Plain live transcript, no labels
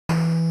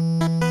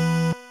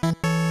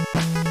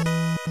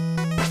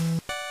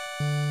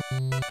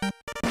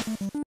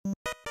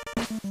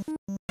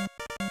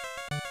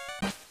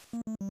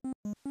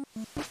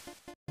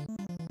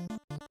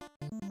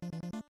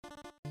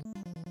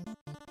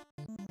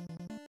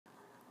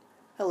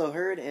Hello,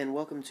 Herd, and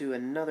welcome to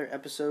another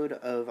episode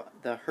of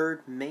the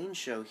Herd Main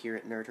Show here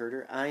at Nerd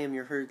Herder. I am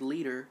your Herd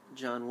leader,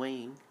 John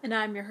Wayne. And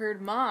I'm your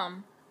Herd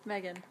mom,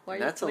 Megan.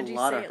 That's a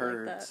lot of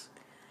herds. Like that?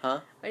 Huh?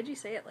 Why'd you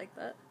say it like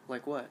that?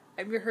 Like what?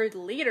 I'm your Herd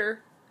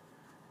leader.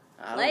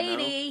 I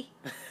Lady!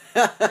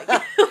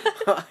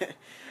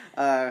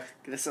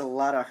 There's a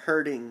lot of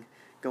herding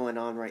going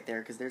on right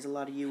there, because there's a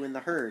lot of you in the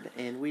herd,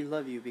 and we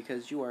love you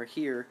because you are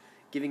here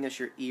giving us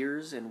your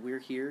ears, and we're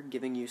here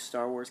giving you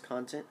Star Wars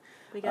content.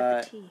 We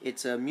got the tea.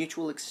 It's a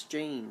mutual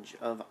exchange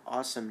of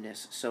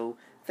awesomeness, so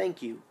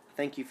thank you.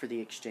 Thank you for the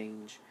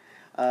exchange.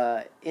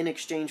 In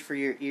exchange for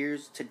your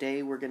ears,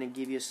 today we're going to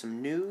give you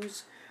some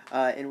news,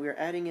 and we're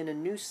adding in a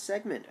new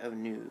segment of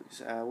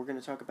news. We're going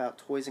to talk about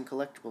toys and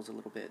collectibles a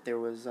little bit. There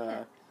was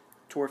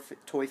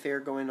toy fair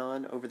going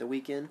on over the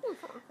weekend,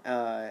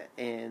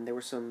 and there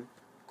were some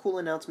cool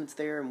announcements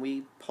there, and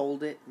we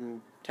polled it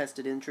and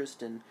tested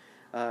interest, and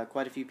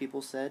quite a few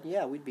people said,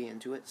 yeah, we'd be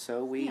into it,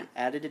 so we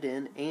added it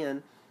in,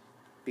 and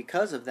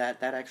because of that,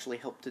 that actually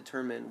helped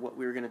determine what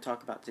we were going to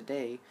talk about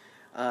today,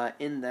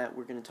 in that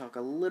we're going to talk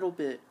a little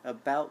bit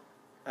about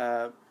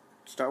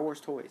Star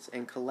Wars toys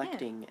and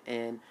collecting,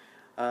 and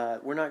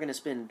we're not going to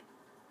spend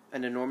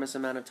an enormous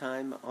amount of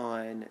time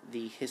on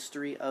the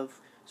history of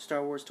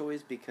Star Wars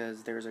toys,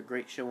 because there's a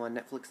great show on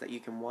Netflix that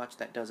you can watch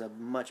that does a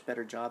much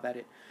better job at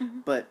it,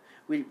 but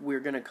we're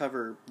going to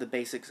cover the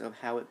basics of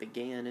how it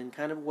began and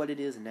kind of what it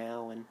is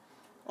now and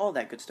all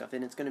that good stuff,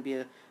 and it's going to be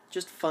a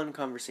just fun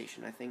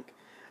conversation, I think.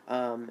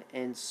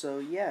 And so,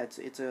 yeah,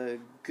 it's a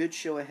good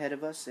show ahead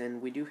of us,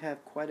 and we do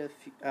have quite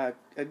a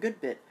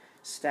good bit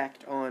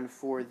stacked on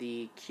for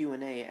the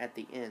Q&A at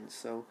the end.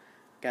 So,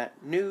 got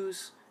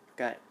news,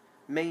 got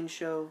main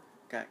show,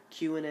 got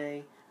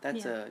Q&A.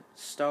 That's a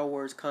Star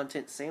Wars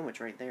content sandwich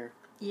right there.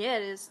 Yeah,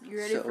 it is. You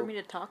ready for me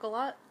to talk a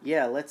lot?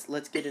 Yeah,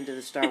 let's get into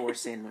the Star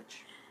Wars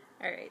sandwich.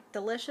 All right,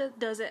 delicious.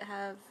 Does it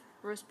have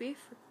roast beef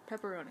or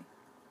pepperoni?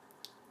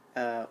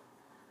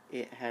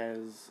 It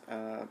has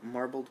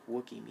marbled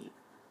Wookiee meat.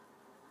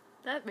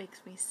 That makes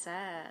me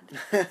sad.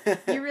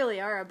 You really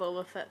are a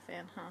Boba Fett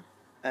fan,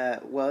 huh?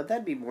 Well,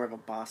 that'd be more of a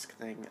Bosk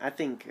thing. I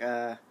think,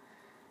 Like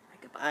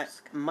a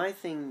Bosk. my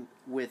thing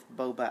with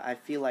Boba, I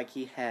feel like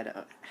he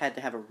had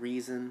to have a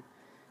reason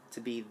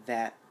to be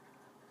that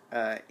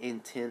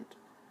intent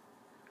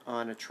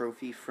on a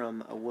trophy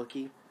from a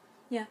Wookiee.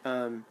 Yeah.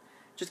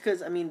 Just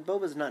because, I mean,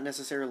 Boba's not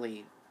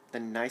necessarily the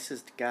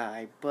nicest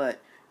guy, but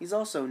he's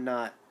also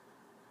not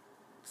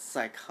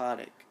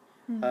psychotic.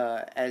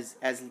 As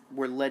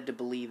we're led to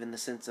believe in the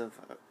sense of,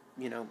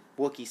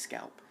 Wookiee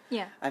scalp.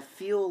 Yeah. I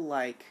feel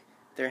like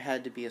there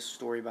had to be a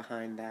story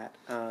behind that.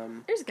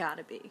 There's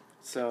gotta be.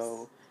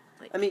 So,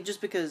 I mean,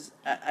 just because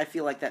I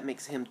feel like that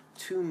makes him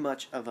too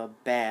much of a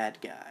bad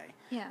guy.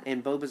 Yeah.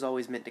 And Boba's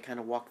always meant to kind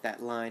of walk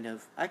that line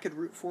of, I could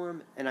root for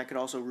him, and I could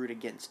also root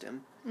against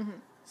him.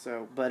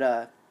 So,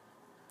 but,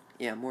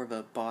 yeah, more of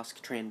a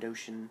Bosk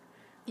Trandoshan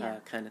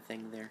kind of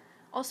thing there.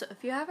 Also,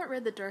 if you haven't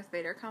read the Darth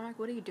Vader comic,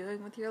 what are you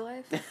doing with your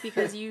life?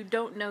 Because you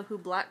don't know who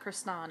Black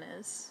Krrsantan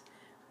is,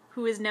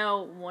 who is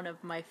now one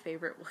of my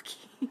favorite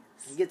Wookiees.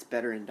 He gets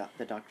better in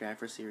the Dr.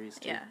 Aphra series,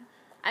 too. Yeah.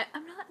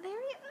 I'm not there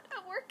yet.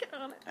 I'm working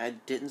on it. I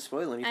didn't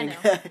spoil anything.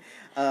 I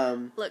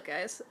know. Look,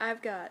 guys,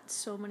 I've got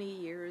so many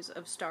years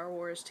of Star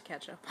Wars to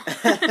catch up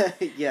on.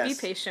 Yes.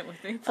 Be patient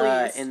with me,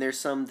 please. And there's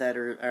some that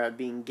are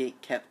being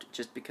gate-kept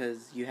just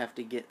because you have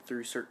to get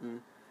through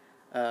certain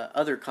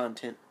other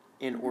content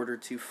in order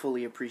to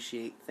fully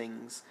appreciate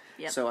things.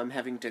 Yep. So I'm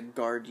having to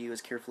guard you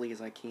as carefully as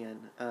I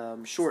can,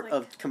 short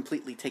of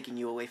completely taking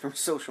you away from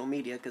social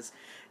media, because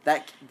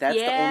that's the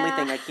only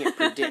thing I can't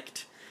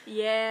predict.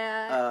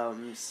 Yeah.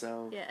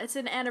 So. Yeah, it's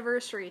an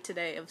anniversary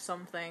today of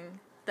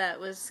something that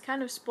was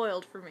kind of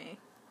spoiled for me.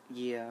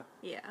 Yeah.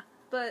 Yeah.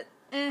 But,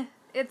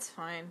 it's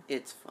fine.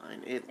 It's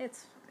fine.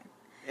 It's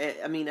fine.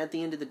 I mean, at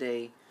the end of the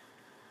day,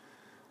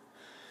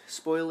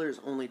 spoilers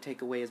only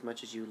take away as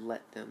much as you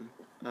let them.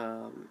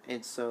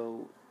 And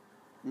so,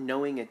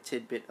 knowing a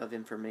tidbit of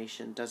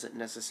information doesn't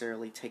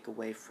necessarily take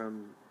away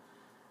from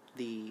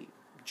the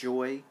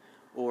joy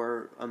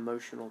or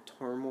emotional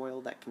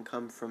turmoil that can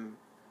come from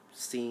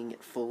seeing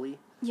it fully.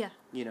 Yeah.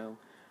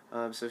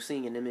 So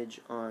seeing an image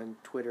on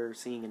Twitter,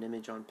 seeing an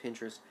image on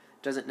Pinterest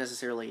doesn't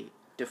necessarily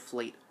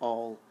deflate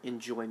all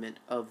enjoyment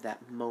of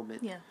that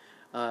moment. Yeah.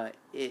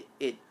 And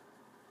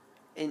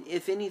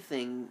if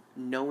anything,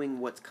 knowing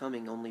what's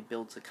coming only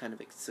builds a kind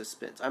of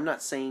suspense. I'm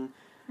not saying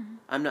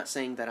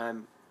that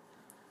I'm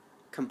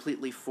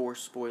completely for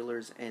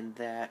spoilers and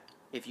that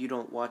if you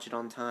don't watch it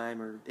on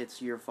time or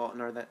it's your fault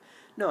and all that.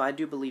 No, I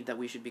do believe that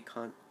we should be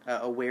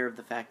aware of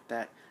the fact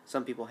that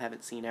some people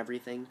haven't seen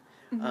everything,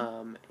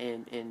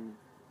 and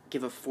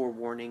give a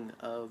forewarning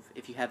of,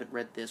 if you haven't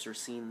read this or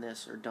seen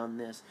this or done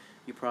this,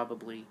 you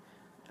probably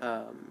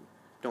don't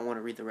want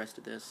to read the rest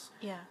of this.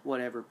 Yeah.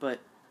 Whatever. But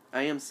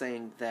I am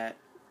saying that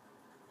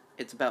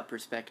it's about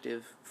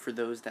perspective for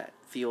those that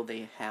feel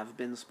they have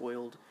been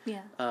spoiled.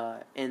 Yeah.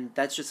 And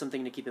that's just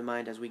something to keep in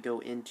mind as we go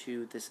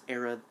into this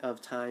era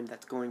of time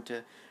that's going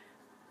to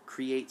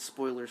create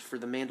spoilers for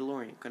The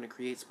Mandalorian, going to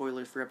create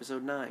spoilers for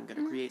Episode 9,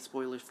 going to create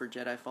spoilers for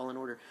Jedi Fallen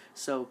Order.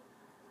 So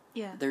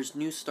Yeah. there's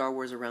new Star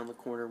Wars around the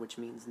corner, which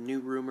means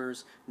new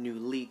rumors, new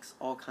leaks,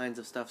 all kinds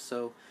of stuff.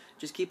 So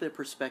just keep it in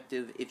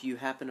perspective. If you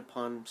happen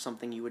upon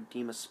something you would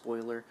deem a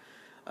spoiler,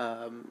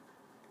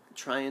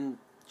 try and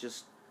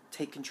just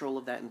take control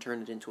of that and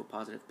turn it into a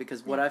positive.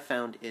 Because what I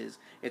found is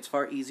it's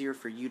far easier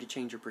for you to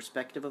change your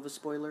perspective of a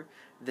spoiler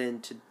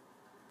than to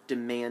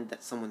demand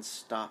that someone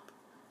stop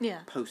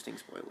posting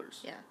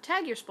spoilers. Yeah.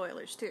 Tag your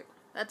spoilers, too.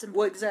 That's important.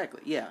 Well,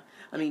 exactly, yeah.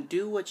 I mean,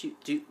 do what you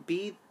do.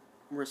 Be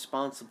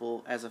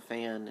responsible as a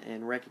fan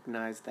and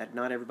recognize that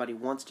not everybody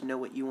wants to know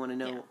what you want to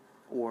know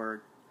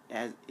or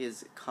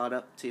is caught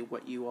up to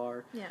what you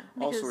are. Yeah.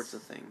 All sorts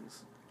of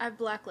things. I've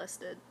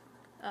blacklisted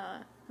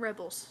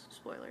Rebels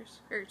spoilers,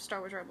 or Star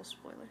Wars Rebels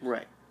spoilers.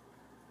 Right.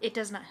 It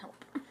does not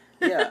help.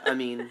 Yeah, I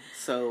mean,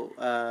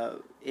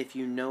 so if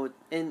you know it,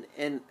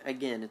 and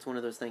again, it's one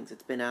of those things,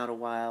 it's been out a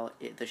while,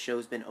 the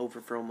show's been over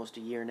for almost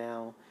a year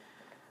now,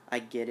 I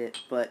get it,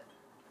 but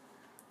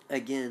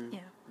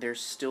again,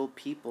 there's still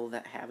people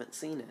that haven't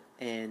seen it,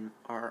 and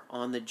are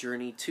on the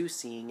journey to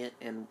seeing it,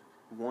 and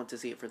want to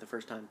see it for the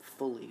first time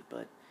fully,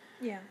 but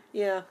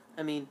yeah,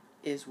 I mean,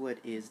 is what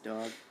is,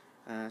 dog.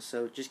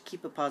 So just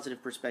keep a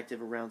positive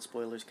perspective around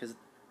spoilers, because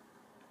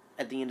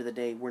at the end of the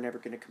day, we're never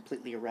going to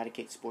completely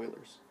eradicate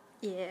spoilers.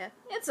 Yeah,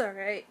 it's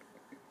alright.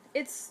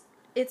 It's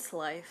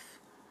life.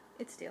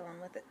 It's dealing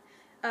with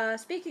it.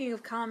 Speaking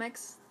of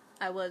comics,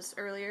 I was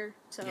earlier,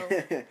 so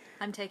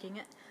I'm taking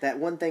it. That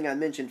one thing I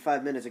mentioned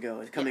 5 minutes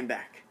ago is coming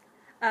back.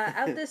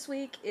 Out this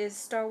week is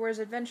Star Wars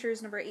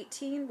Adventures number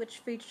 18, which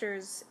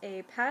features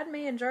a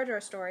Padme and Jar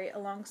Jar story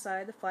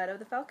alongside the Flight of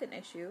the Falcon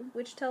issue,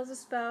 which tells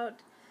us about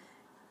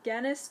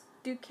Gannis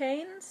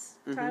Duquesne's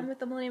time with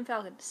the Millennium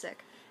Falcon.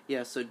 Sick.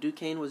 Yeah, so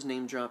Duquesne was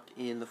name-dropped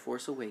in The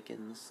Force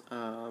Awakens,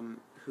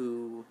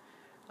 who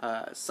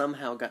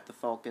somehow got the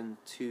Falcon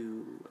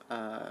to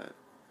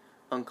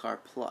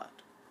Unkar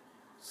Plot.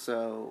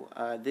 So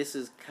this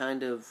is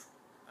kind of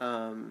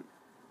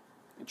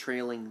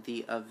trailing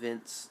the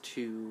events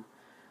to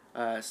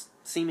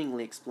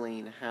seemingly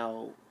explain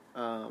how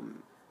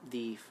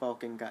the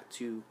Falcon got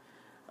to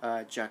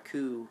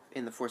Jakku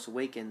in The Force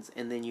Awakens,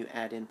 and then you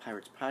add in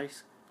Pirate's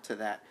Price to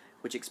that,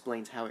 which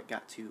explains how it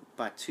got to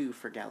Batuu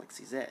for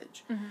Galaxy's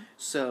Edge.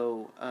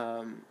 So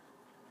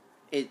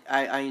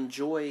I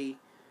enjoy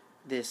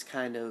this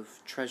kind of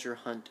treasure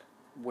hunt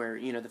where,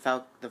 you know,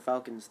 the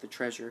Falcon's the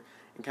treasure,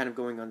 and kind of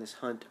going on this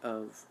hunt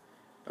of,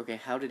 okay,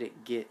 how did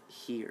it get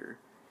here?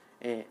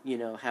 And, you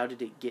know, how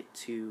did it get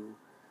to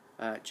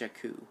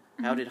Jakku?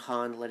 How did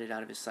Han let it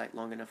out of his sight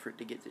long enough for it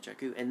to get to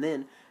Jakku? And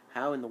then,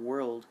 how in the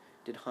world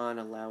did Han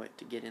allow it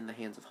to get in the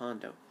hands of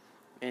Hondo?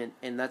 And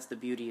that's the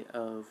beauty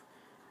of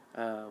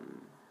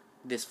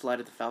this Flight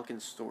of the Falcon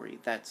story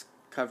that's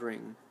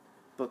covering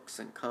books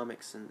and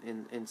comics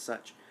and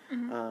such.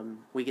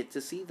 We get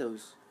to see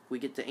those. We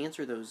get to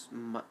answer those,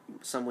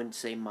 some would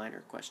say,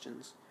 minor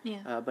questions.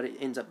 But it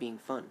ends up being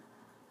fun.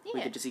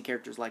 We get to see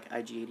characters like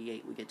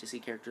IG-88. We get to see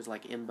characters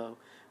like Imbo.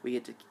 We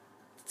get to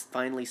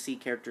finally see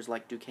characters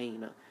like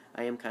Duquesne.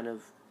 I am kind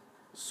of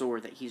sore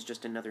that he's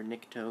just another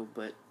Nikto,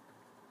 but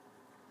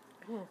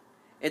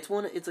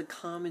it's a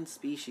common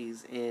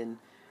species, and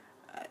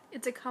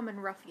it's a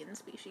common ruffian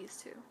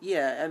species too.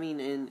 Yeah, I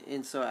mean,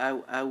 and so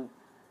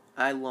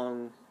I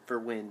long for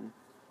when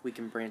we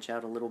can branch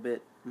out a little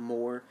bit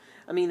more.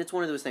 I mean, it's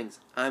one of those things.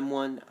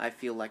 I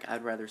feel like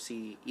I'd rather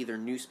see either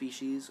new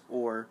species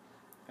or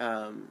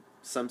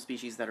some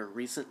species that are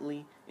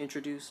recently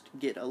introduced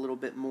get a little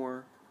bit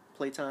more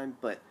playtime,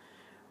 but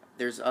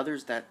there's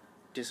others that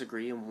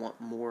disagree and want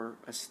more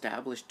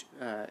established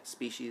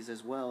species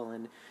as well.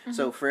 And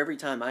so for every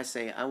time I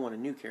say I want a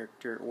new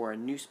character or a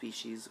new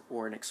species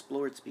or an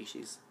explored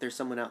species, there's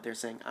someone out there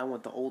saying I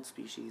want the old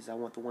species, I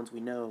want the ones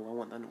we know, I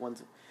want the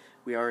ones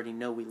we already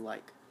know we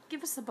like.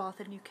 Give us the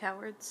Bothan, you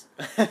cowards.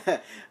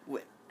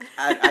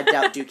 I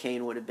doubt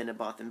Duquesne would have been a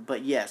Bothan,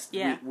 but yes,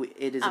 yeah,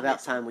 it is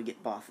about time we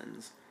get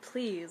Bothans.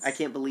 Please. I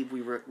can't believe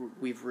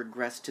we've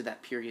regressed to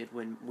that period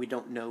when we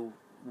don't know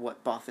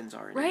what Bothans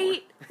are anymore.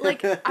 Right?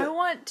 Like, I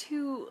want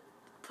to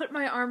put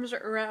my arms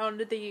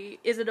around the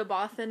Is It a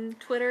Bothan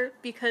Twitter,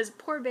 because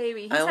poor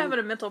baby, he's having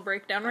a mental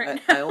breakdown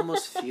right now. I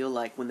almost feel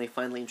like when they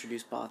finally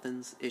introduce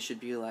Bothans, it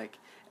should be like,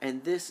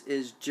 and this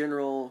is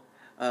General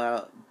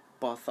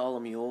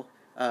Bartholomew,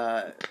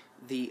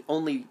 the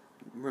only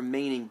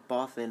remaining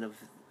Bothan of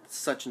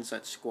such and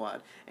such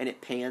squad, and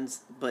it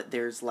pans, but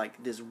there's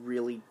like this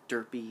really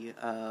derpy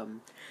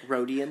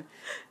Rhodian,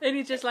 and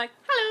he's just like,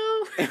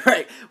 hello.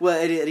 Right.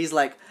 Well, he's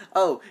like,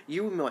 oh,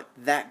 you want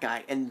that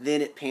guy, and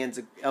then it pans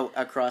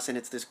across, and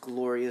it's this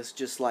glorious,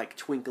 just like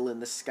twinkle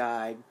in the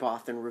sky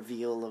Bothan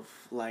reveal of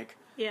like,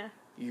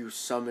 you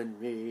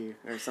summoned me,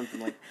 or something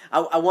like.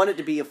 I want it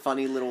to be a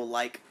funny little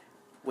like,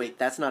 wait,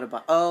 that's not a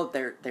Bothan. Oh,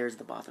 there's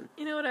the Bothan.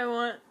 You know what I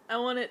want? I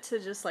want it to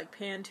just like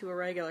pan to a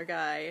regular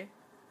guy,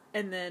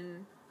 and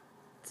then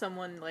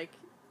someone like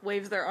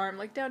waves their arm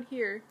like down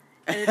here,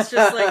 And it's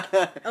just like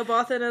a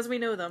Bothan as we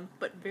know them,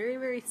 but very,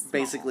 very small.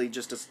 Basically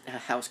just a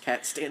house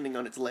cat standing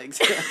on its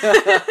legs.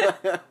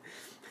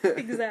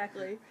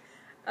 Exactly.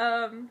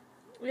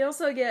 We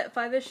also get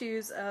 5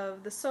 issues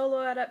of the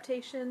solo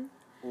adaptation.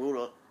 Hold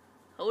up.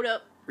 Hold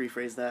up.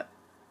 Rephrase that.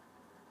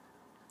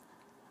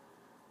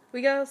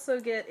 We also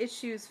get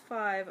issues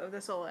 5 of the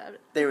solo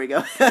adaptation. There we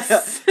go.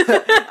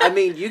 I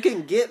mean, you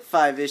can get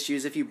 5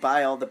 issues if you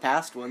buy all the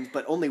past ones,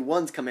 but only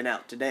one's coming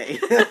out today.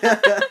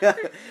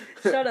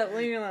 Shut up,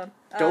 leave me alone.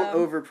 Don't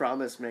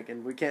overpromise,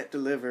 Megan. We can't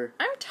deliver.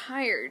 I'm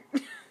tired.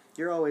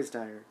 You're always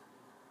tired.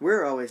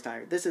 We're always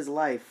tired. This is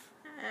life.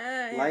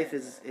 Life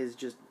is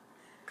just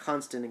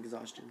constant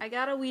exhaustion. I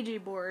got a Ouija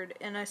board,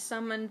 and I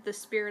summoned the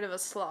spirit of a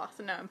sloth,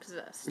 and now I'm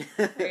possessed.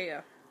 There you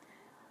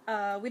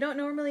go. We don't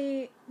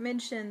normally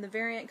mention the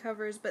variant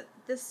covers, but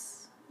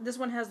this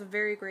one has a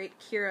very great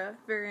Kira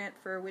variant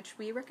for which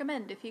we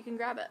recommend if you can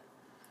grab it.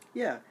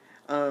 Yeah.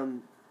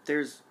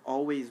 There's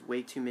always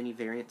way too many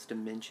variants to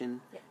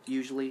mention,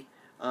 usually.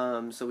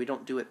 So we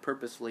don't do it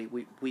purposely.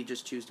 We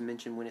just choose to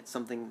mention when it's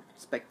something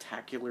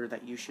spectacular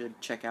that you should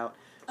check out.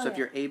 So if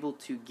you're able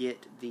to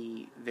get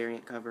the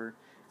variant cover,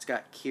 it's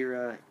got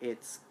Kira.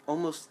 It's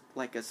almost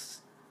like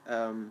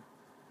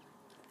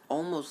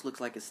almost looks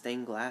like a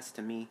stained glass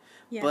to me,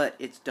 but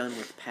it's done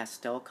with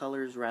pastel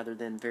colors rather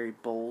than very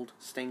bold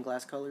stained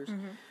glass colors.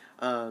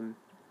 Mm-hmm.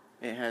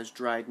 It has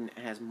Dryden,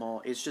 it has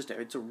Maul.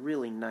 It's a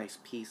really nice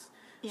piece.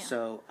 Yeah.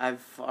 So I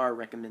far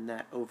recommend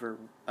that over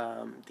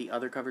the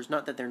other covers.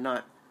 Not that they're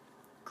not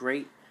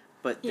great,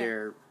 but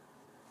they're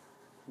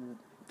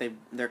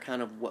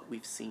kind of what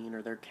we've seen,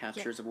 or they're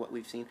captures of what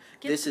we've seen.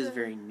 This is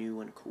very new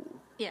and cool.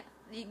 Yeah,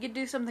 you could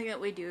do something that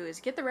we do is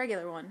get the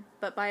regular one,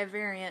 but buy a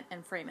variant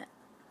and frame it.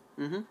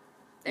 Mm-hmm.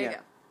 There you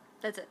go.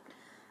 That's it.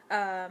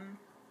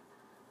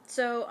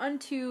 So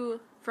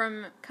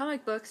from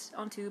comic books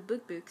onto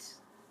book books,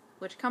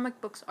 which comic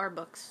books are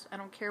books. I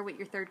don't care what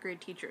your 3rd grade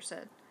teacher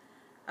said.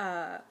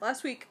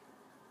 Last week,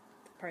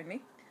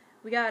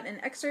 we got an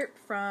excerpt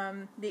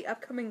from the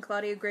upcoming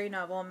Claudia Gray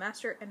novel,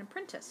 Master and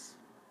Apprentice.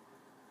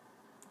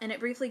 And it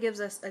briefly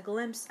gives us a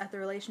glimpse at the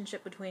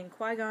relationship between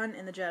Qui-Gon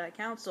and the Jedi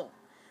Council.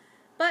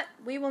 But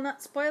we will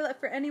not spoil it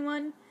for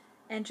anyone,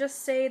 and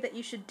just say that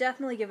you should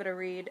definitely give it a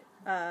read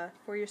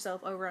for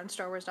yourself over on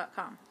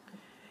StarWars.com.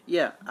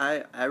 Yeah,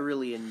 I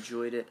really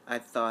enjoyed it. I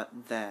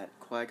thought that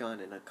Qui-Gon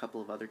and a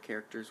couple of other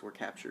characters were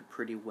captured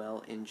pretty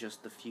well in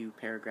just the few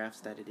paragraphs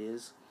that it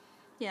is.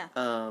 Yeah.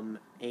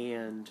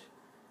 And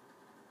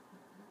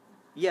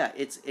yeah,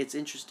 it's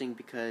interesting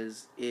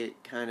because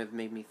it kind of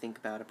made me think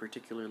about a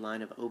particular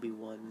line of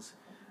Obi-Wan's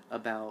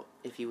about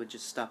if he would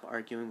just stop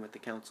arguing with the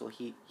council,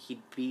 he'd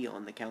be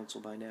on the council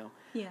by now.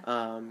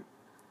 Yeah.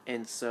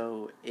 And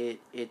so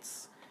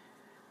it's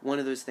one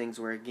of those things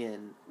where,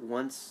 again,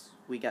 once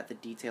we got the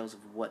details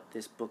of what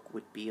this book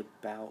would be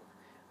about,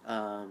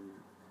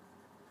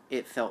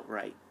 it felt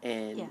right.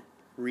 And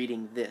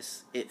reading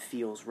this, it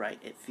feels right.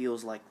 It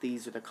feels like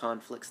these are the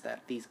conflicts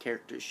that these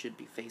characters should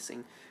be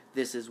facing.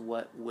 This is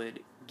what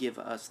would give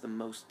us the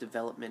most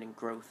development and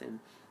growth and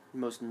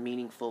most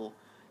meaningful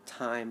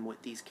time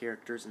with these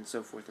characters and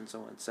so forth and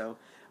so on. So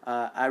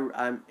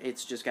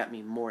it's just got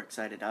me more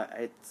excited.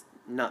 It's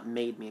not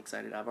made me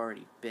excited. I've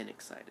already been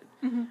excited.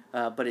 Mm-hmm.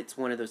 But it's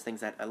one of those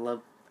things that I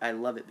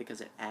love it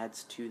because it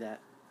adds to that.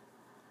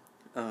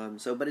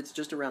 But it's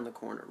just around the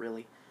corner,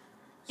 really.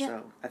 Yeah.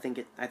 So I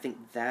think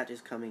that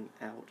is coming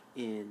out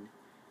in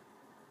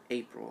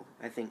April.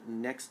 I think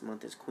next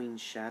month is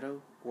Queen's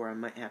Shadow, or I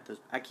might have those.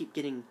 I keep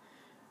getting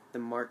the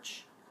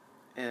March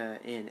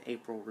and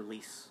April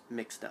release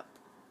mixed up.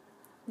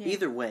 Yeah.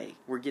 Either way,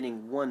 we're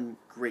getting one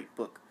great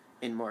book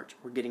in March.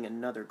 We're getting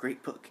another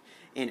great book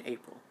in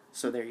April.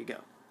 So there you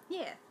go.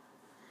 Yeah.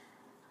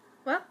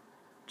 Well,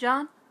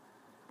 John,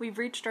 we've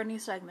reached our new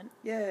segment.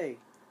 Yay.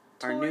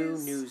 Toys. Our new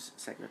news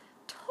segment.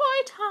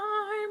 Toy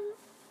time!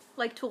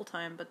 Like Tool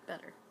Time, but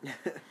better.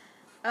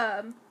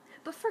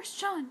 But first,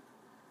 John,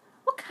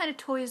 what kind of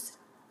toys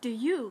do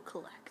you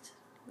collect?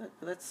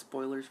 That's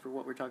spoilers for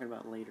what we're talking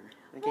about later.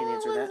 I can't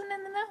answer that. It wasn't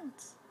in the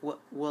notes.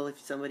 Well, if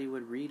somebody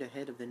would read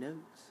ahead of the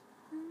notes.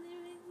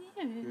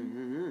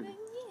 Mm-hmm.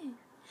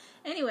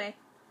 Anyway,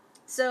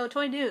 so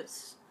toy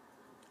news.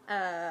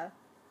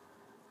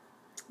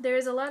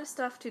 There's a lot of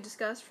stuff to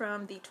discuss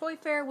from the Toy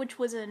Fair, which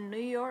was in New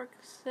York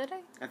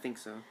City. I think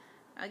so.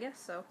 I guess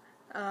so.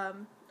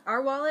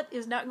 Our wallet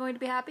is not going to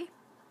be happy.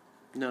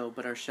 No,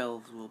 but our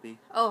shelves will be.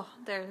 Oh,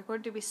 they're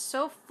going to be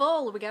so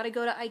full. We got to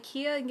go to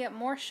IKEA and get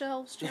more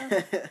shelves, John.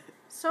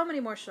 So many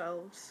more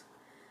shelves.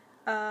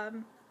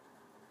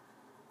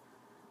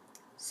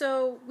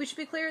 So we should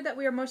be clear that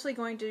we are mostly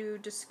going to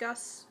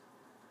discuss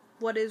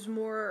what is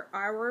more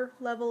our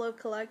level of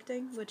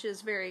collecting, which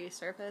is very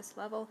surface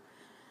level,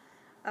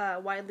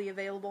 widely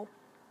available.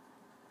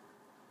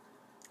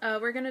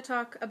 We're going to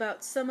talk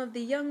about some of the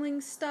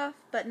Youngling stuff,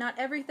 but not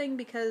everything,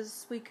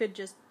 because we could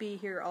just be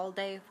here all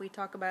day if we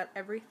talk about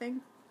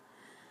everything.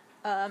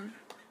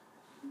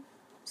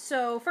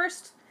 So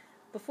first,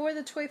 before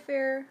the Toy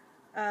Fair,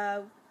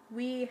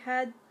 we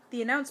had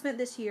the announcement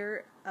this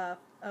year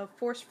of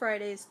Force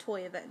Friday's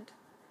toy event.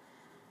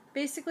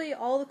 Basically,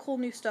 all the cool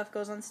new stuff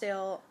goes on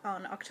sale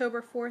on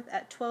October 4th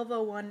at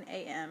 12:01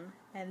 a.m.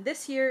 And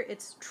this year,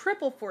 it's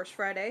Triple Force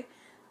Friday,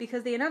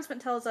 because the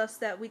announcement tells us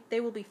that they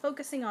will be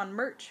focusing on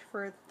merch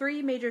for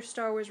 3 major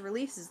Star Wars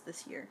releases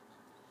this year.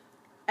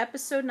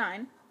 Episode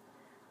 9,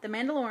 The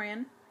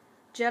Mandalorian,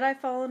 Jedi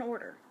Fallen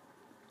Order,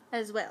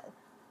 as well.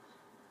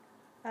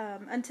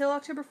 Until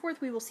October 4th,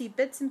 we will see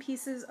bits and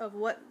pieces of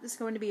what is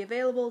going to be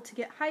available to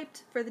get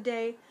hyped for the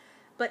day,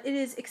 but it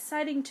is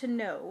exciting to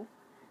know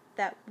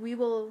that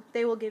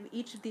they will give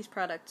each of these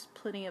products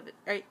plenty of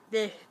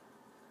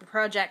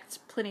projects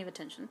plenty of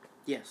attention.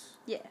 Yes.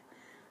 Yeah.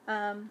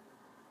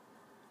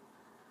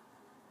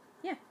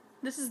 Yeah.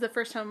 This is the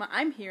first time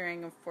I'm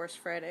hearing of Force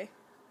Friday,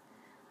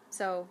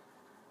 so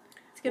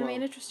it's going to be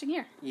an interesting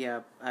year.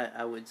 Yeah,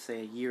 I would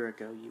say a year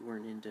ago you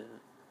weren't into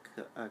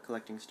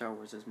collecting Star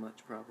Wars as much,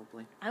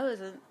 probably. I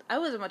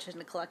wasn't much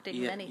into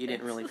collecting many things. You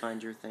didn't really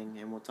find your thing,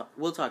 and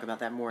we'll talk about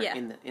that more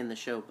in the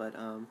show. But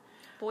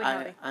Boy,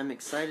 howdy. I'm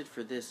excited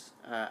for this.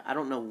 I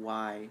don't know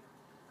why,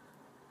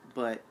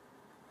 but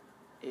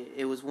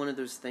it was one of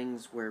those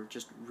things where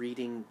just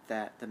reading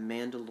that The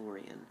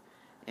Mandalorian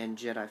and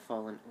Jedi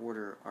Fallen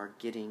Order are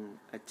getting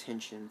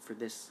attention for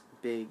this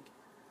big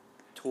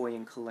toy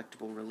and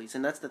collectible release,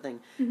 and that's the thing.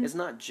 Mm-hmm. It's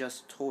not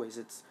just toys.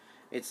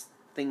 It's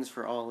things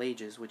for all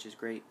ages, which is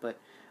great. But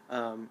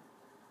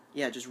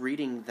just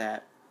reading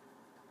that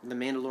The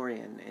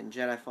Mandalorian and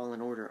Jedi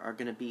Fallen Order are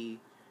going to be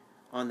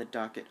on the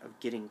docket of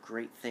getting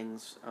great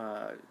things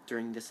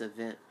during this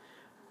event.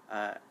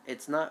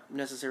 It's not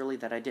necessarily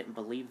that I didn't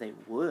believe they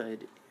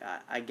would.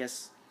 I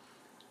guess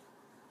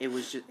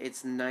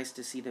it's nice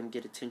to see them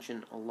get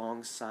attention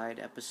alongside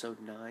Episode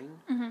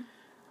 9.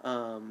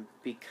 Mm-hmm.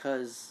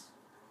 Because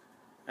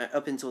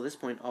up until this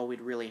point, all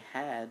we'd really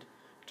had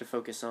to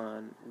focus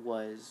on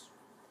was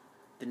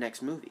the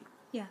next movie.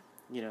 Yeah.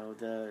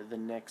 The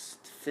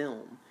next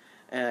film.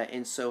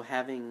 And so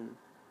having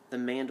The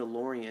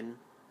Mandalorian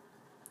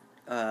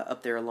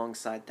up there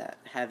alongside that,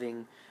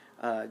 having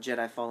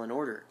Jedi Fallen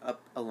Order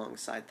up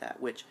alongside that,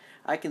 which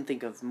I can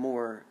think of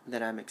more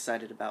that I'm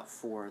excited about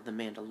for The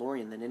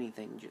Mandalorian than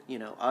anything.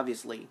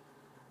 Obviously,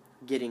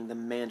 getting The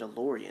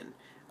Mandalorian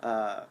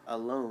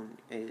alone,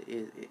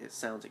 it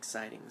sounds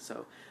exciting.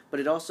 So, but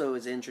it also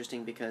is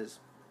interesting because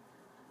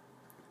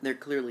they're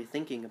clearly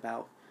thinking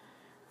about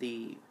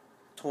the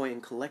toy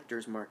and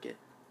collectors market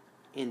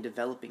in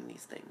developing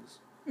these things.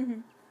 Mm-hmm.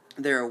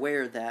 They're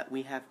aware that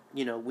we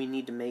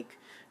need to make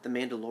The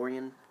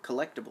Mandalorian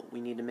collectible. We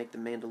need to make The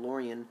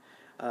Mandalorian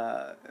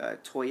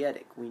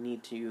toyetic. We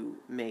need to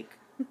make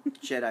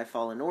Jedi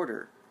Fallen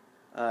Order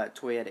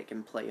toyetic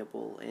and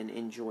playable and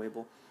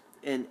enjoyable.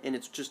 And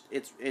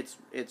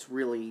it's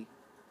really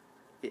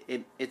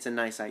it's a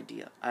nice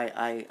idea.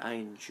 I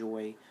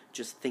enjoy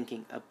just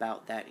thinking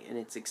about that, and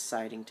it's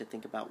exciting to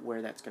think about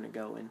where that's going to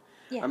go. And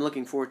I'm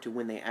looking forward to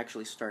when they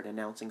actually start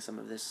announcing some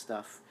of this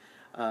stuff.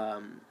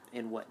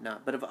 And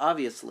whatnot, but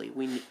obviously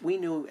we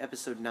knew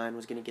Episode 9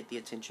 was going to get the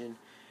attention.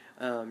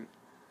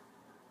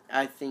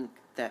 I think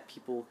that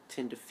people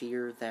tend to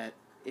fear that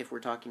if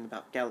we're talking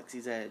about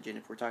Galaxy's Edge, and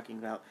if we're talking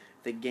about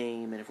the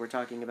game, and if we're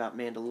talking about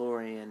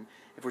Mandalorian,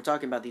 if we're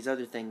talking about these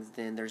other things,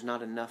 then there's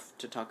not enough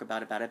to talk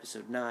about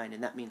Episode 9,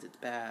 and that means it's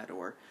bad,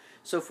 or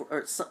so.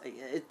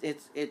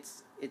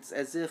 It's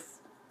as if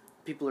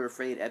people are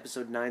afraid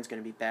Episode 9 is going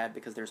to be bad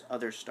because there's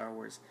other Star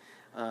Wars,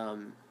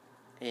 and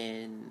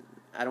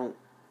I don't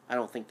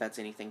think that's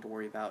anything to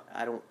worry about.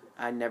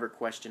 I never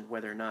questioned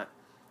whether or not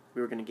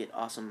we were going to get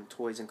awesome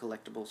toys and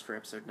collectibles for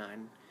Episode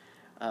 9.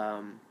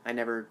 I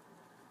never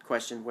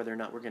questioned whether or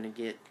not we're going to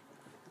get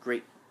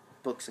great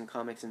books and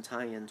comics and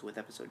tie-ins with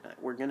Episode 9.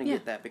 We're going to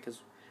get that because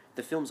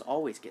the films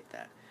always get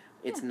that.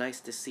 It's nice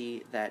to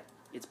see that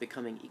it's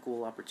becoming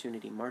equal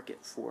opportunity market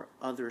for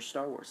other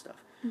Star Wars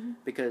stuff. Mm-hmm.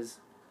 Because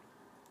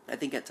I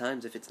think at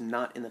times if it's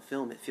not in the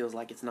film, it feels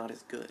like it's not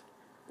as good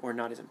or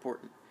not as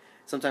important.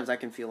 Sometimes I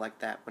can feel like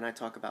that when I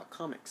talk about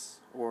comics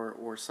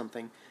or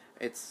something.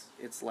 It's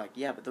like,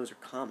 yeah, but those are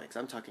comics.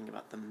 I'm talking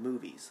about the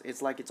movies.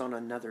 It's like it's on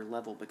another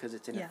level because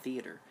it's in a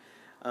theater.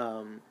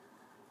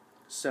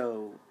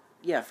 So,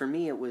 yeah, for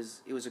me it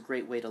was a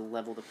great way to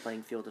level the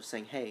playing field of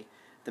saying, hey,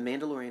 The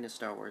Mandalorian is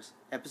Star Wars,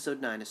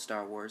 Episode 9 is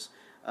Star Wars,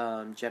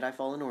 Jedi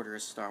Fallen Order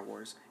is Star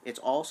Wars. It's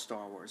all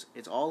Star Wars.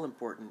 It's all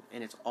important,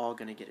 and it's all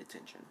going to get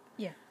attention.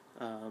 Yeah.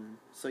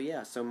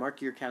 So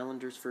mark your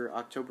calendars for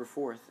October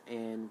 4th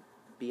and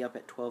be up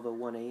at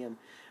 12:01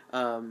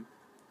 a.m.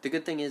 The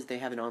good thing is they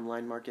have an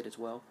online market as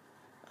well.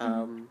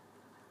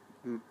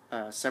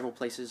 Several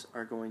places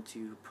are going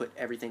to put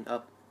everything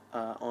up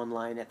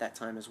online at that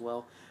time as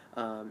well.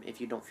 If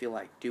you don't feel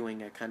like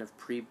doing a kind of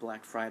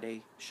pre-Black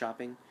Friday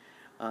shopping,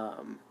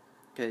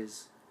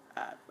 because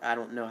I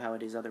don't know how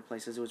it is other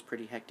places. It was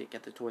pretty hectic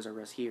at the Toys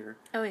R Us here.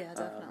 Oh yeah,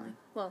 definitely.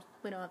 Well,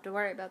 we don't have to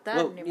worry about that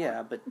anymore.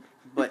 Yeah,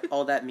 but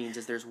all that means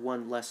is there's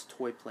one less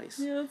toy place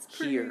here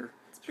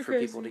for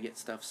crazy. People to get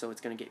stuff, so it's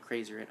going to get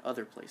crazier at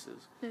other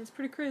places. Yeah, it's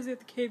pretty crazy at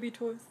the KB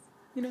Toys,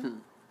 you know?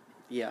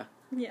 Yeah.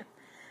 Yeah.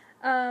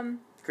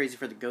 Crazy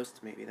for the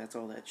Ghosts, maybe. That's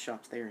all that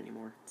shop's there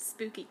anymore.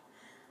 Spooky.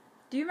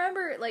 Do you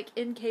remember, like,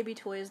 in KB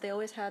Toys, they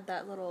always had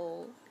that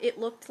little... It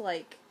looked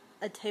like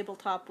a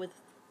tabletop with,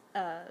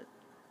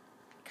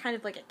 kind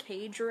of like a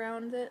cage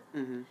around it.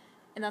 Mm-hmm.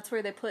 And that's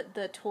where they put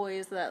the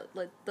toys that,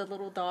 like, the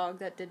little dog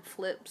that did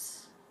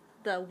flips,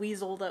 the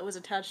weasel that was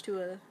attached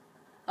to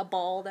a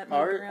ball that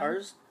moved around.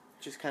 Ours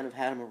just kind of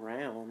had them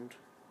around.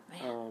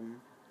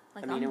 Man.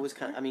 Like it was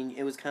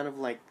kind of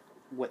like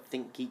what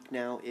Think Geek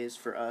now is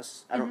for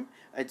us.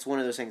 It's one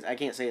of those things. I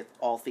can't say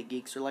all Think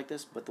Geeks are like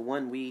this, but the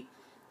one we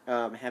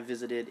have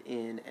visited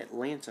in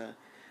Atlanta,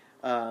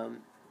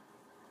 I'm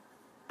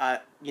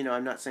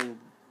not saying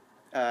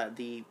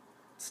the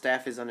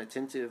staff is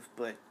unattentive,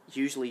 but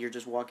usually you're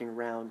just walking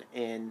around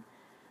and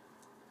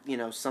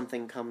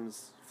something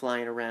comes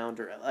flying around,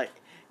 or like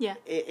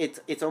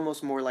it's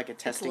almost more like a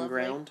testing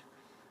ground.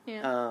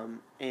 Yeah.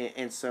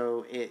 And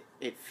so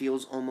it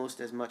feels almost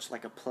as much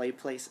like a play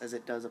place as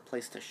it does a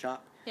place to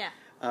shop. Yeah.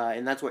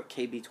 And that's what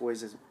KB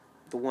Toys is.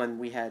 The one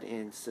we had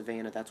in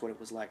Savannah, that's what it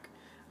was like.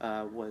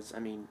 It was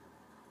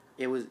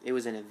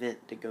an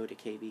event to go to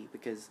KB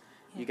because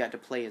you got to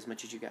play as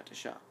much as you got to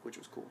shop, which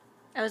was cool.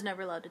 I was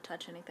never allowed to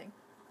touch anything.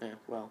 Yeah,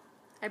 well.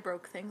 I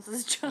broke things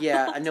as a child.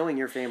 Yeah, knowing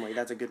your family,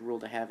 that's a good rule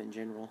to have in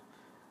general.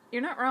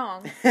 You're not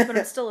wrong, but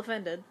I'm still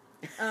offended.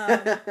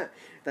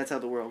 That's how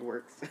the world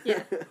works.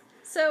 Yeah.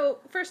 So,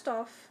 first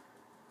off,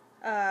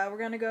 we're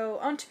going to go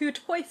on to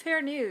Toy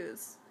Fair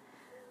news.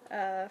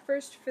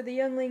 First, for the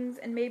younglings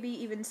and maybe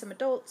even some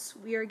adults,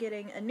 we are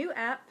getting a new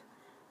app,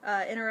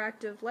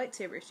 interactive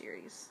lightsaber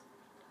series.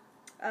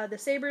 The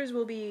sabers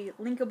will be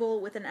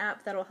linkable with an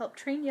app that will help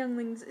train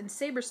younglings in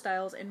saber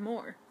styles and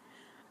more.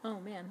 Oh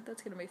man,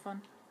 that's going to be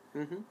fun.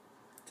 Mm-hmm.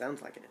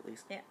 Sounds like it, at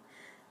least. Yeah.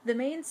 The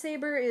main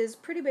saber is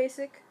pretty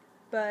basic,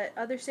 but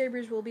other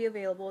sabers will be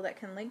available that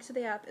can link to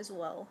the app as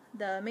well.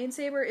 The main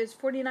saber is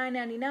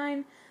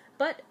 $49.99,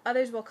 but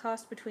others will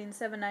cost between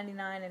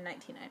 $7.99 and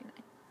 $19.99.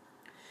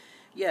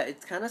 Yeah,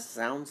 it kind of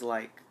sounds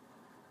like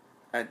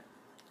a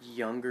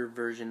younger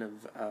version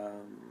of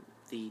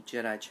the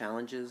Jedi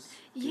Challenges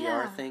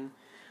VR thing.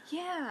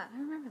 Yeah, I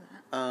remember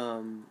that.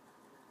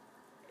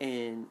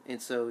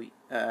 And so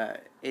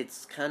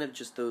it's kind of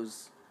just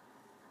those,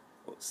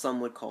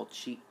 some would call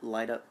cheap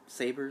light-up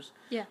sabers.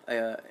 Yeah.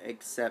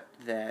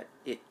 Except that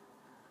it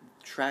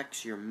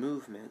tracks your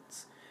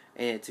movements,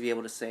 and to be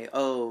able to say,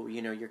 oh,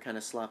 you're kind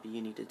of sloppy,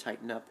 you need to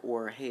tighten up,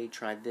 or hey,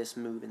 try this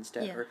move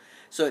instead. Yeah.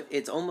 So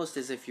it's almost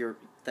as if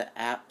the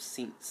app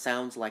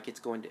sounds like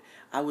it's going to...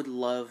 I would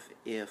love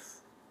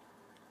if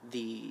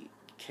the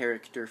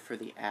character for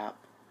the app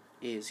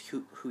is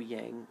Hu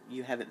Yang.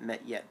 You haven't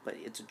met yet, but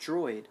it's a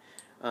droid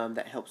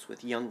that helps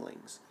with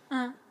younglings.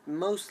 Uh-huh.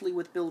 Mostly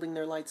with building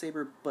their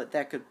lightsaber, but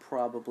that could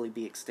probably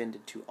be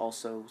extended to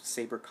also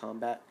saber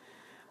combat.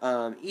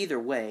 Either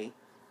way,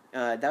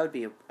 that would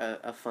be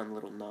a fun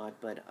little nod.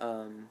 But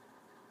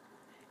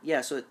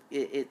yeah, so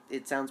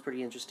it sounds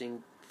pretty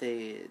interesting.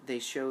 They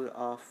showed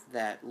off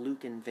that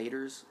Luke and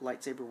Vader's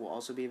lightsaber will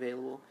also be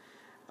available.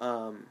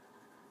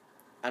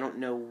 I don't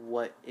know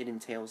what it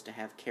entails to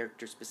have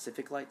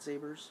character-specific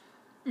lightsabers.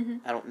 Mm-hmm.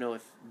 I don't know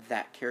if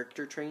that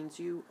character trains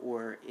you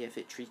or if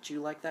it treats you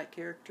like that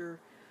character.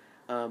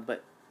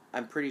 But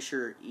I'm pretty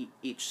sure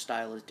each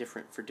style is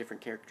different for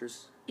different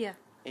characters. Yeah.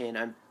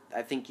 And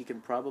I think you can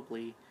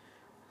probably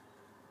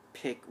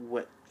pick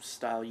what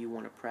style you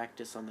want to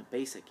practice on the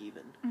basic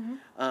even. Mm-hmm.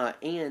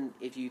 And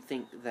if you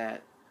think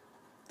that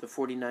the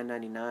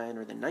 $49.99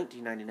 or the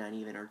 $19.99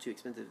 even are too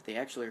expensive, they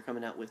actually are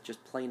coming out with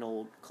just plain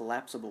old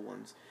collapsible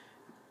ones.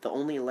 The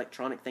only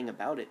electronic thing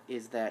about it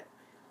is that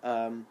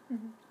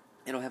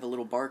it'll have a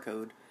little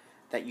barcode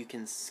that you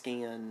can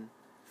scan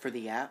for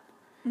the app.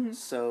 Mm-hmm.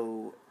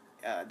 So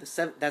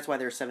that's why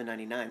they're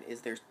 $7.99.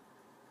 Is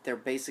they're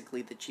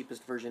basically the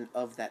cheapest version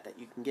of that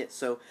you can get.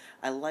 So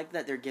I like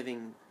that they're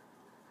giving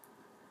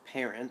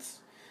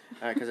parents,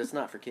 because it's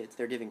not for kids.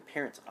 They're giving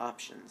parents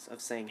options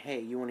of saying, hey,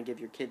 you want to give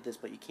your kid this,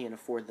 but you can't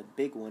afford the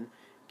big one.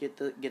 Get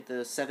the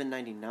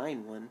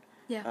 $7.99 one.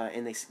 Yeah.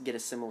 And they get a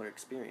similar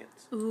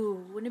experience.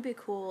 Ooh, wouldn't it be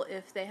cool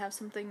if they have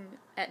something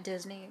at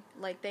Disney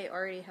like they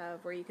already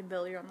have where you can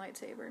build your own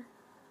lightsaber?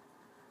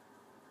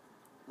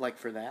 Like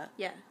for that?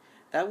 Yeah.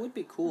 That would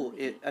be cool.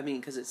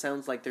 Because it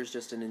sounds like there's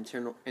just an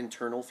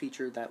internal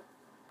feature that,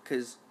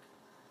 because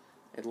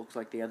it looks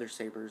like the other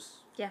sabers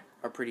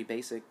are pretty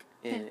basic,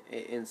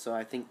 and so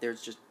I think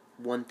there's just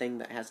one thing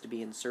that has to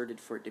be inserted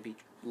for it to be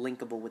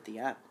linkable with the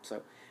app.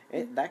 So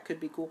that could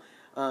be cool.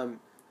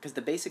 Because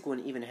the basic one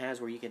even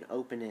has where you can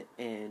open it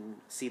and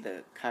see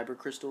the kyber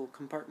crystal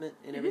compartment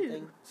and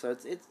everything. So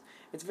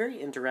it's very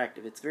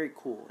interactive. It's very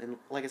cool. And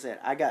like I said,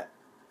 I got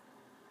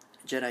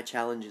Jedi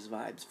Challenges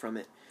vibes from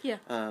it. Yeah.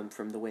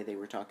 From the way they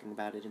were talking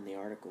about it in the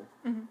article.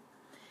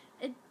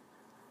 Mm-hmm.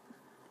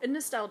 A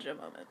nostalgia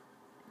moment.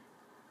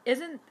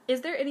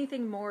 Is there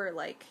anything more,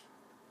 like,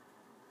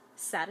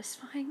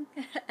 satisfying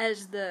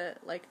as the,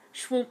 like,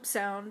 schwoomp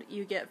sound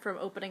you get from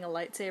opening a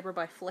lightsaber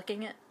by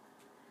flicking it?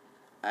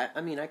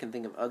 I mean, I can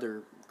think of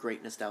other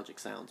great nostalgic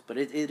sounds, but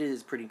it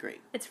is pretty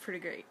great. It's pretty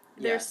great.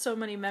 Yeah. There's so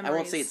many memories. I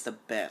won't say it's the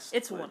best.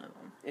 It's one of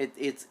them.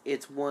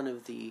 It's one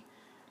of the,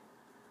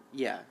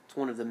 yeah, it's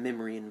one of the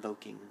memory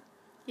invoking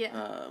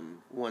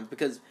ones,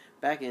 because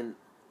back then,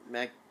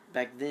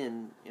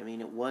 I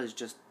mean, it was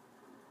just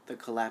the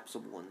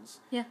collapsible ones.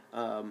 Yeah.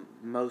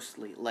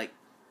 Mostly, like,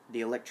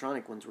 the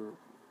electronic ones were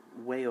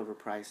way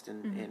overpriced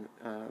and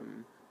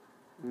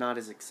not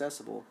as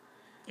accessible.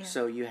 Yeah.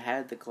 So you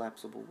had the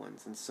collapsible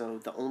ones, and so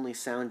the only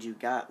sound you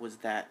got was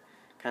that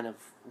kind of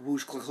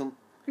whoosh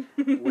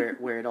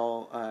where it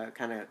all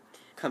kind of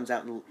comes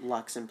out and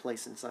locks in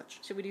place and such.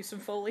 Should we do some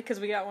Foley? Because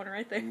we got one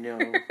right there. No.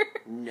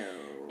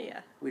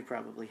 Yeah. We'd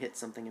probably hit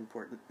something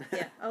important.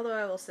 Yeah, although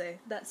I will say,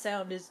 that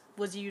sound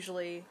was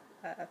usually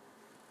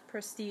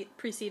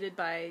preceded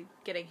by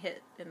getting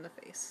hit in the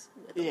face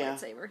with a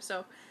lightsaber.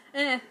 So,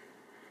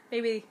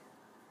 maybe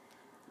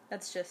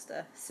that's just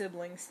a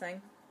siblings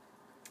thing.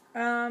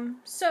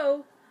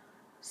 So,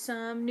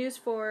 some news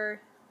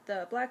for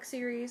the Black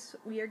Series.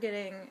 We are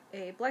getting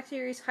a Black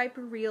Series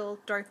hyper-real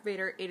Darth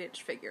Vader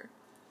 8-inch figure.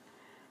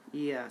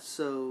 Yeah,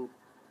 so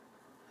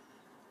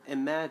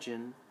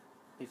imagine,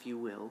 if you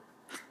will,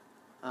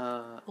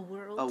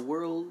 a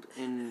world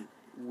in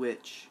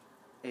which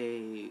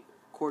a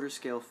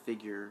quarter-scale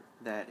figure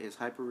that is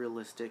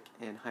hyper-realistic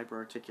and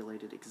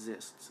hyper-articulated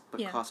exists,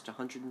 but costs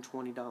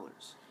 $120.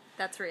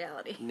 That's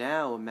reality.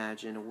 Now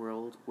imagine a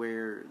world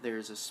where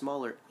there's a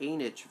smaller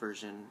 8-inch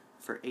version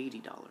for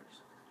 $80.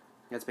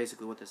 That's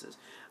basically what this is.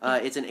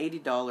 It's an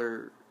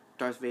 $80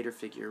 Darth Vader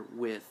figure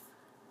with,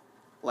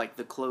 like,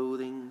 the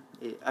clothing.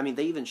 I mean,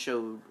 they even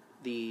showed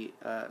the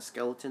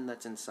skeleton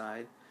that's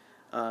inside,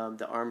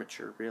 the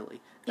armature, really,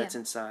 that's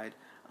inside,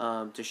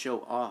 to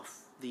show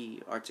off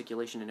the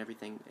articulation and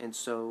everything. And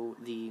so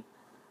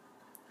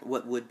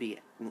what would be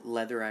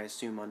leather, I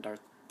assume, on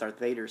Darth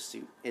Vader's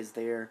suit is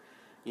there.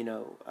 You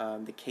know,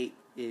 the cape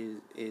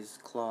is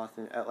cloth,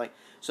 and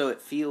so it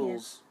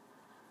feels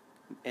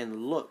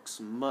and looks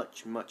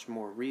much, much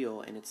more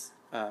real, and it's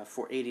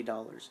for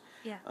 $80.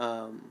 Yeah.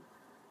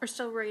 We're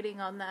still rating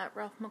on that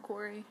Ralph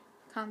McQuarrie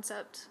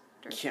concept.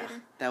 Darth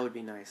Vader. That would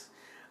be nice.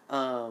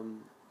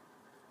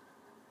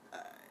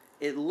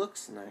 It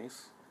looks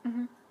nice.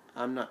 Mm-hmm.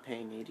 I'm not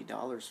paying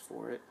 $80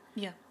 for it.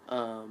 Yeah.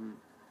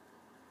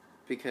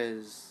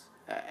 Because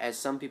as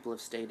some people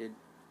have stated,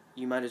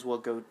 you might as well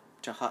go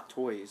to Hot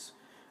Toys.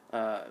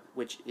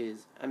 Which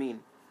is, I mean,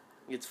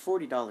 it's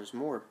 $40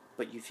 more,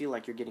 but you feel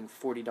like you're getting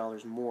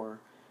 $40 more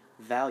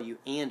value,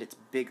 and it's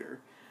bigger.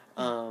 Is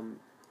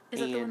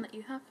that the one that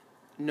you have?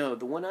 No,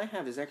 the one I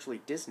have is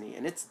actually Disney,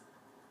 and it's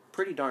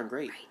pretty darn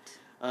great.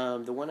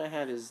 Right. The one I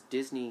have is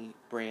Disney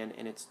brand,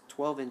 and it's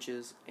 12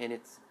 inches, and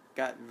it's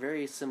got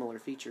very similar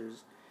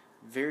features,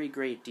 very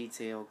great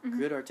detail,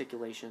 good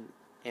articulation,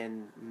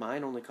 and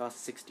mine only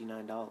cost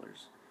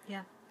 $69.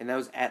 Yeah. And that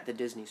was at the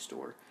Disney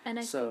store. And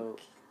I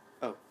think...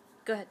 Oh.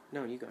 Go ahead.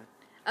 No, you go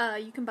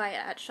ahead. You can buy it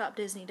at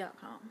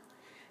shopdisney.com.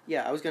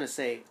 Yeah, I was going to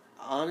say,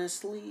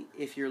 honestly,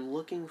 if you're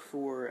looking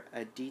for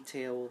a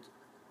detailed,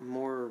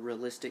 more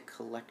realistic,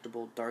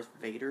 collectible Darth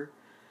Vader,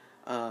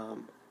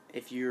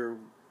 if you're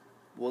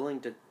willing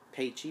to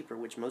pay cheaper,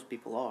 which most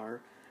people are,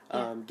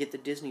 get the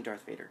Disney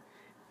Darth Vader.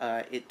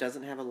 It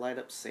doesn't have a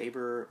light-up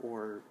saber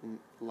or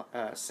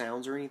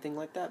sounds or anything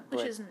like that.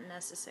 Which isn't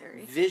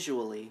necessary.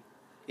 Visually,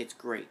 it's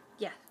great.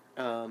 Yeah.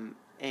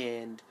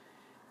 And...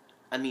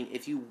 I mean,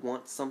 if you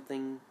want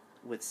something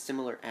with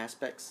similar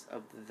aspects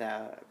of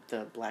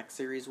the Black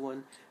Series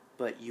one,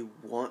 but you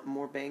want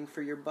more bang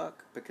for your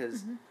buck,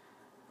 because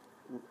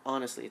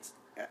honestly,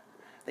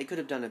 they could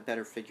have done a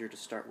better figure to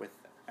start with,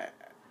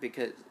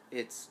 because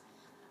it's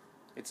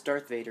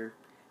Darth Vader.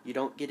 You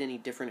don't get any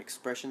different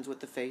expressions with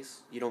the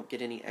face. You don't get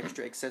any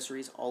extra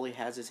accessories. All he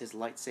has is his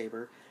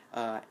lightsaber,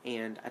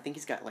 and I think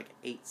he's got like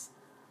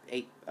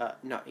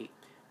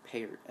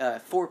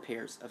 4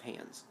 pairs of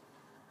hands.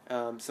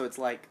 So it's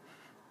like.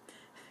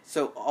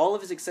 So all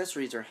of his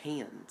accessories are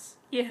hands.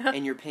 Yeah.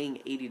 And you're paying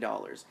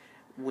 $80.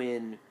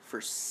 When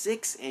for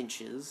 6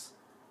 inches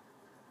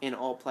in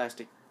all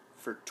plastic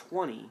for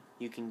 $20,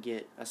 you can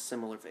get a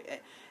similar...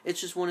 It's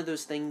just one of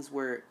those things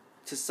where,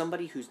 to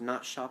somebody who's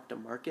not shopped a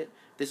market,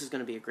 this is going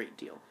to be a great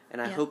deal.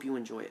 And I hope you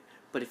enjoy it.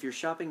 But if you're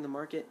shopping the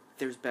market,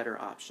 there's better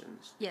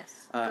options.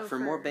 Yes. For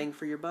more bang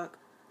for your buck,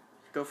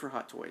 go for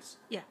Hot Toys.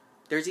 Yeah.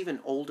 There's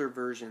even older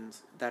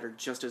versions that are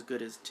just as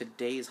good as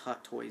today's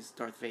Hot Toys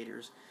Darth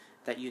Vaders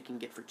that you can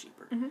get for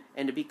cheaper.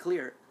 And to be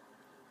clear,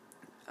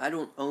 I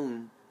don't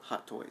own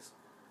Hot Toys.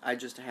 I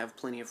just have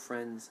plenty of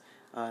friends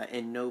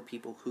and know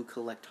people who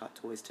collect Hot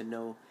Toys to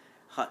know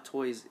Hot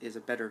Toys is a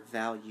better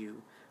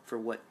value for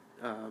what...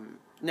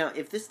 now,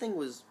 if this thing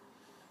was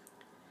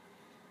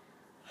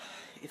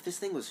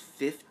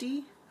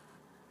 $50,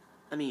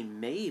 I mean,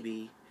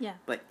 maybe. Yeah.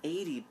 But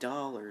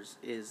 $80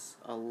 is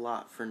a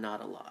lot for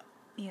not a lot.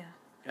 Yeah.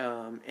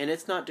 And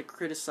it's not to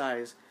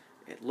criticize.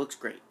 It looks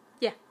great.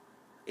 Yeah.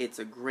 It's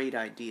a great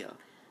idea.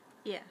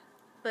 Yeah.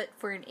 But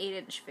for an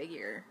 8-inch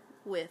figure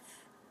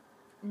with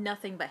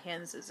nothing but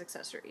hands as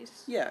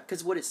accessories. Yeah,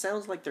 because what it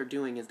sounds like they're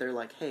doing is they're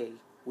like, hey,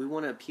 we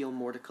want to appeal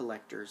more to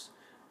collectors.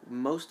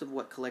 Most of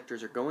what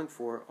collectors are going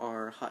for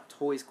are Hot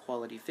Toys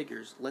quality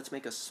figures. Let's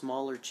make a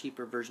smaller,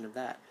 cheaper version of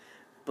that.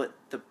 But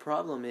the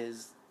problem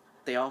is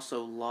they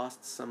also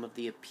lost some of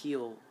the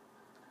appeal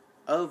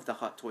of the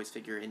Hot Toys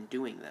figure in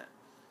doing that.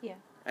 Yeah.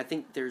 I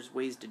think there's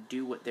ways to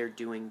do what they're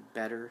doing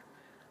better.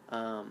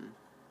 And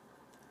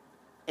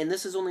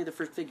this is only the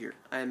first figure.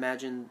 I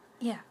imagine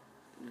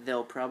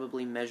they'll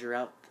probably measure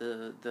out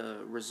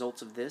the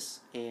results of this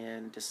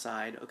and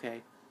decide,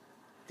 okay,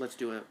 let's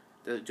do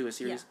a series.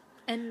 Yeah.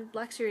 And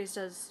Black Series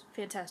does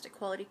fantastic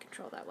quality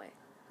control that way.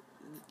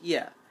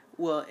 Yeah.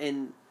 Well,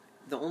 and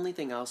the only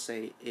thing I'll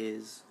say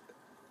is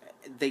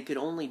they could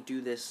only do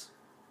this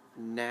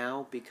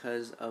now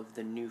because of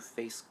the new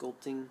face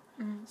sculpting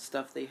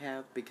stuff they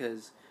have,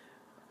 because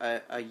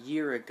a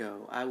year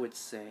ago, I would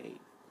say,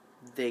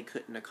 they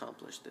couldn't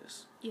accomplish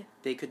this. Yeah.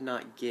 They could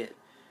not get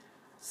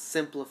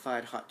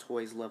simplified Hot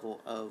Toys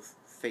level of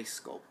face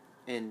sculpt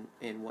and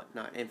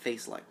whatnot, and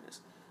face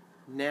likeness.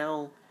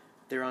 Now,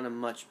 they're on a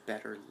much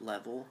better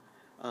level.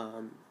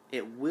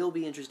 It will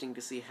be interesting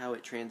to see how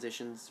it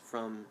transitions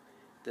from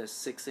the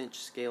 6-inch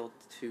scale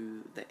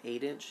to the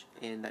 8-inch,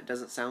 and that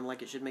doesn't sound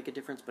like it should make a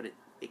difference, but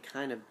it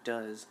kind of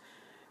does.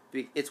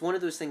 It's one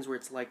of those things where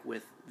it's like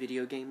with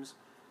video games,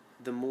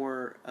 the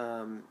more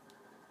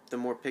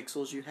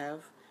pixels you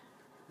have,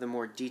 the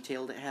more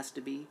detailed it has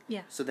to be,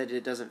 so that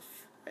it doesn't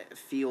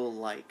feel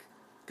like,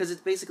 because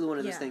it's basically one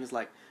of those things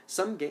like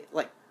some game,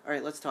 like, all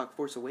right, let's talk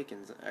Force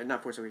Awakens,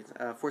 not Force Awakens,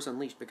 Force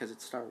Unleashed, because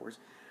it's Star Wars.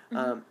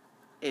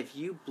 If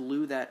you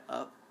blew that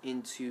up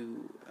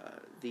into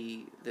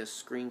the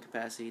screen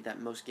capacity that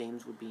most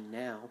games would be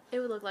now, it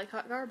would look like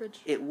hot garbage.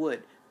 It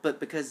would, but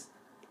because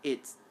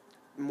it's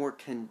more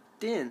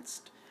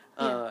condensed,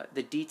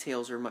 the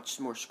details are much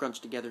more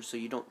scrunched together, so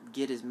you don't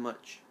get as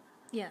much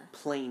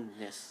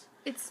plainness.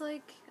 It's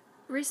like,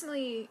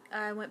 recently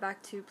I went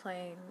back to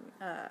playing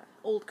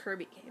old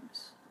Kirby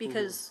games,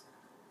 because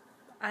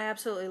I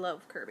absolutely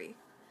love Kirby.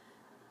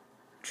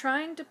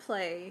 Trying to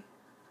play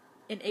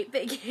an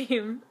 8-bit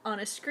game on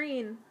a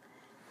screen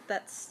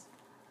that's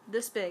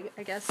this big,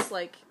 I guess,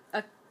 like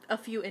a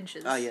few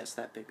inches. Ah, yes,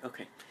 that big.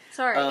 Okay.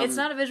 Sorry, it's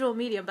not a visual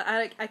medium, but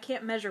I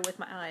can't measure with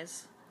my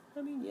eyes.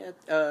 I mean,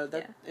 it's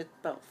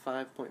about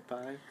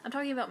 5.5. I'm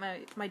talking about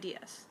my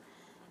DS.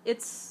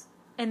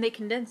 And they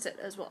condense it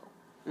as well.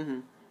 Mm-hmm.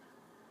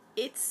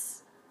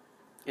 It's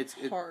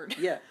hard.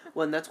 Yeah,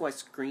 well, and that's why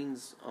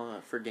screens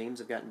for games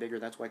have gotten bigger.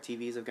 That's why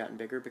TVs have gotten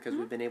bigger, because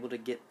we've been able to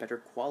get better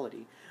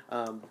quality.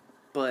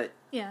 But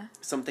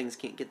some things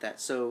can't get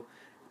that. So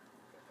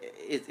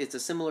it's a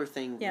similar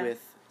thing with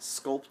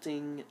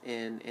sculpting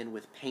and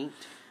with paint,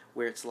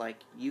 where it's like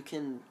you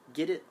can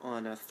get it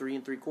on a 3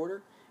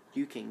 3/4.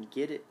 You can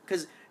get it,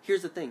 because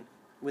here's the thing: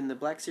 when the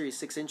Black Series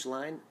 6-inch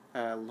line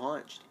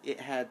launched,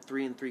 it had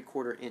 3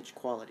 3/4 inch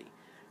quality.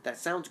 That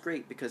sounds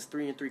great because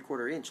 3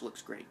 3/4 inch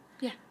looks great.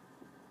 Yeah.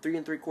 3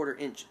 3/4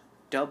 inch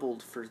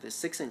doubled for the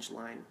 6-inch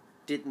line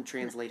didn't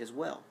translate as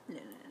well. No.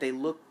 They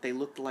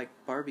looked like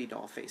Barbie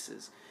doll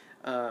faces,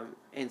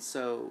 and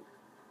so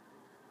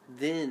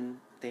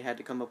then they had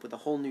to come up with a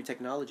whole new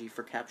technology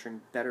for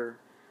capturing better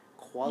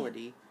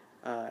quality.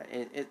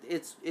 And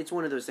it's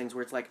one of those things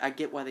where it's like, I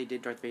get why they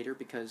did Darth Vader,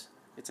 because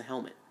it's a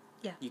helmet.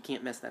 Yeah. You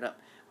can't mess that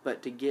up.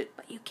 But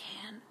you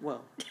can.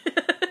 Well,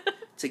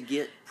 to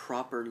get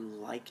proper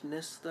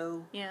likeness,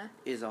 though,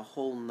 is a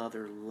whole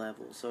nother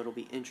level. So it'll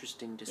be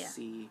interesting to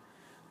see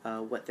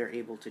what they're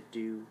able to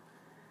do.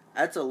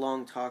 That's a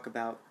long talk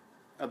about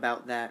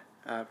that,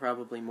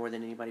 probably more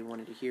than anybody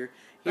wanted to hear.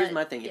 Here's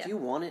my thing. If you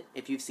want it,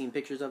 if you've seen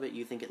pictures of it,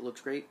 you think it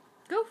looks great,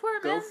 go for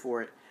it, man. Go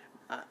for it.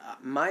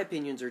 My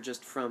opinions are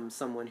just from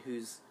someone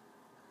who's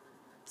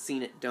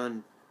seen it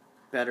done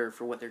better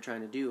for what they're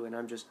trying to do, and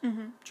I'm just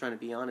trying to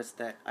be honest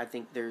that I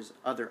think there's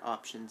other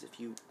options if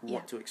you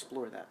want to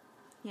explore that.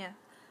 Yeah.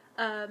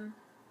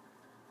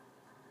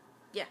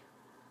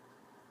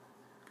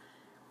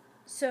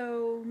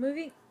 So,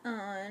 moving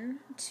on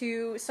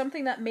to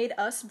something that made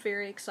us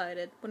very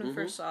excited when we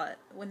first saw it,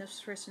 when this was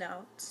first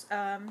announced.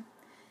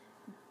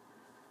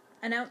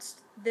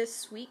 Announced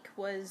this week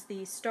was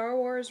the Star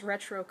Wars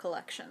Retro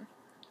Collection.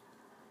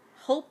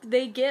 Hope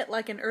they get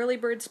like an early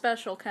bird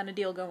special kind of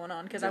deal going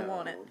on, because I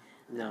want it.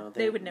 No,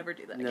 they would never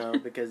do that. No,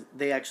 because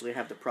they actually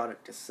have the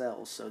product to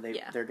sell, so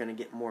they're going to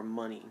get more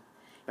money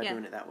by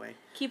doing it that way.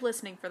 Keep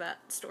listening for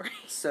that story.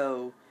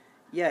 So,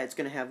 yeah, it's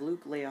going to have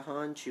Luke, Leia,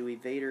 Han,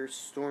 Chewie, Vader,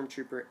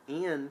 Stormtrooper,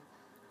 and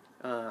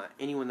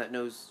anyone that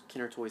knows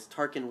Kenner Toys,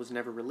 Tarkin was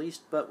never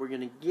released, but we're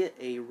going to get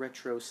a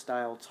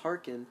retro-style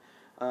Tarkin,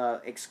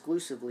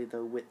 exclusively,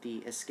 though, with the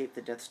Escape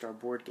the Death Star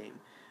board game.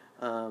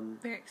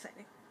 Very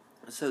exciting.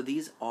 So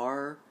these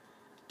are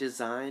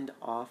designed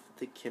off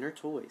the Kenner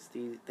Toys.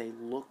 They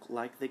look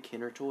like the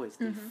Kenner Toys,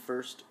 the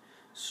first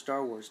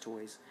Star Wars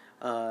toys.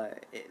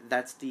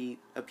 That's the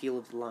appeal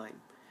of the line.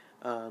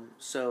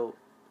 So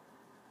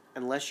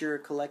unless you're a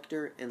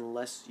collector,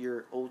 unless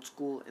you're old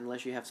school,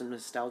 unless you have some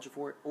nostalgia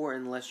for it, or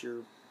unless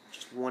you're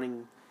just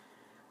wanting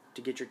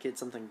to get your kids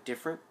something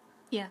different,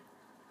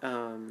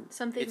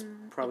 something it's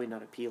probably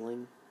not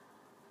appealing.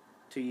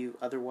 to you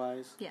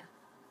otherwise. Yeah.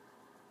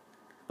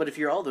 But if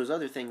you're all those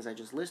other things I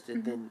just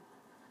listed, then,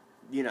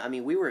 I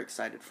mean, we were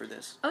excited for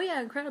this. Oh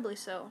yeah, incredibly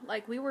so.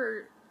 Like, we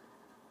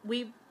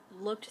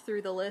looked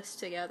through the list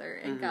together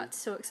and got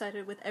so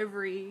excited with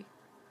every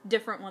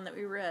different one that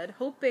we read,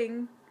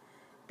 hoping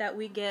that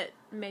we get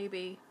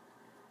maybe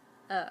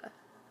a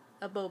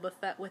Boba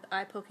Fett with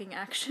eye-poking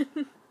action.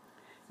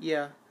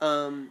 Yeah.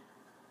 Well,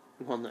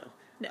 no.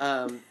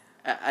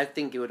 I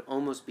think it would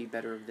almost be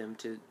better of them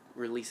to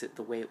release it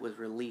the way it was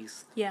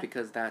released. Yeah.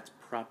 Because that's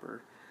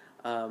proper.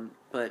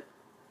 But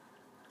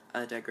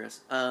I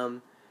digress.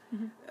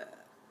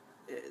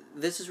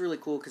 This is really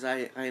cool because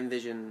I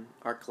envision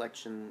our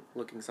collection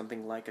looking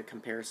something like a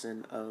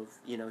comparison of,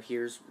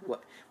 here's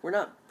what... We're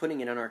not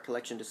putting it in our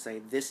collection to say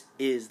this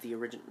is the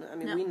original. I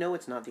mean, we know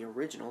it's not the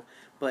original,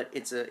 but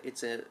it's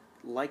a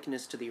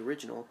likeness to the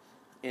original,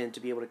 and to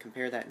be able to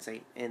compare that and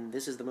say, and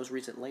this is the most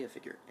recent Leia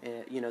figure.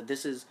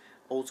 This is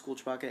old school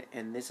Chewbacca,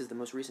 and this is the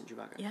most recent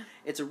Chewbacca. Yeah.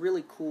 It's a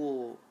really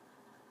cool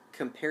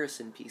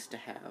comparison piece to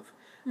have.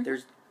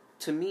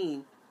 To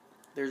me,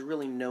 there's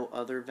really no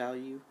other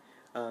value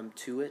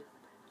to it.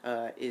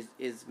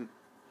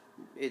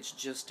 It's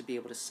just to be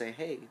able to say,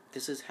 hey,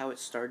 this is how it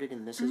started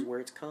and this is where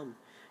it's come.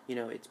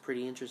 It's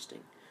pretty interesting.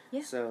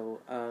 Yeah. So,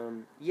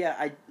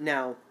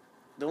 now,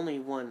 the only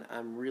one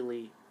I'm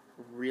really,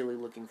 really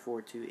looking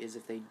forward to is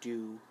if they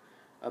do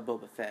a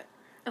Boba Fett.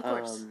 Of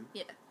course,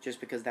 yeah. Just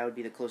because that would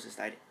be the closest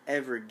I'd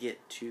ever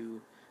get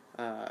to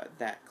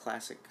that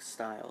classic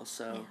style.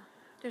 So, yeah.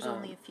 There's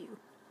only a few.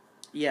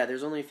 Yeah,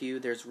 there's only a few.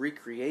 There's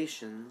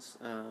recreations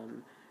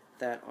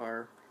that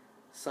are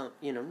some,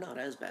 not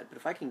as bad. But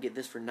if I can get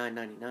this for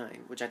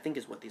 $9.99, which I think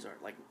is what these are,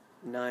 like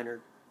 $9 or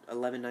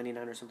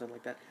 $11.99 or something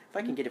like that. If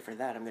I can get it for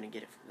that, I'm going to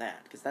get it for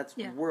that because that's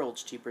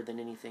worlds cheaper than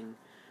anything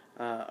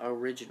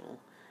original.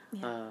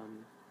 Yeah.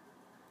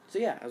 So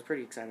yeah, I was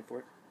pretty excited for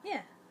it.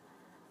 Yeah.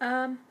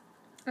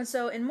 And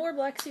so in more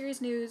Black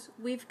Series news,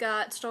 we've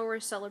got Star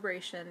Wars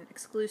Celebration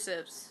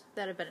exclusives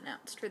that have been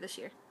announced for this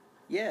year.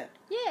 Yeah.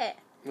 Yeah.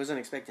 Wasn't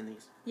expecting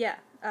these. Yeah.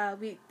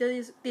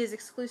 These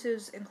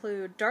exclusives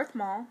include Darth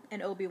Maul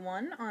and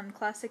Obi-Wan on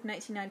classic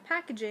 1999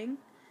 packaging,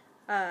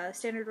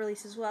 standard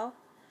release as well.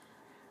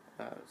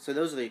 So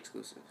those are the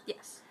exclusives.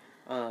 Yes.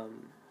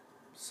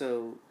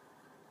 So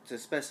to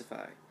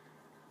specify,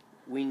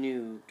 we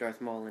knew Darth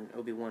Maul and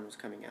Obi-Wan was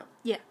coming out.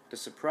 Yeah. The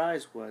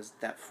surprise was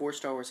that for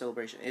Star Wars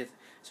Celebration,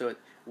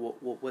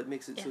 what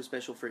makes it so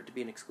special for it to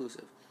be an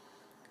exclusive?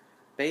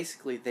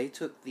 Basically, they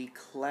took the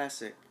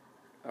classic,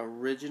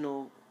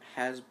 original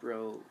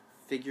Hasbro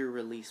figure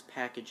release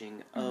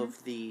packaging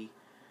of the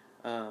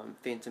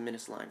Phantom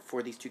Menace line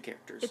for these two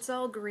characters. It's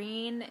all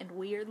green and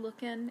weird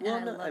looking. Well,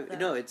 and I love that.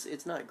 no,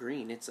 it's not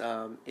green. It's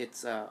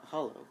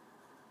hollow.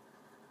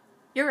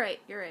 You're right.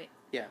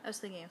 Yeah. I was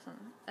thinking of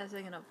something. I was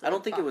thinking of. I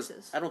don't think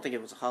boxes. I don't think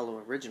it was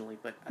hollow originally,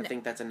 but I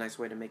think that's a nice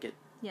way to make it.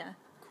 Yeah.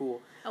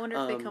 Cool. I wonder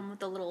if they come with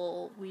the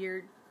little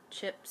weird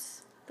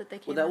chips that they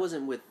came. Well, that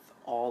wasn't with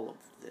all of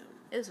them.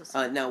 It was with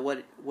some. Now,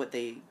 what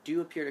they do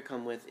appear to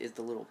come with is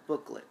the little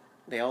booklet.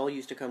 They all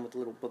used to come with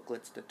little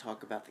booklets that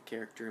talk about the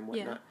character and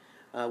whatnot,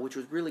 which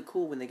was really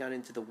cool when they got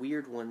into the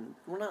weird one.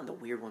 Well, not the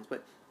weird ones,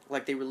 but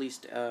like they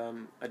released a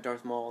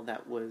Darth Maul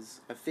that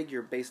was a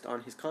figure based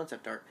on his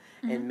concept art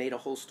and made a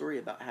whole story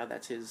about how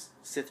that's his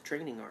Sith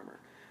training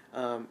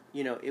armor.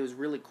 It was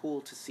really cool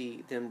to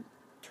see them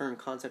turn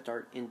concept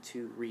art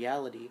into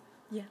reality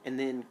and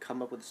then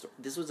come up with a story.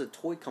 This was a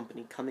toy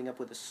company coming up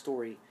with a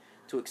story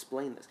to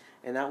explain this,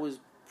 and that was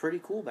pretty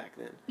cool back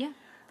then. Yeah.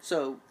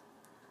 So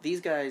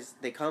these guys,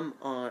 they come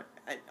on.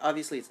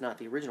 Obviously, it's not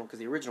the original because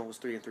the original was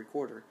 3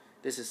 3/4.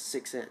 This is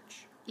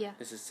 6-inch. Yeah.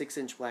 This is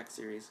 6-inch Black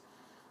Series.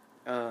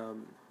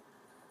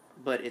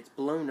 But it's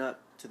blown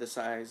up to the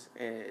size.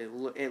 It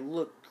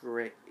looked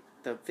great.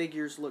 The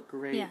figures look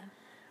great.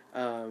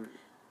 Yeah.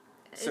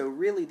 So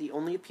really, the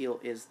only appeal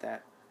is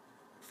that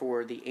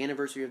for the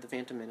anniversary of the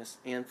Phantom Menace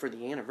and for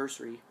the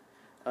anniversary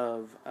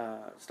of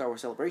Star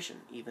Wars Celebration,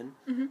 even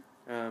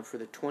for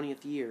the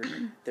 20th year,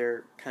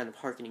 they're kind of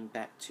hearkening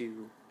back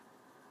to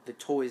the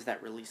toys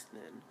that released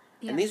then.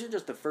 Yeah. And these are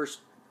just the first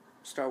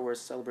Star Wars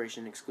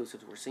Celebration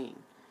exclusives we're seeing.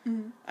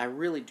 I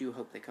really do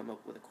hope they come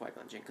up with a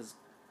Qui-Gon Jinn, because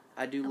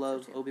I do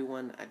love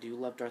Obi-Wan, I do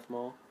love Darth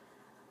Maul,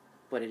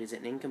 but it is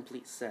an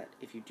incomplete set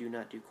if you do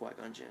not do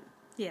Qui-Gon Jinn.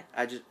 Yeah.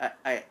 I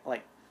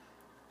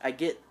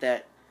get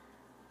that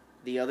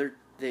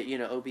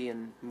Obi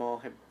and Maul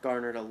have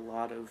garnered a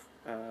lot of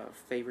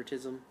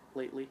favoritism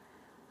lately,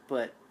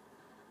 but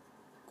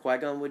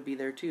Qui-Gon would be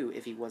there too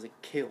if he wasn't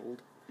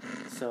killed.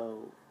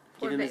 So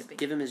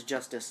give him his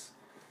justice.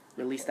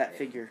 Release that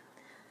figure.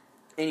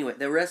 Anyway,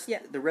 the rest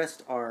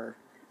are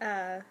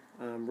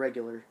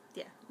regular.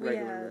 Yeah.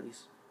 Regular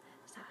release.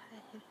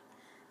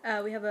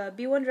 We have a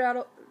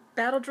B-1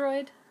 battle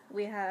droid.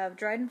 We have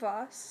Dryden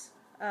Voss,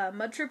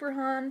 Mud Trooper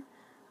Han,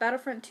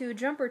 Battlefront 2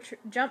 Jump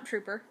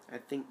Trooper. I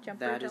think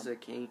that is a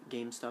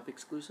GameStop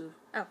exclusive.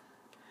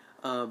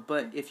 Oh.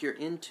 But if you're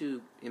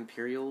into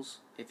Imperials,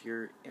 if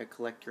you're a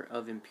collector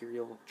of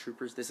Imperial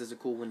Troopers, this is a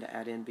cool one to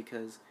add in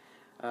because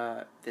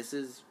this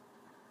is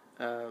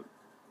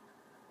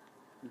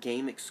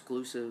game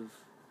exclusive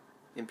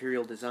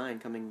Imperial design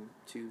coming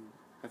to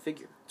a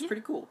figure. It's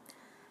pretty cool.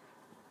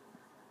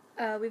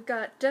 We've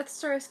got Death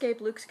Star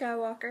Escape Luke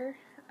Skywalker,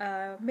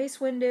 Mace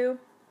Windu,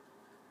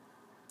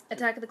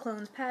 Attack of the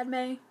Clones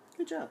Padme.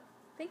 Good job.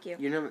 Thank you.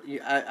 You know,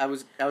 I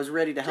was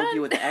ready to help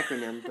you with the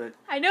acronym, but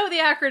I know the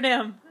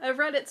acronym. I've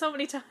read it so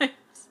many times.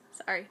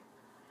 Sorry.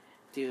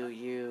 do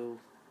you?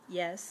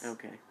 Yes.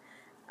 Okay.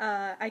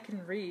 I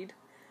can read.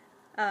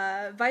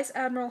 Vice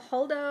Admiral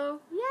Holdo.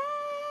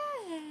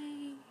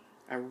 Yay!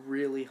 I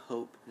really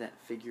hope that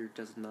figure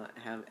does not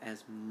have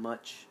as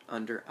much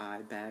under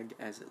eye bag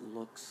as it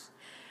looks.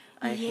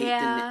 I hate to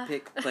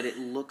nitpick, but it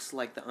looks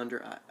like the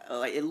under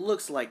eye. It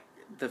looks like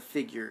the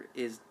figure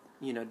is,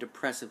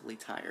 depressively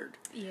tired.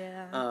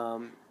 Yeah.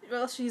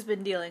 Well, she's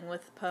been dealing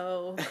with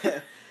Poe.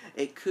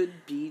 It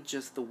could be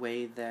just the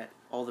way that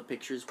all the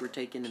pictures were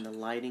taken and the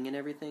lighting and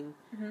everything.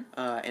 Mm-hmm.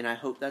 And I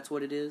hope that's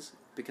what it is,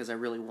 because I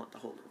really want the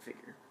Holdo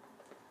figure.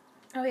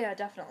 Oh yeah,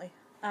 definitely.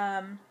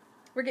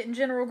 We're getting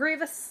General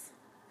Grievous,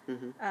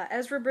 Mm-hmm.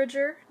 Ezra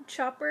Bridger,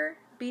 Chopper,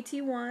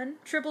 BT-1,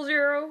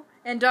 000,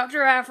 and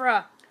Dr.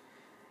 Aphra.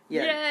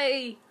 Yeah.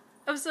 Yay!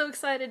 I'm so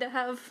excited to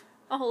have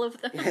all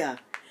of them. Yeah.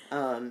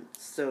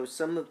 So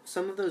some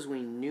of those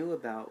we knew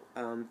about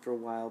for a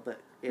while, but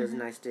it was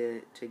nice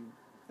to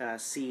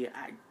see.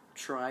 I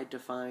tried to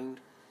find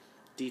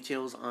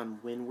details on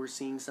when we're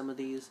seeing some of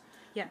these.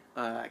 Yeah.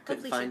 I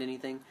couldn't find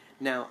anything.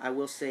 Now, I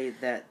will say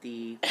that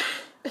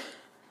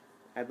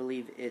I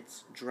believe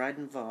it's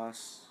Dryden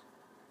Voss,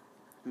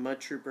 Mud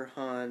Trooper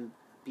Han,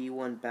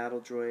 B-1 Battle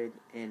Droid,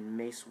 and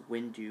Mace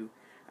Windu.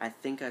 I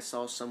think I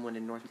saw someone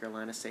in North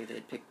Carolina say they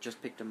had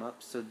just picked them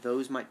up, so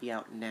those might be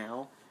out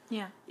now.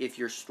 Yeah. If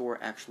your store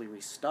actually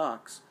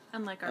restocks.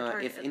 Unlike our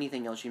Target. If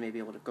anything else, you may be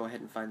able to go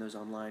ahead and find those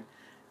online.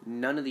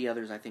 None of the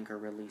others, I think, are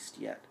released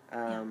yet.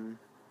 And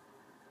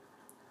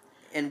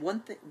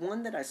one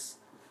that I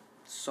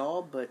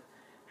saw but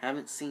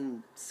haven't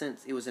seen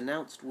since it was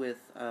announced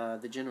with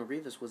the General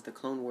Grievous was the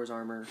Clone Wars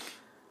armor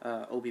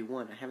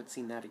Obi-Wan. I haven't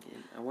seen that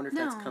again. I wonder if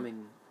that's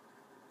coming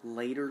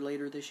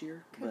later this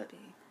year. Could be.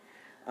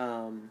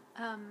 I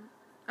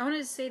wanted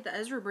to say the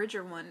Ezra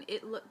Bridger one.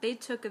 They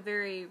took a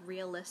very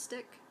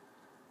realistic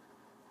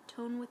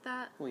tone with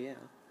that. Well, yeah.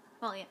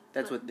 Well, yeah.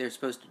 That's what they're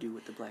supposed to do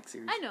with the Black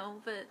Series. I know,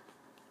 but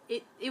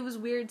it was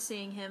weird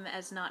seeing him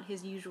as not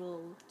his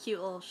usual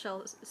cute little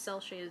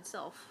cel-shaded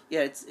self.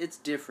 Yeah, it's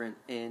different,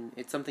 and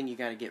it's something you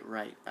got to get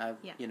right.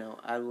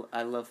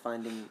 I love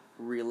finding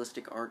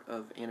realistic art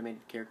of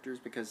animated characters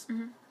because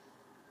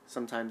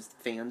sometimes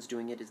fans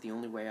doing it is the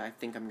only way I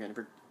think I'm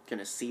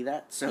gonna see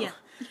that. So, yeah.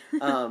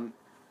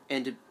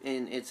 and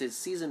it's his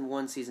season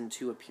 1, season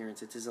 2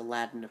 appearance. It's his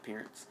Aladdin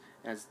appearance,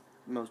 as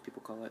most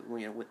people call it.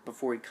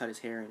 Before he cut his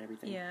hair and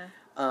everything. Yeah.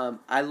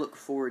 I look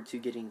forward to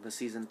getting the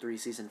season 3,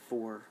 season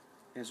 4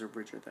 Ezra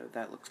Bridger though.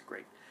 That looks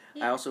great.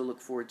 Yeah. I also look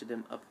forward to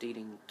them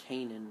updating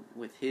Kanan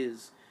with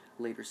his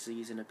later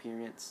season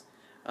appearance.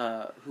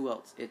 Who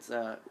else?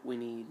 We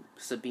need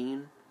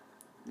Sabine.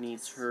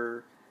 Needs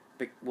her.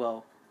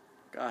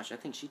 I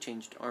think she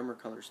changed armor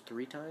colors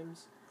 3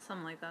 times.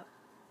 Something like that.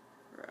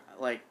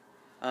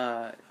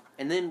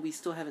 And then we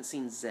still haven't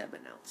seen Zeb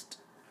announced.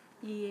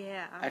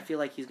 Yeah. I feel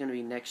like he's going to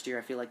be next year.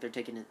 I feel like they're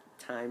taking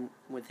time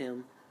with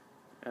him,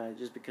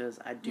 just because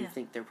I do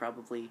think they're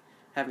probably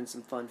having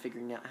some fun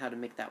figuring out how to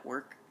make that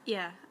work.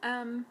 Yeah.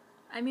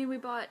 We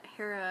bought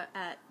Hera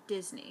at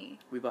Disney.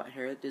 We bought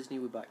Hera at Disney.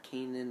 We bought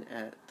Kanan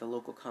at the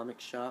local comic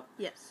shop.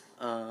 Yes.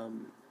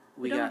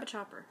 We don't have a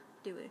Chopper,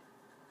 do we?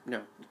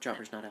 No, the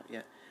Chopper's not out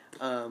yet.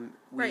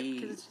 Right,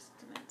 because it's just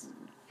demands.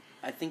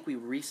 I think we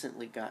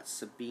recently got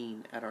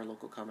Sabine at our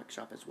local comic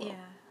shop as well. Yeah.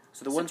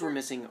 So the ones we're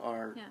missing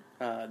are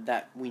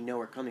that we know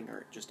are coming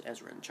are just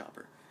Ezra and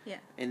Chopper. Yeah.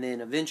 And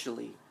then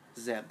eventually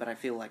Zeb, but I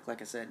feel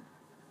like I said,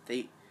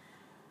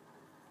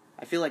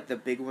 I feel like the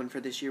big one for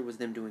this year was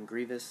them doing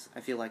Grievous. I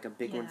feel like a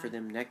big one for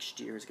them next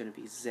year is going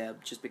to be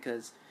Zeb, just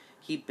because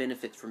he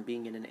benefits from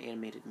being in an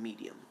animated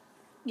medium.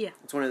 Yeah.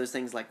 It's one of those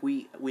things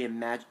we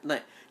imagine.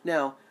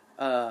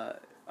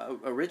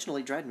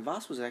 Originally Dryden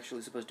Voss was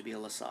actually supposed to be a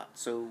Lasat,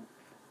 so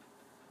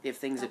if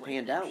things had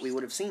panned out, we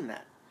would have seen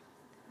that.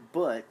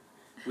 But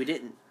we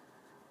didn't.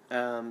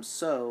 It's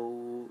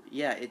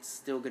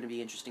still going to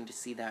be interesting to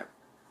see that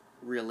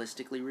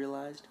realistically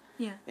realized.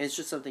 Yeah. And it's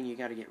just something you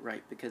got to get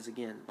right, because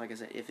again, like I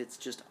said, if it's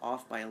just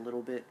off by a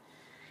little bit,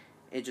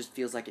 it just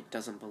feels like it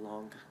doesn't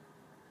belong.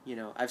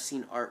 I've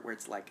seen art where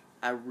it's like,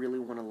 I really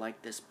want to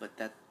like this, but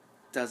that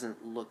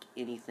doesn't look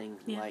anything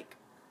like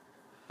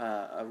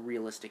a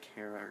realistic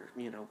hair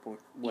or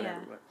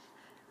whatever.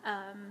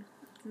 Yeah.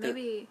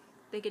 Maybe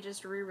they could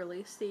just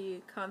re-release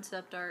the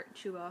concept art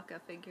Chewbacca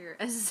figure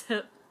as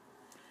Zeb.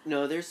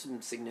 No, there's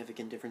some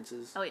significant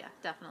differences. Oh yeah,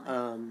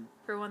 definitely.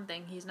 For one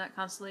thing, he's not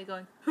constantly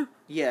going.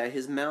 Yeah,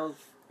 his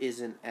mouth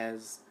isn't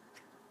as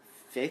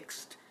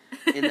fixed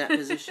in that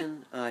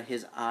position.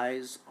 His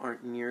eyes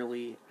aren't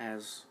nearly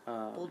as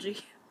bulgy,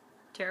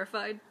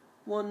 terrified.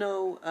 Well,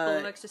 no. Full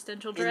of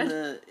existential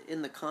dread.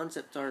 In the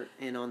concept art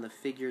and on the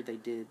figure they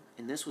did,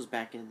 and this was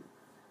back in,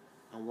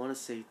 I want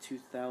to say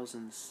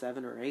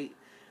 2007 or 8.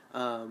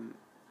 I'm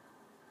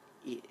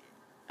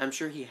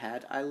sure he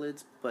had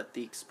eyelids, but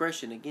the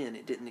expression, again,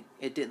 it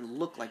didn't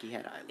look like he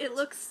had eyelids. It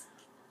looks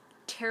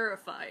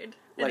terrified,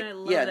 and I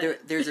love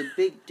it. There's a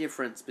big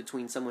difference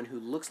between someone who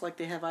looks like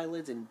they have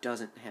eyelids and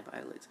doesn't have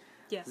eyelids.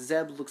 Yeah.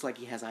 Zeb looks like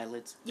he has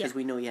eyelids, because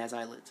we know he has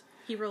eyelids.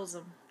 He rolls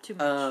them too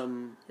much.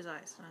 His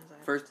eyes, not his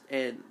eyes. First,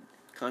 and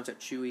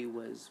Concept Chewie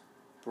was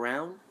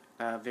brown,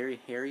 very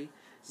hairy.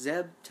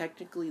 Zeb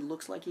technically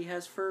looks like he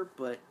has fur,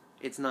 but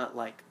it's not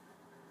like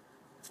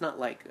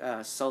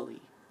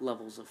Sully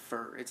levels of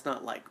fur. It's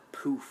not like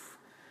poof,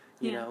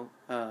 you know.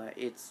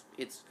 It's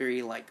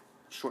very like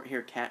short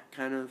hair cat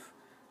kind of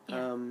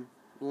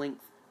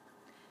length.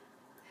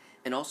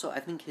 And also,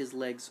 I think his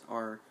legs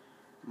are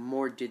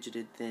more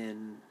digited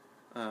than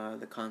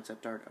the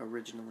concept art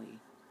originally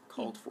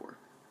called for.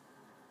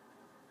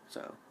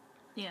 So,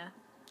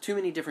 too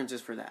many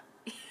differences for that.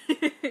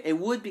 It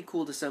would be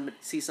cool to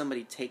see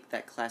somebody take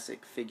that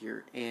classic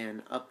figure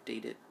and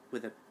update it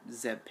with a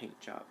Zeb paint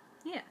job.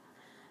 Yeah.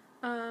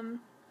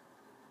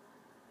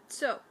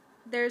 So,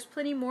 there's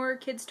plenty more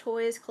kids'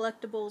 toys,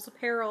 collectibles,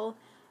 apparel,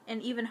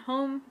 and even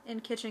home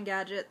and kitchen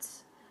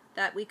gadgets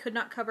that we could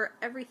not cover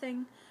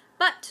everything,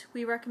 but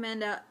we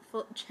recommend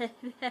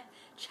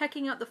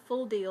checking out the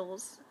full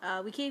deals.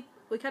 We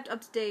kept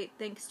up to date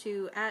thanks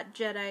to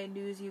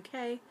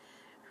 @JediNewsUK,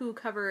 who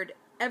covered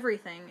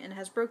everything and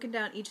has broken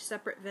down each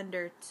separate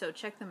vendor, so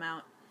check them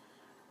out.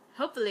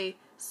 Hopefully,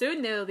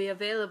 soon they will be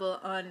available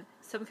on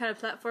some kind of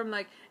platform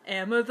like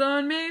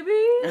Amazon,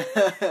 maybe?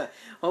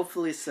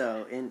 Hopefully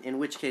so, in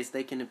which case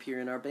they can appear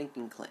in our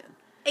banking clan.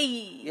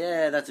 Hey!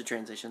 Yeah, that's a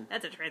transition.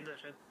 That's a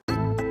transition.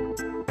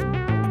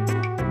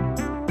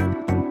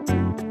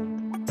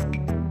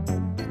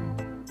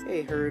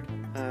 Hey, Herd.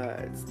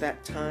 It's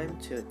that time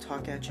to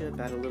talk at you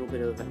about a little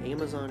bit of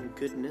Amazon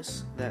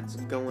goodness that's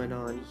going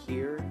on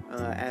here.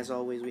 As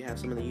always, we have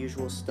some of the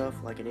usual stuff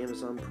like an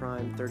Amazon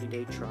Prime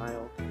 30-day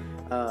trial.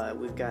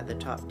 We've got the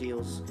top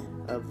deals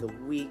of the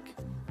week.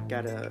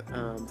 Got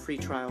a free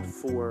trial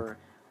for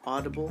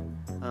Audible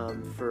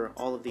for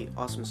all of the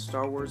awesome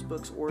Star Wars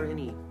books or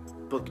any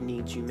book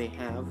needs you may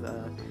have.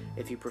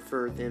 If you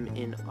prefer them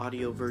in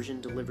audio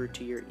version delivered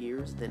to your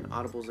ears, then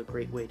Audible's a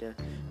great way to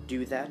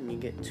do that, and you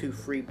get 2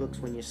 free books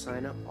when you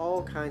sign up.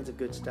 All kinds of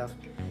good stuff.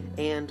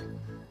 And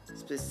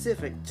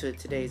specific to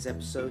today's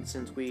episode,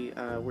 since we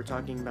were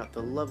talking about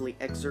the lovely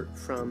excerpt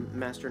from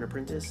Master and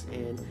Apprentice,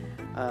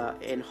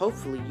 and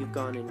hopefully you've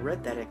gone and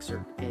read that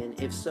excerpt, and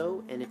if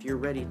so, and if you're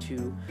ready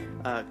to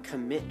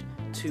commit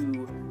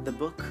to the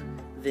book,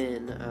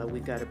 then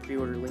we've got a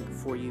pre-order link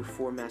for you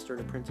for Master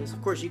and Apprentice.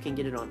 Of course, you can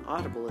get it on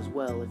Audible as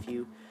well if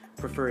you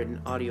prefer it in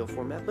audio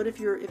format. But if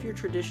you're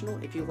traditional,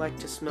 if you like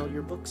to smell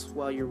your books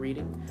while you're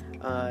reading,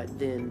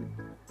 then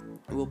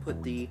we'll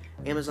put the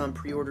Amazon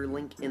pre-order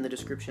link in the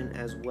description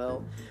as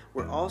well.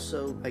 We're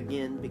also,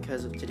 again,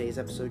 because of today's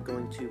episode,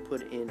 going to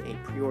put in a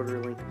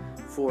pre-order link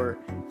for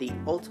the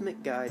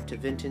Ultimate Guide to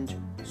Vintage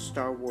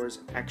Star Wars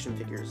Action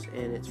Figures.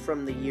 And it's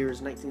from the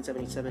years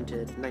 1977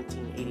 to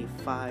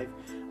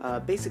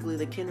 1985, basically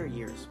the Kenner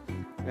years.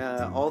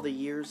 All the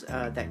years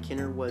that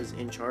Kenner was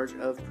in charge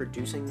of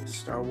producing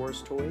Star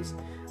Wars toys.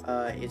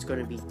 It's going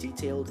to be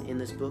detailed in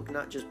this book,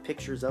 not just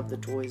pictures of the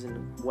toys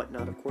and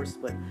whatnot, of course,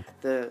 but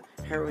the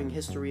harrowing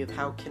history of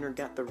how Kenner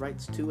got the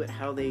rights to it,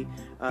 how they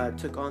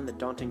took on the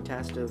daunting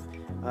task of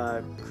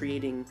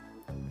creating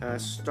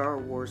Star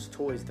Wars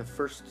toys, the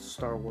first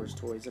Star Wars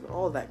toys, and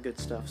all that good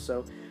stuff.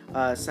 So,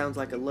 sounds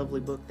like a lovely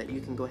book that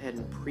you can go ahead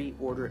and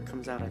pre-order. It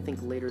comes out, I think,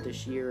 later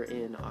this year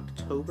in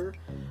October.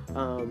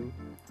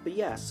 But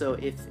yeah, so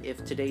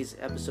if today's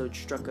episode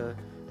struck a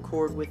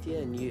chord with you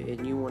and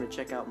you want to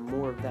check out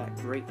more of that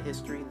great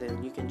history,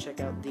 then you can check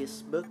out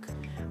this book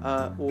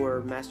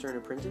or Master and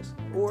Apprentice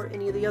or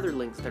any of the other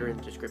links that are in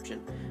the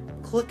description.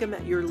 Click them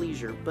at your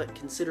leisure, but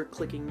consider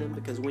clicking them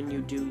because when you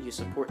do, you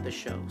support the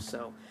show.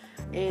 So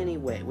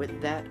anyway,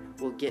 with that,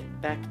 we'll get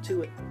back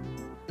to it.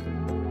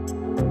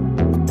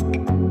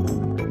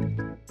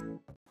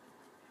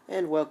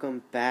 And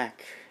welcome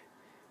back.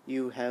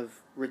 You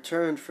have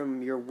returned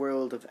from your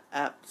world of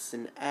apps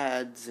and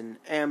ads and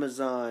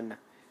Amazon,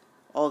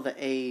 all the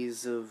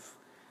A's of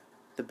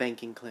the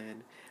banking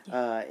clan.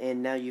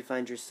 And now you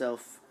find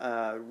yourself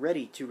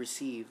ready to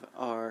receive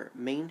our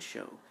main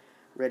show,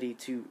 ready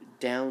to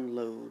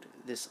download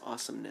this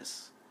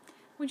awesomeness.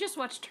 We just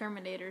watched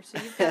Terminator, so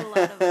you've got a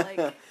lot of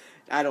like.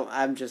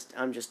 I'm just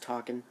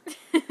talking.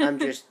 I'm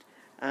just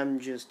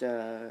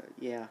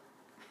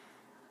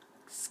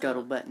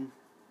scuttlebutting,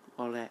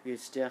 all that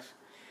good stuff.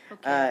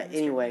 Okay,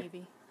 anyway,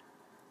 Navy.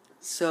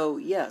 so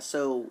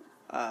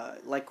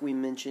like we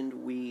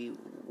mentioned, we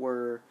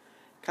were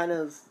kind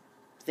of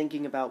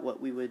thinking about what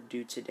we would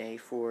do today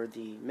for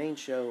the main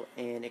show,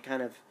 and it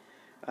kind of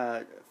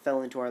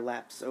fell into our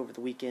laps over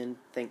the weekend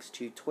thanks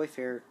to Toy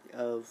Fair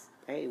of,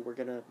 hey, we're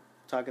going to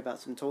talk about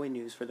some toy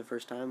news for the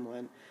first time.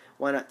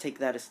 Why not take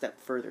that a step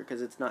further,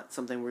 because it's not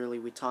something really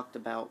we talked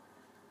about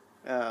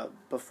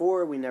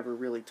before. We never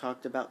really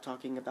talked about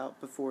talking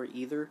about before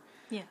either.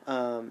 Yeah.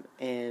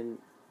 And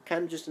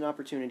kind of just an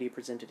opportunity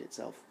presented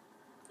itself.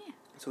 Yeah.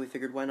 So we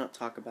figured, why not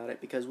talk about it?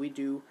 Because we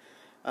do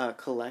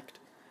collect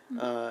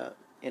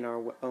in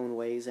our own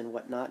ways and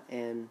whatnot,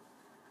 and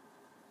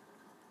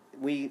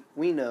we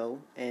know,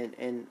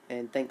 and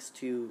thanks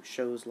to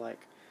shows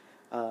like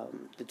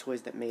The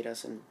Toys That Made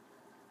Us and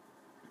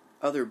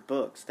other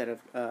books that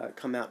have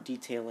come out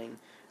detailing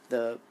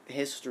the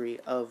history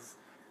of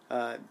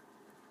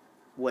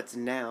what's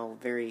now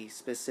very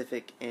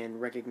specific and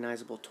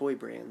recognizable toy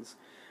brands.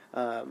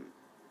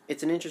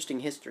 It's an interesting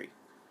history.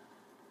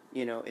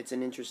 You know, it's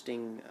an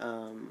interesting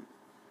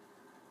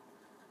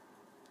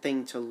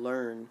thing to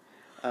learn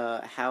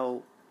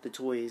how the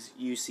toys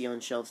you see on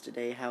shelves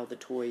today, how the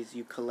toys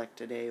you collect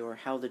today, or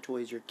how the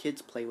toys your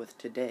kids play with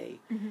today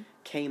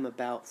came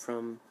about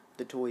from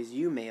the toys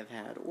you may have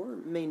had or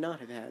may not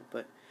have had,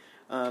 but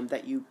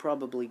that you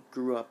probably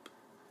grew up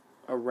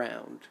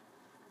around.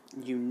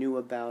 You knew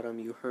about them,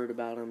 you heard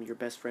about them, your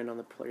best friend on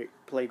the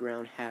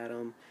playground had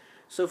them,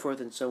 so forth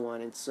and so on.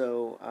 And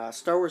so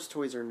Star Wars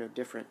toys are no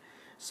different.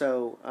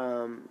 So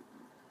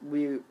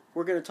we're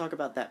going to talk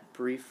about that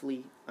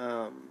briefly,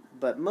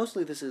 but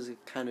mostly this is a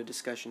kind of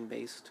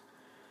discussion-based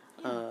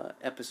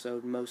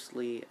episode,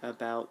 mostly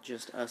about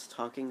just us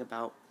talking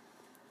about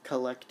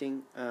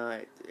collecting.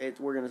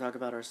 We're going to talk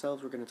about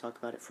ourselves, we're going to talk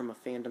about it from a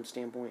fandom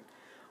standpoint,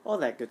 all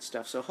that good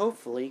stuff. So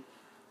hopefully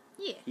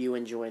you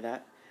enjoy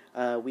that.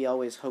 We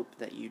always hope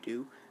that you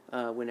do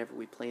whenever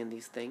we plan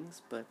these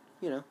things, but,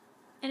 you know.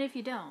 And if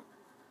you don't,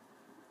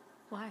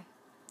 why?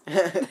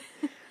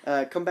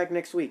 Come back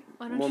next week.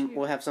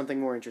 We'll have something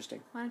more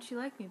interesting. Why don't you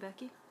like me,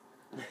 Becky?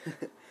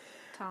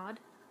 Todd?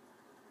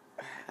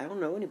 I don't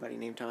know anybody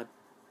named Todd.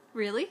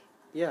 Really?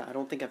 Yeah, I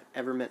don't think I've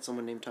ever met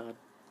someone named Todd.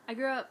 I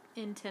grew up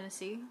in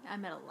Tennessee. I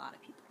met a lot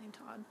of people named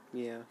Todd.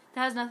 Yeah.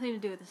 That has nothing to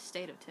do with the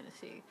state of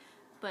Tennessee,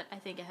 but I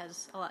think it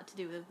has a lot to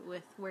do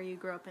with where you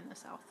grew up in the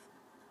South.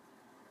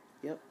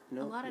 Yep.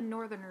 No. A lot of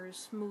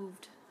Northerners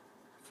moved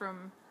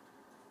from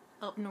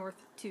up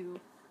north to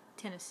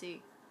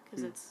Tennessee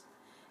because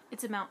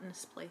it's a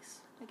mountainous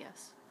place, I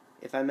guess.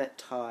 If I met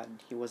Todd,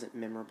 he wasn't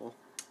memorable.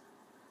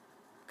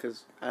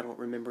 Because I don't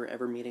remember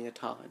ever meeting a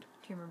Todd.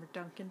 Do you remember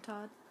Duncan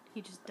Todd?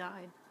 He just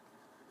died.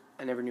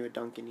 I never knew a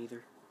Duncan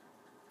either.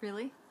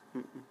 Really?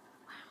 Mm-mm.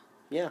 Wow.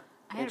 Yeah,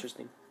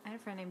 interesting. I had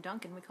a friend named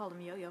Duncan. We called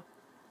him Yo-Yo.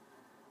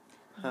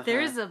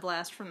 There's a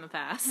blast from the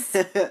past.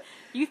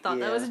 You thought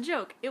that was a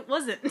joke. It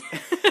wasn't.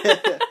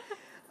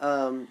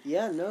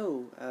 Yeah,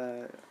 no.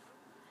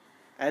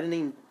 I had a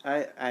name.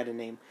 I had a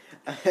name.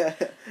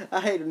 I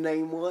had a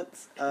name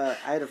once. I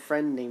had a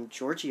friend named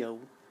Giorgio.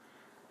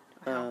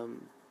 Wow.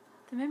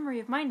 The memory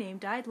of my name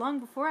died long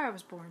before I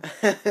was born.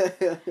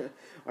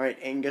 Alright,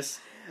 Angus.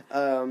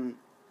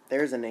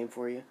 There's a name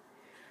for you.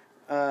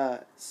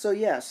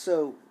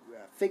 So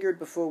figured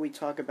before we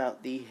talk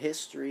about the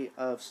history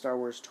of Star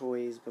Wars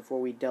toys, before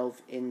we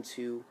delve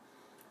into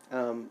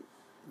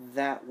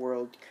that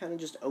world, kind of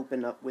just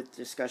open up with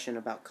discussion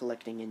about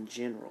collecting in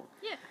general.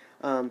 Yeah.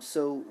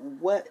 So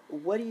what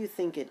do you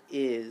think it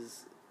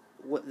is?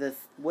 What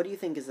do you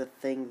think is the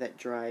thing that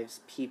drives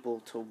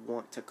people to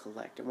want to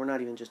collect? And we're not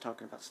even just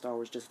talking about Star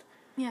Wars, just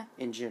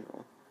in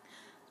general.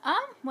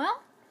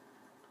 Well,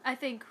 I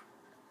think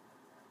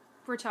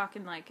we're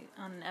talking like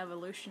on an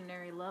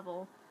evolutionary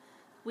level.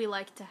 We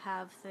like to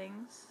have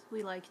things.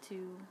 We like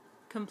to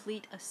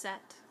complete a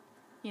set.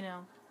 You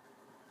know,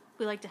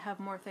 we like to have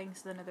more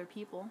things than other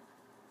people.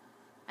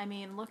 I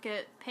mean, look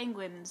at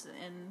penguins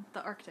in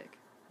the Arctic.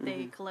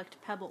 They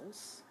collect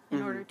pebbles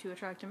in order to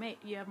attract a mate.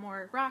 You have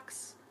more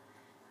rocks,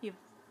 you have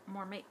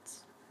more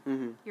mates.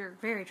 You're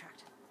very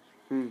attractive.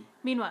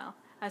 Meanwhile,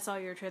 I saw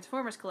your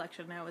Transformers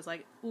collection and I was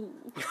like, ooh.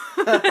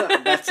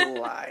 That's a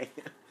lie.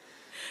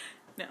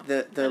 No.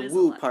 The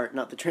woo part,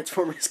 not the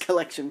Transformers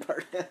collection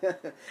part.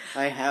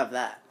 I have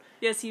that.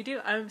 Yes, you do.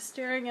 I'm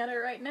staring at it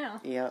right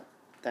now. Yeah,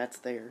 that's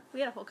there.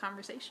 We had a whole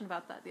conversation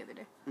about that the other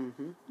day.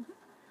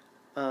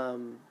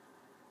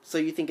 So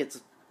you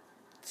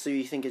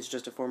think it's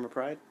just a form of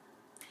pride?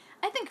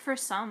 I think for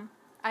some.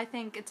 I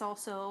think it's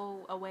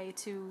also a way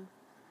to,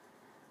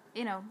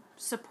 you know,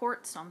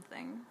 support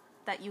something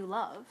that you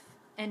love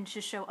and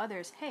just show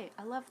others, hey,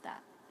 I love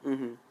that.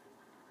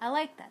 I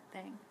like that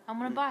thing. I'm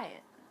going to buy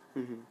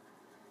it.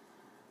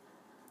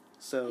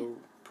 So,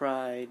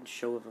 pride,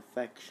 show of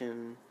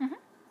affection,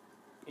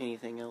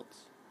 anything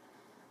else?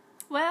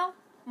 Well,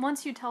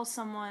 once you tell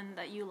someone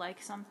that you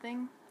like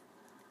something,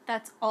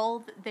 that's all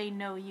that they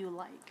know you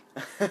like.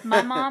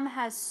 My mom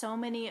has so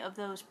many of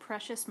those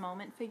Precious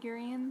Moment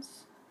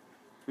figurines.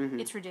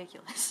 It's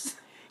ridiculous.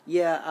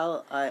 Yeah,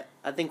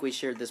 I think we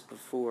shared this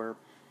before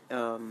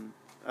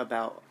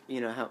about, you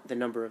know, how the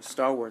number of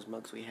Star Wars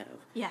mugs we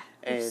have. Yeah,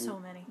 there's so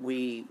many.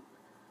 We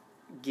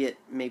get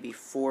maybe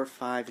 4 or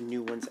 5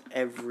 new ones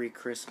every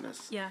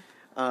Christmas. Yeah.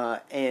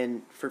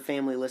 And for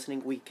family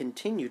listening, we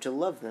continue to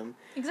love them.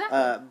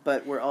 Exactly.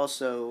 But we're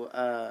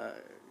also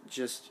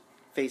just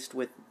faced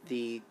with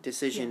the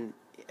decision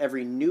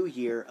every new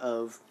year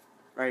of,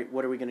 right,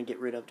 what are we going to get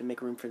rid of to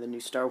make room for the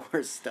new Star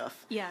Wars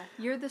stuff? Yeah,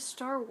 you're the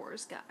Star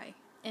Wars guy.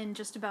 And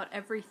just about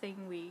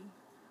everything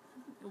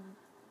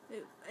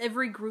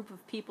every group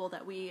of people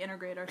that we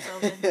integrate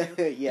ourselves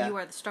into, Yeah. you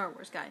are the Star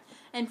Wars guy.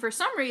 And for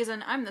some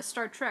reason, I'm the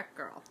Star Trek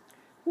girl.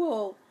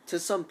 Well, to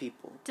some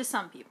people. To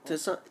some people.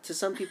 To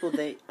some people,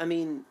 I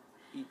mean,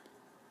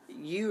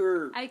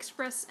 you're... I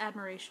express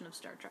admiration of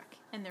Star Trek,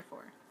 and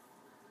therefore...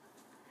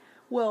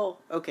 Well,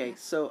 okay,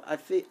 so I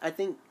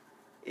think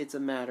it's a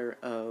matter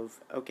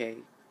of, okay,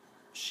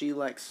 she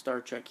likes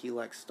Star Trek, he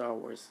likes Star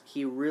Wars.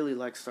 He really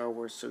likes Star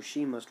Wars, so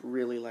she must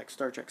really like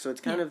Star Trek. So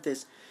it's kind of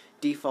this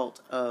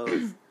default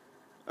of,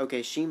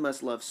 okay, she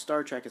must love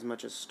Star Trek as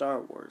much as Star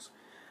Wars.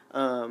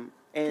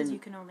 Because you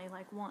can only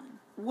like one.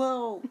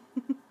 Well,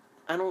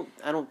 I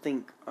don't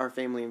think our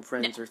family and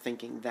friends are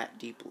thinking that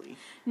deeply.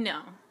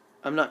 No.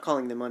 I'm not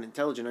calling them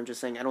unintelligent. I'm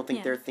just saying I don't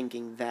think they're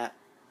thinking that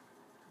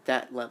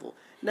level.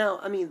 Now,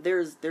 I mean,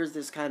 there's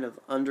this kind of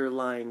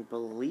underlying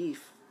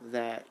belief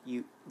that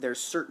there's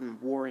certain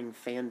warring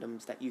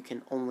fandoms that you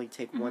can only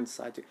take one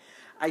side to.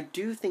 I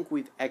do think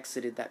we've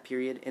exited that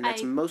period, and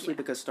that's mostly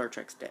because Star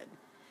Trek's dead.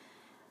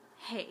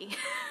 Hey.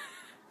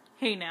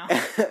 Hey now.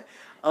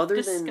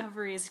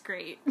 Discovery is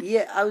great.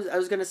 Yeah, I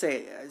was gonna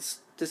say,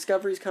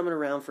 Discovery's coming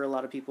around for a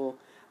lot of people.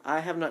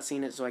 I have not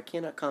seen it, so I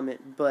cannot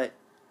comment, but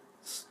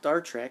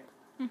Star Trek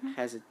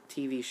has a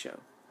TV show.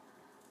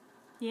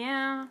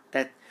 Yeah.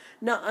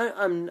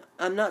 I'm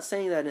not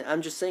saying that.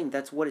 I'm just saying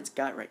that's what it's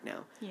got right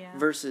now. Yeah.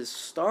 Versus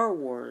Star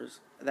Wars,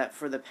 that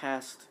for the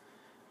past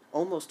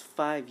almost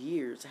 5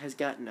 years has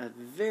gotten a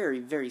very,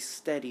 very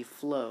steady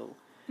flow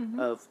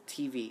of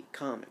TV,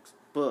 comics,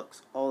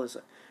 books, all this.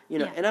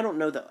 And I don't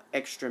know the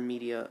extra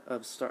media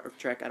of Star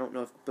Trek. I don't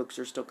know if books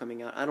are still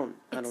coming out. I don't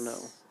know.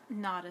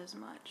 Not as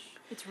much.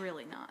 It's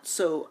really not.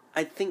 So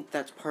I think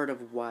that's part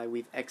of why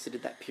we've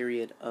exited that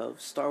period of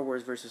Star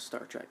Wars versus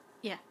Star Trek.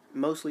 Yeah.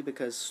 Mostly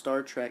because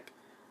Star Trek,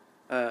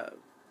 I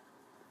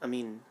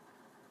mean,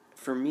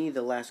 for me,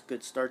 the last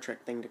good Star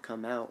Trek thing to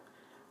come out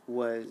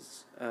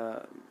was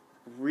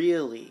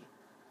really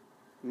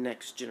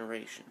Next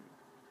Generation.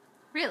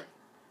 Really?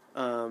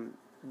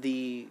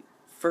 The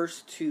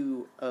first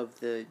two of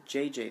the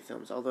JJ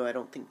films, although I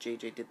don't think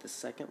JJ did the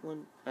second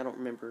one. I don't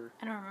remember.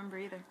 I don't remember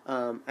either.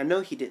 I know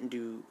he didn't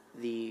do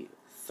the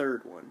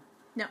third one.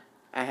 No.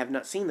 I have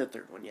not seen the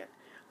third one yet.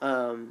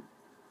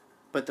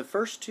 But the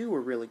first two were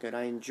really good.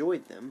 I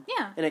enjoyed them.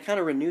 Yeah. And it kind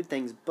of renewed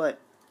things, but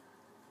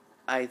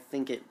I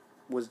think it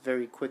was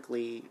very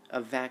quickly a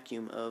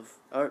vacuum of,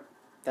 oh,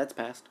 that's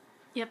past.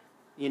 Yep.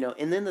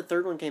 And then the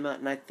third one came out,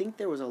 and I think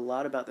there was a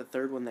lot about the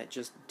third one that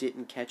just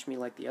didn't catch me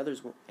like the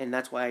others, and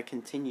that's why I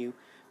continue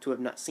to have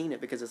not seen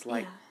it, because it's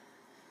like,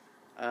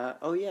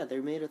 oh yeah, they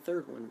made a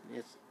third one.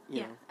 It's,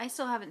 you know. I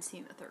still haven't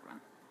seen the third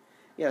one.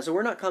 Yeah, so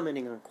we're not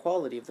commenting on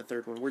quality of the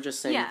third one. We're just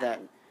saying that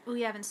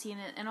we haven't seen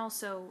it, and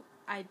also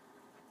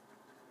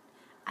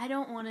I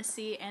don't want to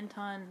see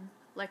Anton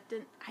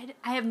Yelchin.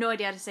 I have no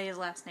idea how to say his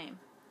last name.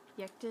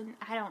 Yelchin?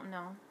 I don't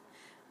know.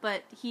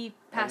 But he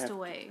passed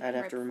away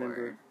right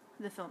before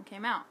the film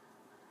came out.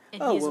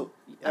 And he's a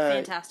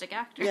fantastic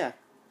actor. Yeah.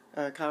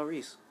 Kyle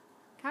Reese.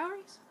 Kyle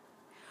Reese?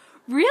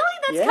 Really?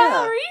 That's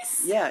Kyle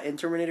Reese? Yeah, in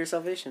Terminator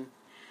Salvation.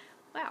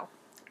 Wow.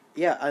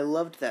 Yeah, I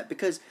loved that,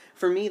 because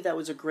for me that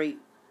was a great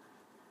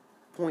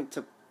point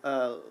to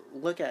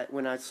look at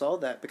when I saw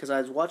that, because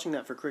I was watching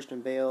that for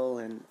Christian Bale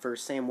and for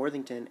Sam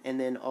Worthington, and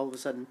then all of a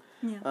sudden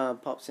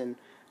pops in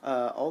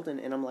Alden,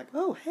 and I'm like,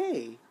 oh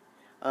hey,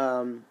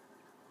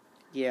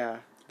 yeah,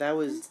 that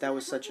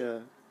was such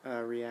a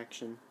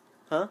reaction,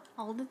 huh?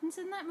 Alden's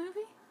in that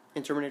movie?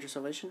 In Terminator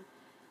Salvation.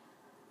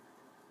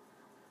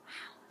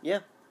 Wow. Yeah.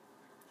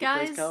 He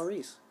plays Kyle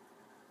Reese.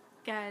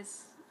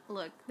 Guys,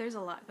 look, there's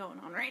a lot going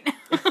on right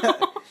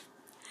now.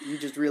 You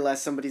just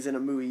realized somebody's in a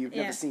movie you've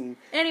never seen.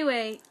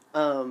 Anyway.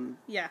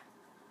 Yeah.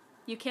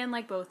 You can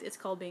like both. It's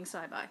called being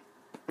sci-fi.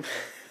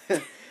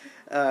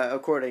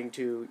 According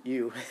to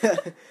you.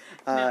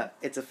 No.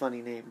 It's a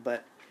funny name,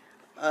 but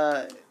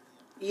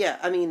yeah,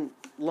 I mean,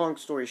 long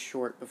story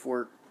short,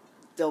 before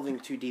delving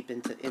too deep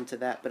into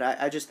that, but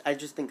I just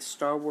think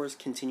Star Wars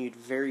continued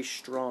very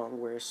strong,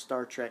 whereas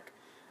Star Trek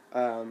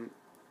kind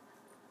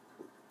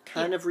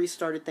of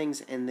restarted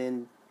things and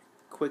then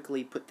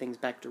quickly put things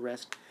back to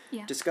rest.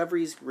 Yeah.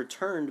 Discovery's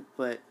returned,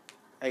 but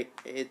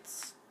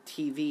it's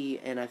TV,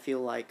 and I feel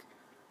like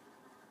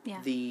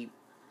the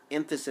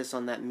emphasis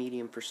on that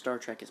medium for Star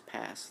Trek is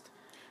past.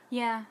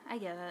 Yeah, I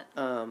get it.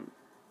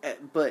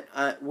 But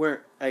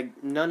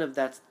none of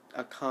that's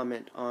a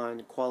comment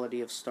on quality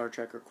of Star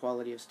Trek or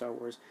quality of Star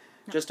Wars.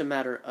 No. Just a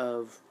matter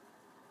of,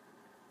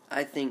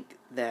 I think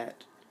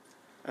that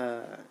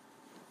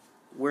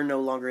we're no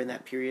longer in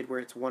that period where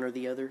it's one or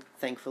the other,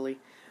 thankfully.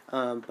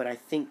 But I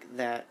think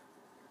that,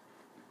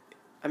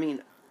 I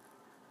mean,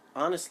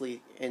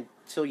 honestly,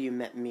 until you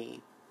met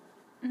me,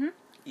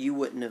 you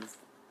wouldn't have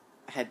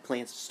had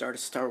plans to start a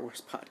Star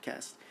Wars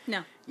podcast.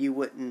 No. You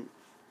wouldn't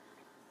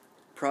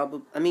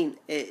probably... I mean,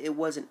 it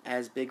wasn't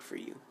as big for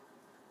you.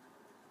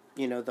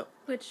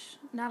 Which,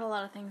 not a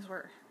lot of things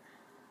were.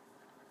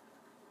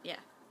 Yeah.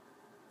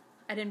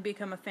 I didn't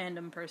become a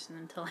fandom person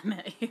until I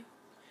met you.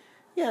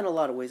 Yeah, in a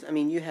lot of ways. I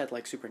mean, you had,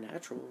 like,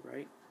 Supernatural,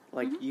 right?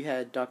 Like, you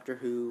had Doctor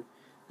Who,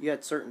 You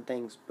had certain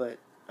things, but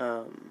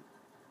I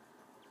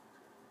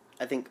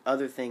think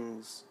other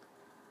things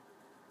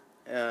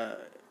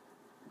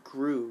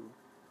grew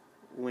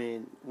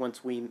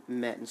once we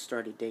met and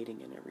started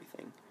dating and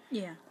everything.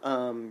 Yeah.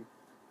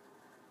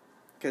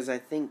 Because I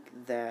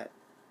think that,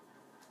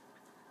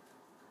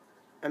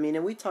 I mean,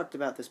 and we talked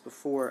about this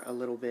before a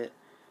little bit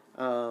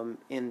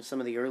in some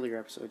of the earlier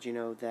episodes,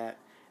 that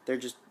there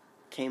just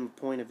came a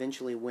point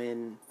eventually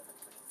when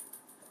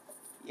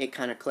it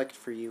kind of clicked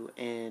for you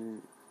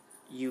and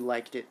you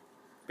liked it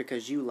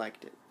because you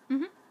liked it.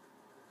 Mm-hmm.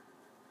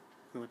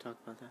 You want to talk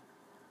about that?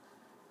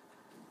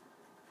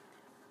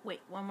 Wait,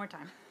 one more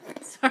time.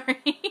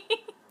 Sorry.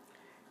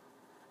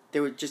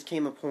 There just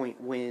came a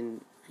point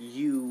when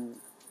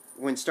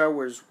Star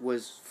Wars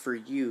was for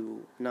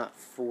you, not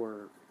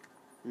for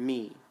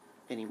me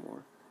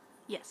anymore.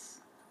 Yes.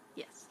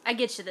 I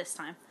get you this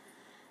time.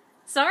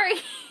 Sorry.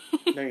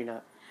 No, you're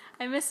not.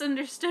 I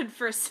misunderstood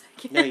for a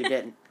second. No, you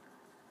didn't.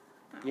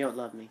 You don't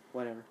love me.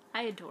 Whatever.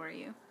 I adore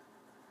you.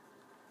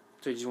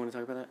 So, did you want to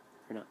talk about that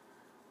or not?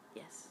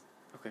 Yes.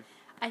 Okay.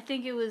 I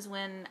think it was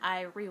when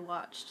I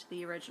rewatched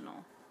the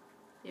original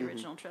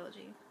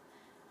trilogy.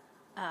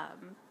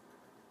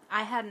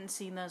 I hadn't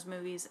seen those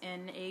movies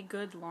in a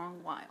good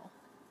long while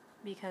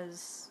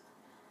because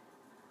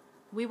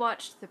we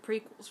watched the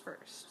prequels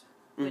first,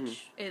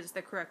 which is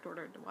the correct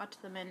order to watch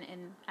them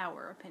in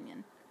our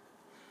opinion.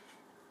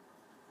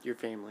 Your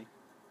family.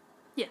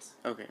 Yes.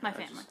 Okay. My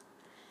family.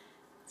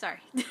 Sorry.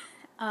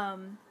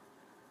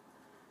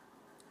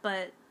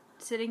 But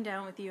sitting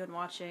down with you and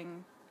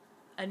watching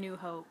A New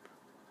Hope,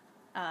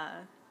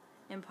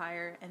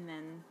 Empire, and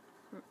then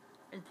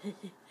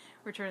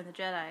Return of the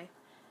Jedi,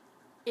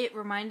 it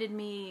reminded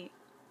me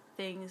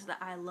things that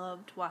I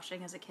loved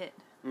watching as a kid.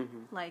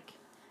 Mm-hmm. Like,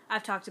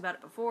 I've talked about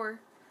it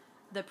before,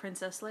 the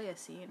Princess Leia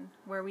scene,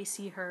 where we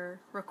see her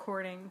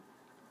recording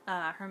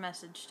her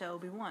message to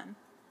Obi-Wan.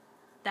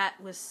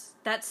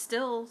 That's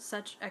still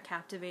such a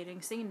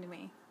captivating scene to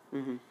me.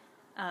 Mm-hmm.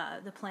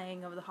 The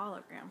playing of the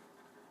hologram.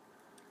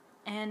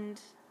 And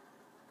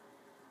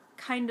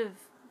kind of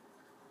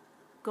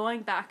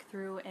going back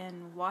through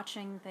and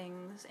watching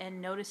things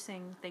and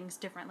noticing things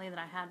differently than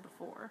I had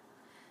before.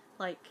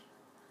 Like,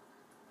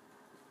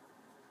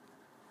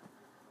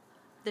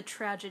 the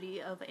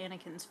tragedy of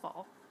Anakin's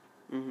fall.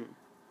 Mm-hmm.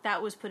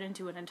 That was put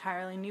into an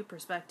entirely new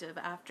perspective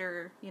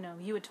after,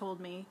 you had told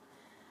me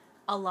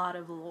a lot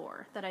of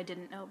lore that I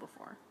didn't know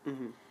before.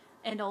 Mm-hmm.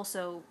 And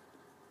also,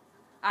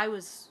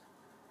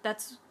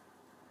 that's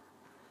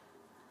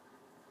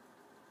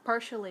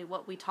partially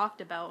what we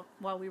talked about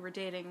while we were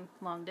dating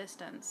long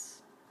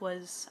distance,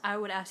 was I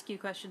would ask you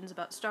questions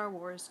about Star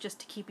Wars just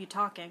to keep you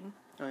talking.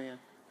 Oh, yeah.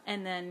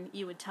 And then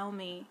you would tell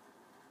me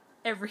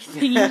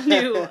everything you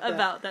knew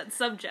about that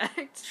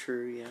subject.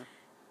 True, yeah.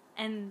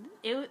 And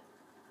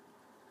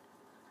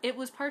it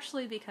was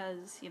partially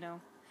because,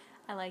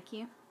 I like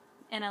you,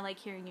 and I like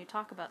hearing you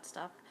talk about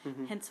stuff,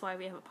 hence why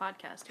we have a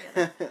podcast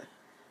together.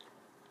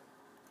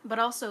 But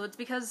also, it's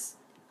because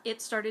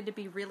it started to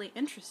be really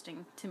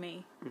interesting to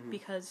me,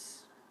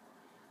 because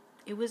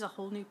it was a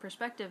whole new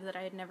perspective that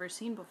I had never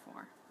seen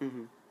before.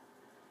 Mm-hmm.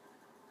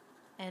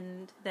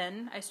 And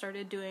then I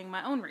started doing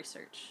my own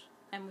research,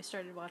 and we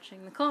started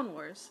watching the Clone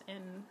Wars,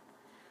 and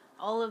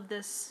all of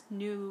this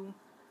new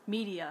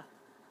media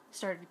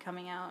started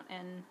coming out,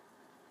 and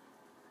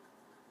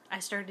I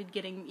started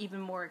getting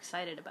even more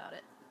excited about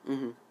it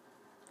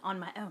on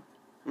my own.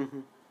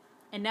 Mm-hmm.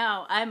 And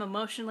now I'm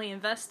emotionally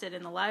invested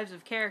in the lives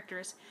of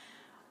characters.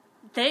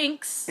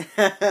 Thanks.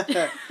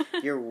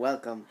 You're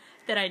welcome.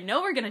 That I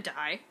know are going to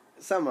die.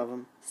 Some of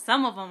them.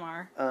 Some of them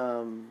are.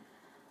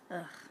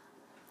 Ugh.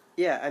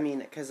 Yeah, I mean,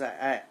 because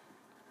I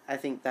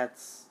think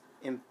that's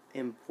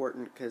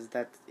important, because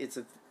it's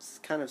a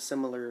kind of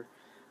similar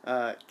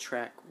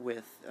track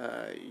with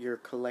your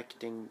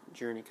collecting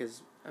journey,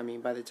 because, I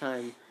mean, by the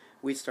time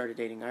we started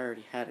dating, I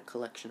already had a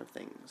collection of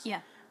things. Yeah.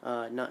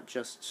 Not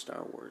just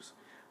Star Wars.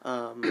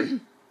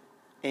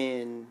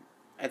 And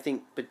I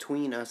think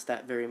between us,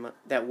 that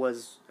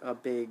was a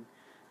big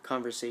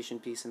conversation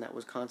piece, and that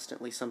was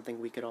constantly something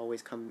we could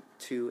always come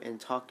to and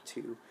talk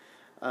to,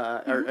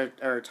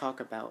 or talk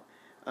about.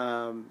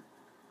 And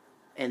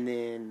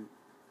then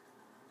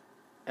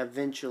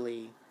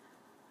eventually,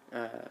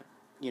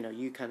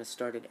 you kind of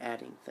started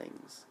adding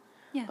things.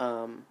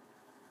 Yeah.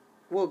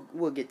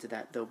 We'll get to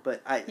that though,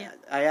 but I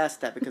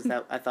asked that because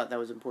I thought that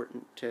was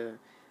important to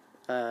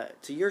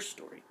your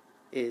story,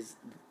 is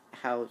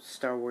how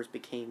Star Wars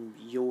became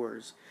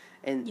yours,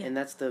 and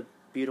that's the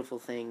beautiful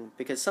thing,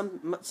 because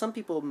some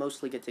people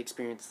mostly get to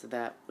experience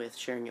that with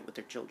sharing it with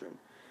their children.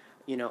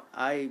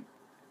 I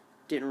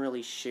didn't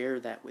really share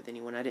that with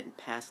anyone. I didn't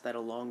pass that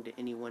along to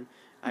anyone.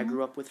 I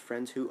grew up with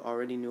friends who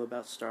already knew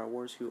about Star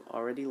Wars, who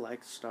already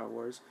liked Star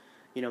Wars.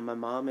 My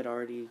mom had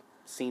already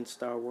seen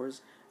Star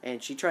Wars,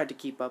 and she tried to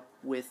keep up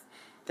with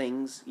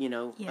things,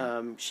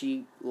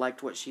 she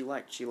liked what she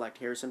liked. She liked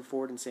Harrison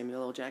Ford and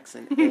Samuel L.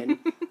 Jackson, and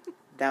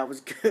that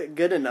was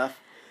good enough.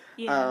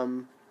 Yeah.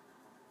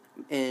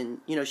 And,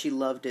 she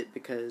loved it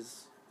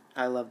because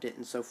I loved it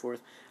and so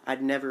forth.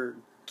 I'd never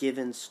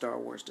given Star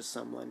Wars to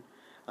someone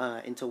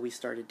until we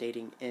started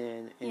dating,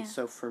 and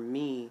so for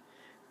me,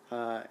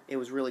 it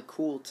was really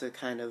cool to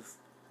kind of,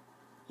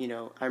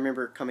 I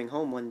remember coming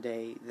home one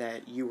day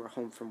that you were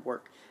home from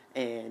work,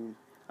 and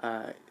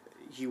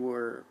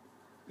you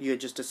had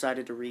just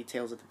decided to read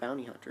Tales of the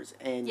Bounty Hunters,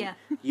 and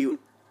you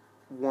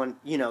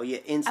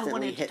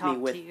instantly hit me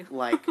with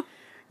like,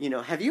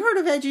 have you heard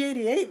of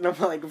IG-88? And I'm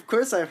like, of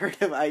course I've heard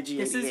of IG-88.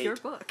 This is your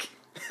book.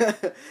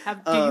 Do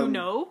you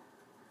know?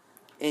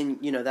 And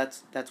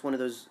that's one of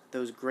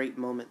those great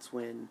moments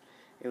when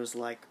it was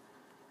like,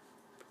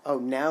 oh,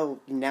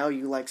 now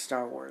you like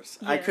Star Wars.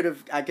 Yeah. I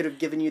could have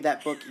given you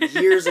that book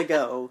years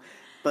ago,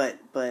 but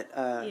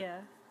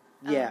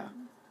yeah.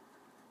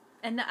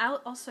 And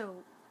also,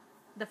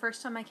 the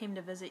first time I came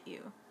to visit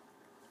you,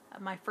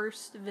 my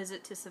first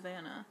visit to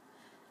Savannah,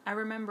 I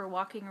remember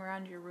walking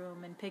around your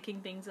room and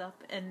picking things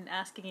up and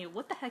asking you,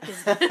 "What the heck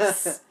is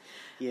this?"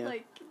 Yeah.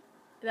 Like,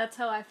 that's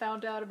how I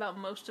found out about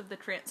most of the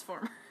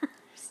Transformers.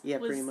 Yeah,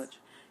 pretty much.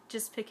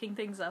 Just picking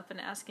things up and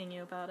asking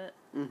you about it,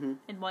 mm-hmm.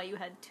 and why you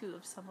had 2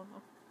 of some of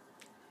them.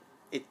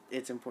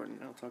 It's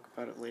important. I'll talk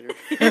about it later.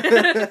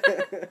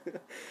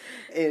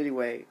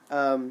 Anyway,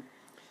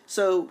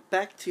 so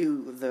back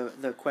to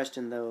the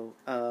question though.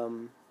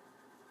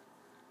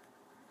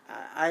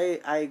 I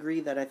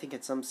agree that I think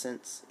in some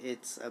sense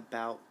it's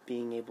about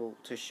being able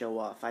to show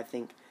off. I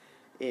think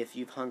if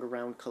you've hung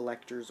around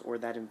collectors or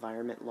that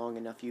environment long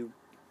enough, you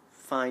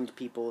find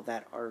people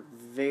that are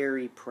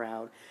very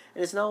proud,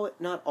 and it's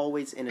not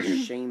always in a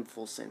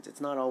shameful sense.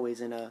 It's not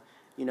always in a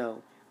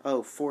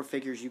 4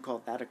 figures, you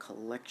call that a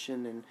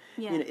collection, and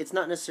it's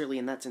not necessarily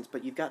in that sense.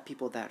 But you've got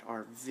people that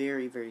are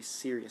very, very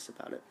serious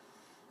about it.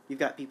 You've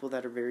got people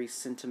that are very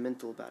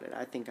sentimental about it.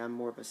 I think I'm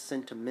more of a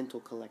sentimental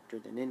collector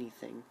than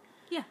anything.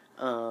 Yeah.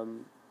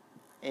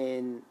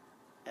 And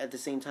at the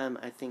same time,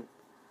 I think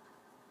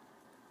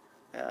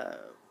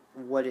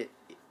what it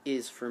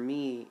is for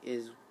me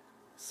is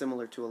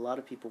similar to a lot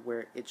of people,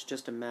 where it's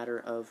just a matter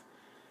of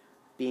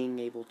being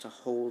able to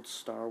hold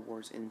Star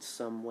Wars in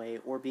some way,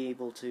 or be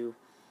able to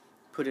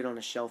put it on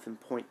a shelf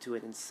and point to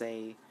it and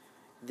say,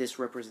 this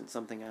represents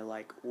something I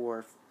like.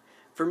 Or,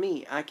 for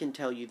me, I can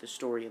tell you the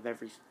story of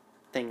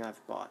everything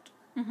I've bought.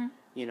 Mm-hmm.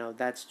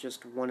 That's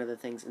just one of the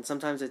things. And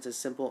sometimes it's as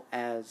simple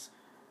as,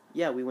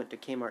 we went to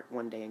Kmart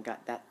one day and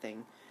got that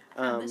thing.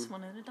 Found this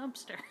one in a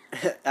dumpster.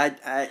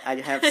 I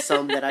have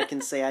some that I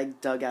can say I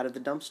dug out of the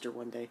dumpster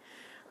one day.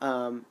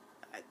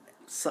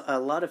 A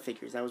lot of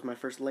figures. That was my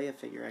first Leia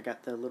figure. I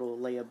got the little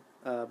Leia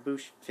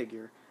Boushh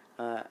figure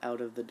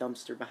out of the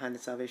dumpster behind the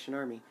Salvation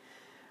Army.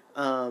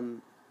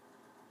 So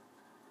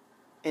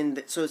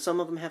some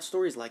of them have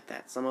stories like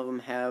that. Some of them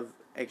have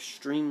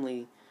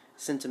extremely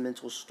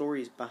sentimental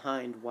stories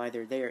behind why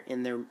they're there.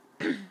 And they're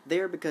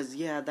there because,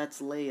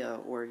 that's Leia,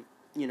 or,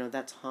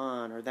 that's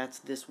Han, or that's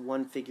this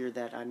one figure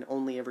that I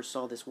only ever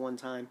saw this one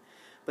time.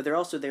 But they're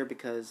also there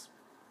because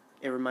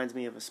it reminds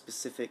me of a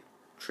specific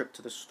trip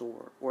to the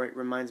store, or it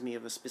reminds me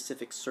of a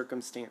specific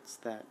circumstance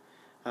that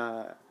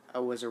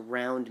was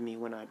around me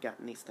when I'd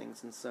gotten these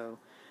things. And so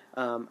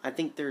I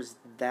think there's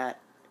that,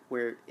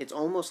 where it's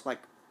almost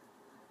like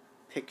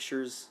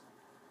pictures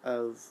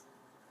of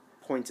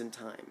points in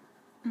time.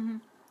 Mm-hmm.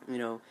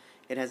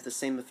 It has the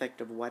same effect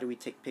of, why do we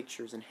take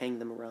pictures and hang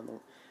them around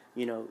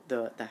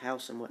the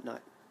house and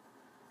whatnot?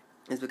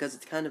 It's because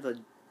it's kind of a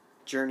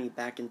journey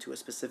back into a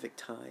specific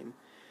time.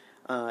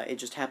 It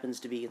just happens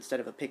to be,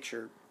 instead of a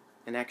picture,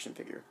 an action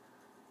figure.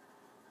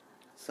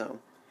 So,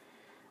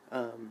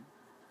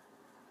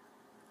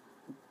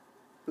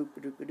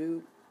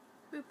 boop-a-doop-a-doop.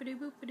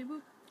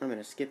 Boop-a-doo-boop-a-doo-boop. I'm going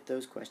to skip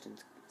those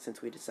questions,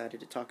 since we decided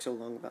to talk so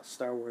long about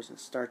Star Wars and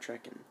Star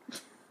Trek and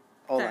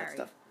all that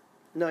stuff.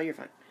 No, you're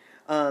fine.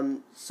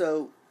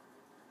 So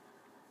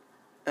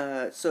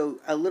a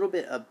little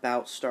bit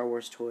about Star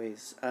Wars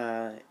toys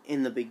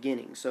in the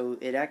beginning. So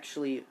it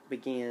actually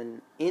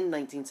began in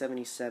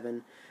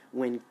 1977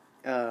 when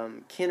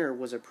Kenner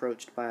was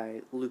approached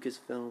by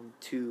Lucasfilm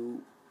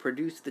to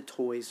produce the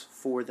toys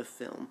for the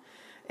film.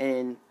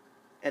 And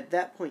at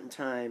that point in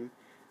time,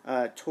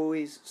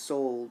 toys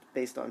sold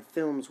based on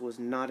films was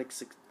not a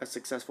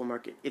successful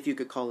market, if you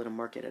could call it a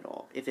market at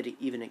all, if it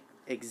even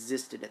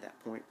existed at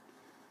that point.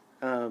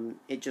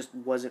 It just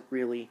wasn't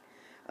really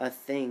a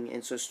thing.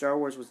 And so Star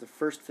Wars was the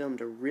first film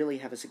to really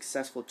have a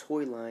successful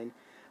toy line,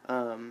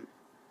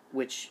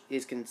 which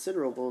is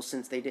considerable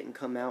since they didn't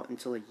come out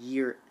until a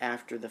year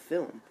after the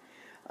film.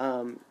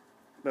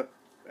 But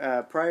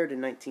prior to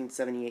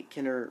 1978,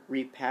 Kenner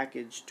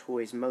repackaged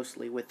toys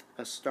mostly with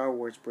a Star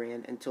Wars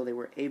brand until they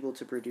were able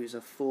to produce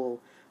a full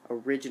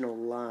original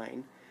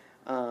line.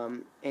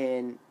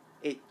 And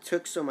it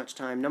took so much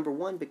time, number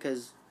one,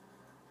 because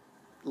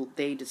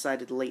they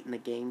decided late in the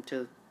game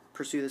to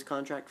pursue this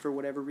contract for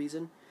whatever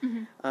reason.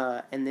 Mm-hmm.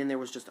 And then there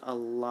was just a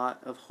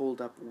lot of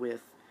hold up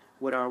with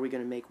what are we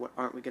going to make, what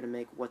aren't we going to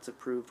make, what's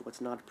approved, what's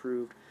not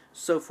approved,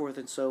 so forth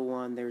and so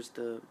on. There's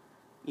the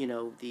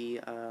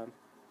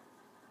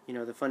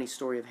funny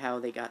story of how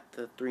they got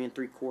the 3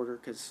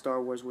 3/4, because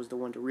Star Wars was the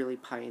one to really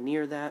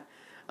pioneer that.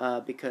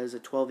 because a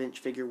 12-inch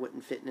figure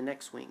wouldn't fit in an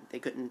X-Wing. They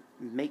couldn't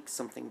make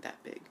something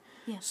that big.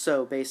 Yeah.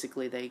 So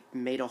basically they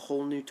made a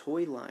whole new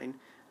toy line,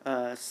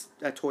 a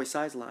toy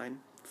size line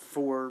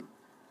for,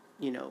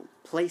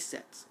 play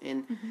sets.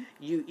 And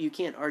you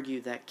can't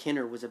argue that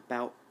Kenner was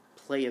about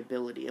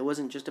playability. It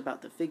wasn't just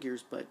about the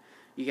figures, but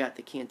you got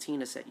the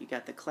Cantina set, you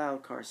got the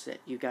Cloud Car set,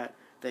 you got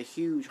the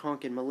huge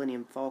honkin'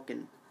 Millennium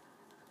Falcon.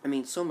 I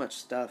mean, so much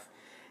stuff.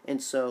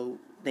 And so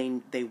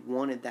they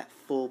wanted that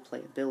full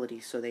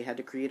playability, so they had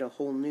to create a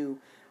whole new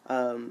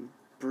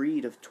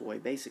breed of toy,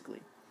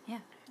 basically. Yeah.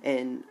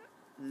 And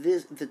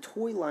the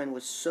toy line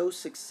was so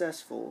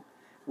successful,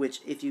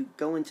 which, if you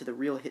go into the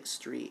real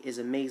history, is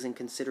amazing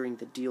considering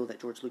the deal that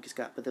George Lucas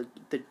got. But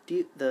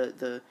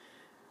the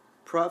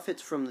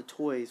profits from the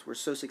toys were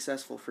so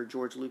successful for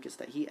George Lucas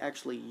that he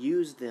actually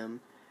used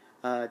them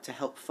to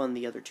help fund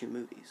the other two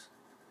movies.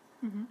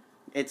 Mm-hmm.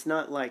 It's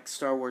not like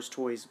Star Wars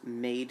toys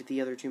made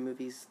the other two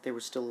movies. There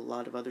was still a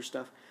lot of other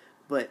stuff.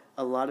 But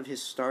a lot of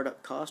his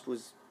startup cost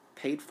was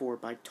paid for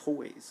by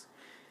toys.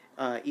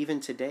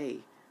 Even today,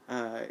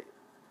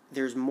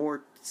 there's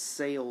more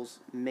sales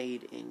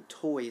made in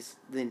toys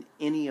than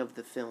any of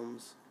the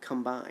films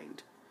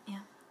combined.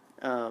 Yeah.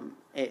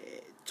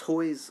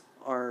 Toys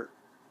are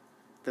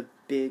the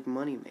big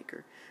money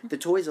maker. The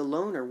toys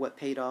alone are what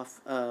paid off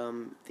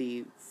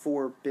the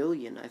 $4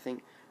 billion, I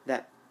think,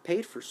 that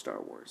paid for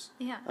Star Wars.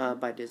 Yeah.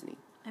 By Disney.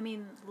 I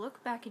mean,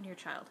 look back in your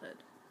childhood.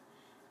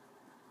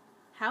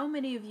 How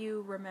many of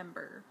you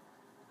remember,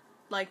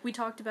 like we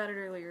talked about it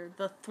earlier,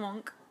 the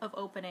thwunk of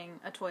opening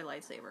a toy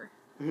lightsaber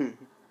and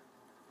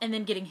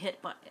then getting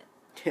hit by it?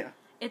 Yeah.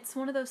 It's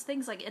one of those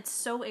things, like, it's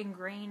so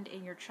ingrained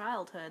in your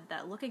childhood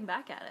that looking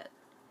back at it,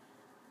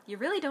 you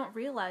really don't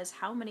realize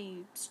how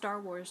many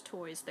Star Wars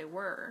toys there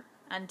were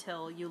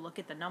until you look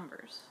at the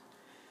numbers.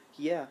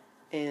 Yeah,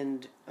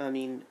 and, I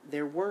mean,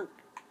 there weren't,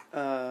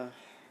 I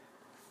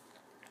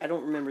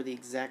don't remember the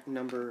exact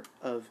number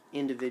of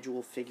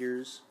individual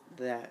figures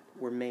that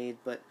were made,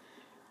 but,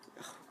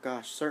 oh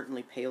gosh,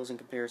 certainly pales in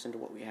comparison to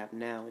what we have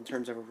now in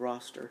terms of a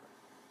roster.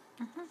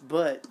 Mm-hmm.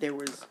 But there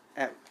was,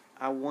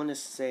 I want to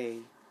say,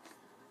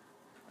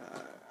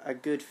 a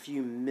good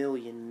few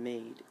million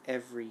made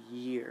every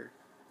year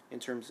in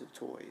terms of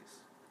toys.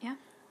 Yeah.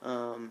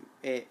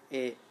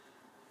 It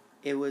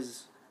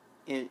was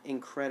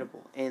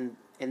incredible, and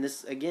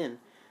this again,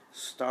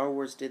 Star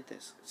Wars did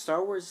this.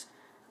 Star Wars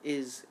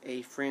is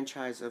a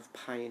franchise of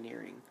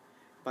pioneering,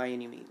 by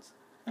any means.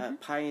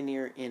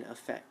 Pioneer in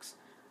effects,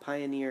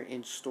 pioneer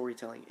in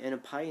storytelling, and a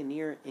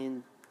pioneer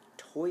in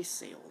toy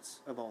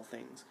sales, of all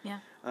things. Yeah.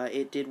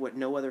 It did what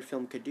no other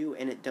film could do,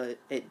 and it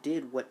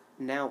did what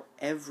now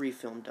every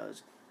film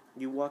does.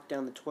 You walk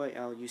down the toy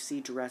aisle, you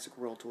see Jurassic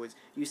World toys,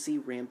 you see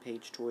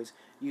Rampage toys,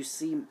 you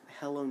see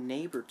Hello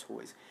Neighbor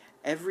toys.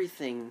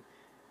 Everything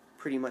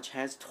pretty much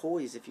has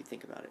toys, if you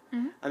think about it.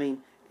 Mm-hmm. I mean,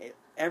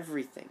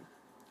 everything.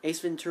 Ace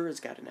Ventura's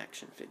got an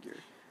action figure.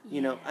 You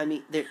Yeah. know, I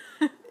mean,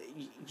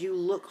 you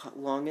look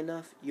long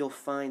enough, you'll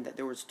find that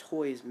there was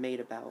toys made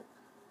about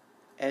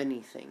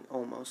anything,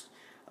 almost,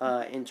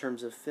 in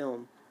terms of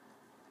film.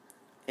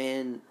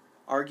 And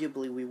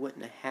arguably we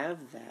wouldn't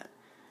have that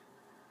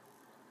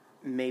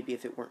maybe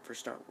if it weren't for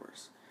Star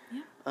Wars.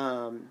 Yeah.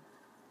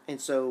 And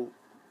so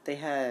they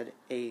had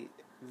a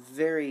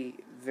very,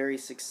 very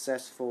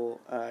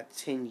successful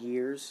 10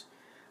 years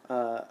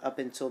up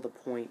until the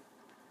point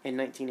in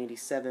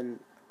 1987.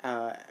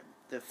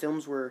 The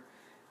films were,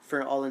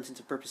 for all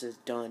intents and purposes,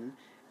 done,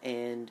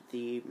 and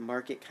the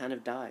market kind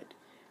of died.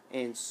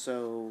 And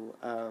so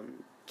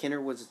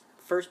Kenner was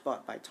first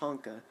bought by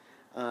Tonka,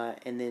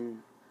 and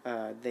then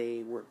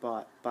they were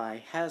bought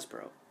by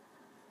Hasbro.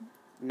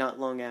 Not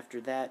long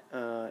after that,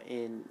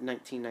 in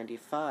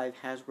 1995,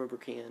 Hasbro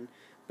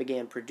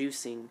began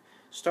producing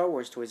Star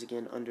Wars toys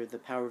again under the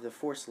Power of the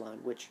Force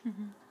line, which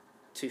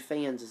to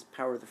fans is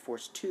Power of the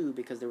Force 2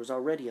 because there was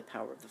already a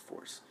Power of the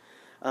Force.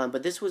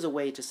 But this was a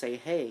way to say,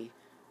 hey,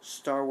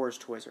 Star Wars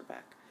toys are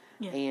back.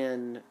 Yeah.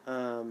 And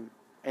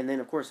then,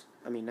 of course,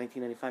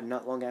 1995,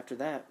 not long after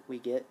that, we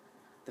get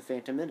The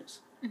Phantom Menace.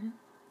 Mm-hmm.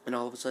 And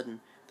all of a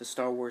sudden, the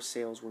Star Wars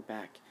sales were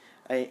back.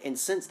 And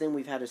since then,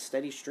 we've had a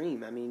steady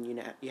stream.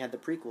 You had the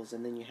prequels,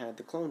 and then you had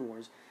the Clone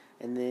Wars,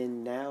 and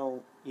then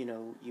now,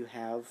 you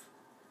have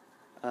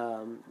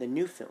the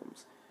new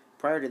films.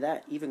 Prior to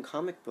that, even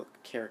comic book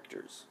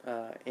characters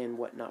and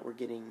whatnot were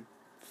getting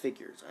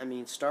figures.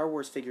 Star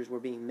Wars figures were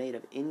being made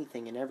of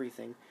anything and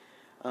everything.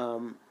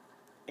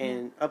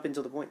 And up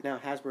until the point now,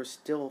 Hasbro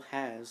still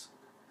has,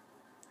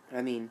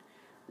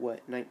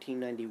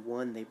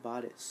 1991 they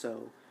bought it,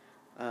 so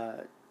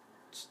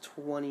it's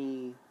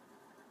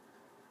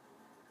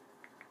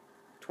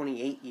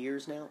 28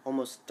 years now,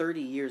 almost 30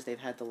 years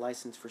they've had the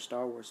license for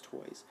Star Wars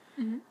toys.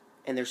 Mm-hmm.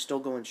 And they're still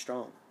going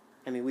strong.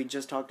 We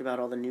just talked about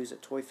all the news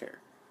at Toy Fair.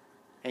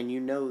 And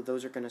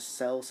those are going to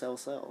sell.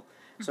 So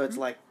it's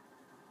like,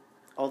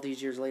 all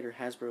these years later,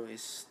 Hasbro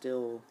is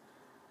still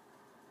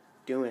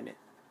doing it.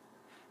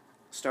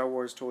 Star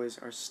Wars toys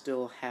are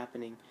still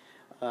happening.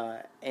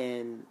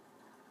 And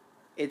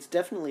it's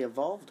definitely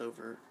evolved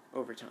over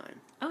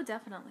time. Oh,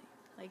 definitely.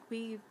 Like,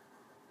 we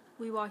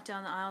walked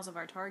down the aisles of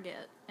our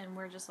Target, and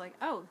we're just like,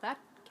 oh, that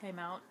came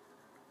out.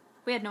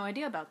 We had no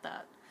idea about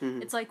that.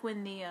 Mm-hmm. It's like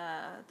when the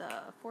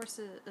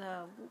Forces,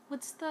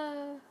 what's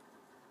the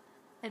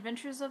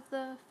Adventures of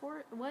the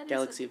what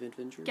Galaxy of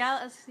Adventures.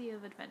 Galaxy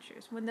of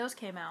Adventures. When those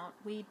came out,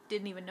 we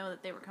didn't even know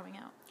that they were coming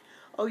out.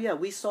 Oh yeah,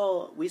 we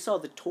saw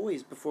the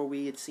toys before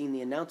we had seen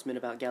the announcement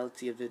about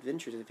Galaxy of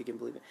Adventures, if you can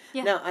believe it.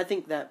 Yeah. Now, I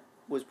think that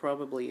was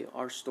probably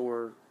our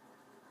store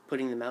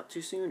putting them out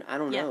too soon. I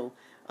don't know.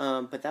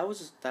 But that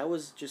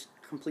was just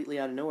completely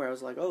out of nowhere. I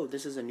was like, oh,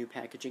 this is a new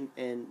packaging.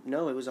 And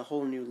no, it was a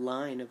whole new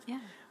line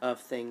of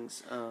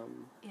things.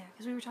 Yeah,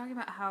 because we were talking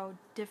about how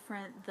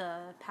different the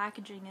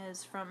packaging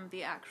is from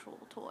the actual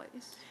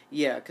toys.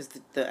 Yeah, because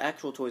the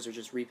actual toys are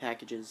just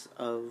repackages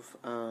of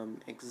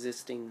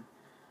existing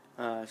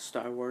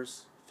Star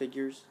Wars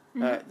figures.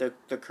 Mm-hmm.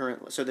 The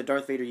current, so the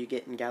Darth Vader you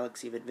get in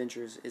Galaxy of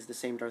Adventures is the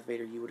same Darth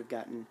Vader you would have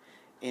gotten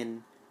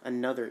in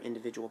another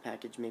individual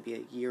package maybe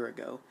a year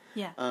ago.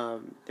 Yeah.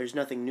 There's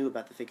nothing new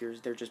about the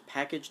figures. They're just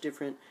packaged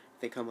different.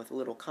 They come with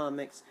little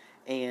comics,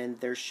 and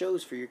there's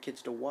shows for your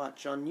kids to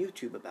watch on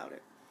YouTube about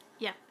it.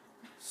 Yeah.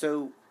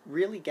 So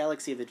really,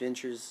 Galaxy of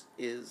Adventures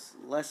is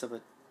less of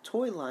a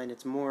toy line.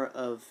 It's more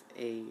of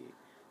a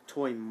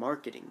toy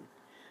marketing,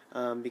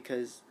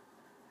 because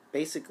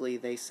basically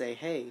they say,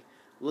 hey,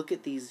 look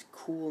at these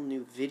cool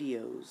new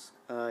videos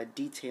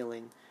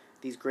detailing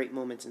these great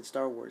moments in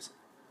Star Wars,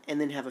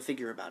 and then have a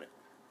figure about it.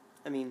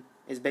 I mean,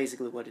 is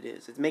basically what it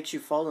is. It makes you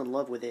fall in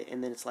love with it,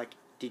 and then it's like,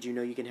 did you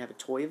know you can have a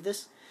toy of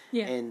this?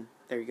 Yeah. And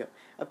there you go.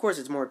 Of course,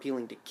 it's more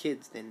appealing to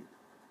kids than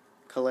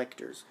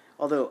collectors.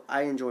 Although,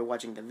 I enjoy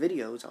watching the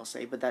videos, I'll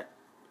say, but that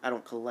I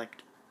don't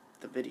collect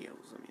the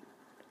videos. I mean,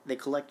 they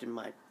collect in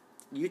my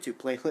YouTube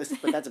playlist,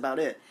 but that's about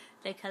it.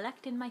 They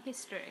collect in my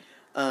history.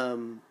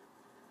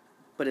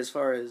 But as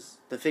far as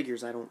the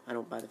figures, I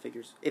don't buy the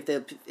figures. If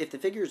the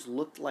figures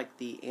looked like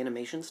the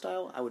animation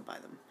style, I would buy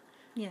them.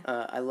 Yeah.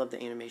 I love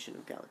the animation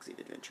of Galaxy of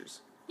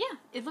Adventures. Yeah,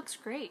 it looks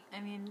great.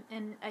 I mean,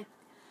 and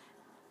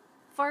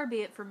far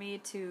be it for me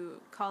to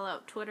call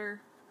out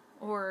Twitter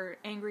or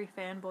angry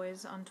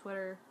fanboys on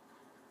Twitter.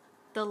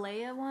 The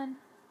Leia one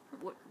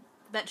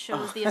that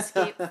shows the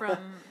escape from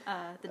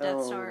the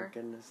Death Star. Oh my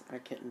goodness, I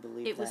couldn't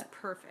believe it that. was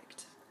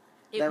perfect.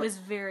 It was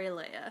very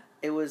Leia.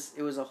 It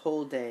was a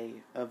whole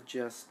day of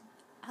just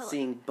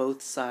seeing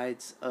both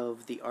sides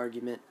of the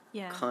argument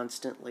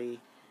constantly.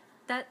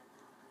 That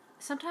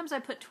sometimes I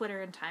put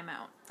Twitter in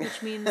timeout,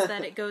 which means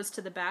that it goes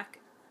to the back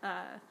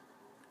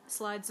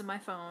slides of my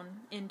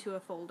phone into a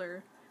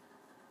folder,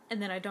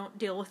 and then I don't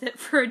deal with it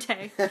for a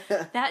day.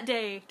 That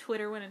day,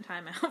 Twitter went in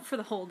timeout for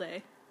the whole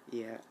day.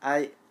 Yeah,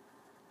 I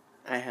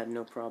had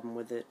no problem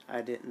with it.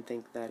 I didn't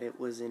think that it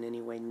was in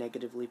any way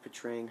negatively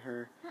portraying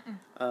her.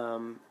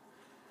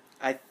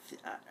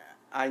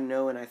 I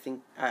know, and I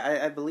think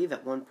I believe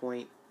at one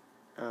point,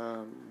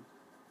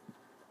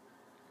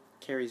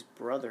 Carrie's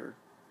brother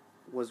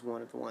was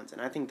one of the ones,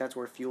 and I think that's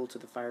where Fuel to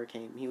the Fire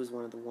came. He was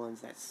one of the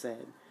ones that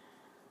said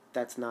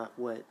that's not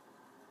what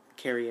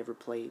Carrie ever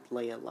played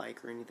Leia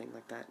like or anything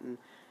like that, and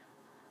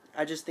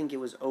I just think it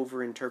was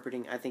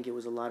over-interpreting. I think it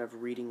was a lot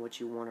of reading what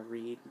you want to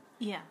read.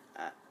 Yeah.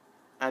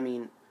 I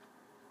mean,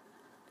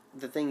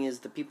 the thing is,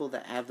 the people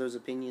that have those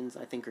opinions,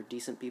 I think, are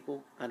decent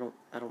people. I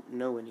don't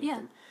know any of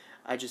them.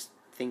 I just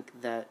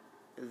think that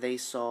they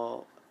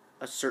saw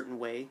a certain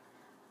way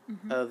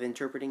of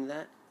interpreting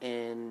that,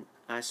 and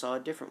I saw a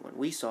different one.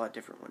 We saw a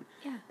different one.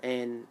 Yeah.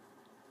 And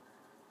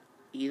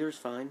either's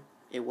fine.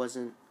 It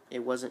wasn't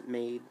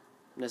made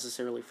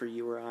necessarily for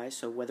you or I,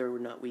 so whether or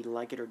not we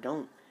like it or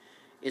don't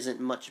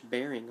isn't much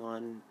bearing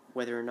on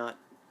whether or not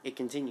it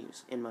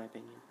continues, in my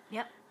opinion.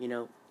 Yep. You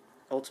know,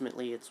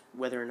 ultimately it's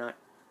whether or not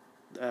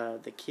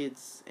the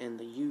kids and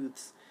the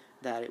youths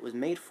that it was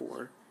made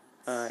for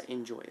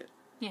enjoy it.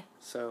 Yeah.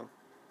 So.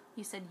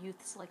 You said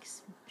youths like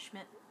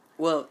Schmidt.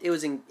 Well, it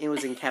was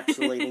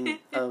encapsulating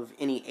of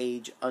any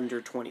age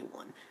under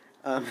 21.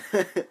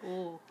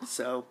 Ooh.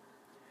 So.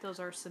 Those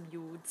are some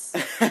youths.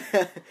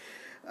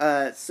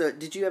 So,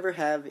 did you ever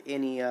have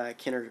any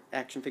Kenner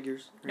action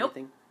figures or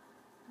anything?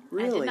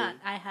 Really? I did not.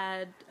 I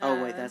had...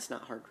 oh, wait, that's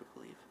not hard to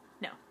believe.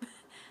 No.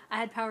 I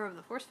had Power of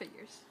the Force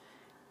figures.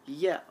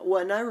 Yeah,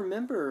 well, and I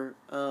remember,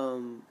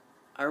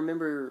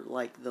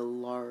 like, the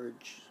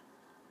large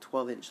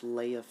 12-inch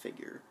Leia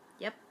figure.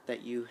 Yep.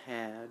 That you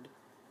had.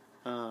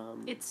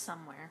 It's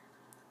somewhere.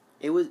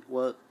 It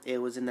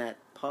was in that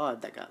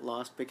pod that got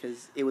lost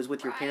because it was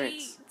with your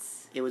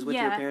parents. It was with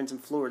your parents in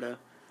Florida.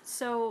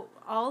 So,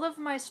 all of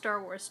my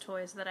Star Wars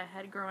toys that I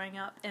had growing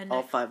up, and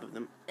all 5 of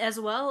them. As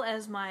well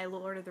as my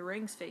Lord of the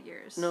Rings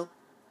figures. No.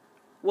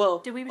 Well,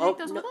 did we take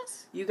those with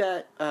us? You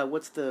got,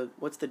 what's the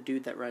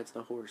dude that rides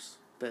the horse?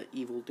 The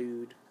evil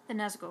dude. The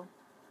Nazgul.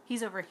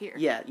 He's over here.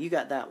 Yeah, you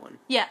got that one.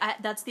 Yeah,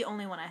 that's the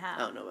only one I have.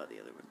 I don't know about the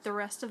other ones. The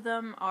rest of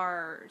them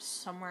are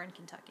somewhere in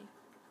Kentucky.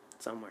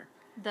 Somewhere.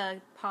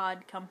 The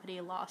pod company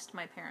lost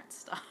my parents'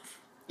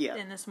 stuff. Yeah.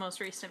 In this most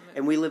recent movie.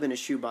 And we live in a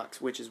shoebox,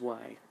 which is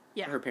why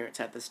Yeah. her parents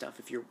had the stuff.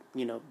 If you're,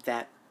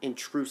 that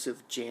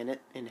intrusive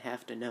Janet and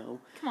have to know.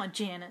 Come on,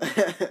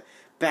 Janet.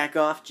 Back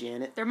off,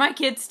 Janet. They're my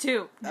kids,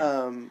 too.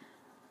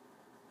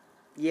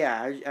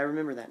 Yeah, I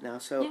remember that now.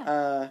 So,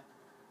 yeah.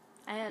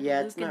 I had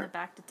Luke in the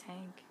back to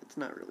tank. It's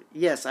not really...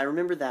 Yes, I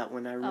remember that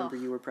one. I remember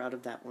you were proud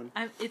of that one.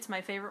 It's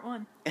my favorite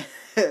one.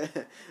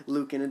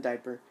 Luke in a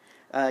diaper.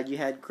 You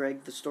had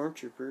Greg the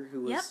Stormtrooper,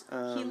 who was...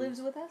 Yep, he lives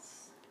with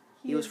us.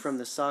 He was from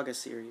the Saga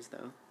series,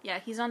 though. Yeah,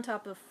 he's on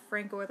top of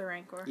Frankor the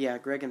Rancor. Yeah,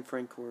 Greg and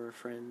Frankor are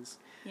friends.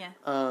 Yeah.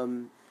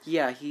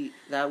 Yeah,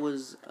 that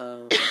was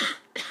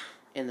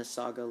in the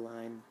Saga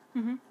line.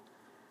 Mm-hmm.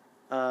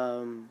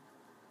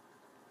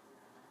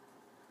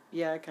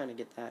 Yeah, I kind of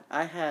get that.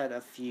 I had a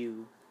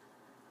few,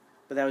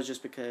 but that was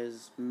just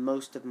because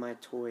most of my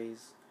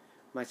toys,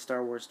 my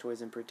Star Wars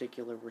toys in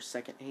particular, were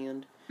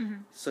secondhand.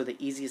 Mm-hmm. So the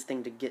easiest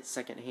thing to get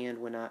secondhand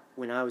when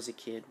I was a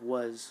kid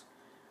was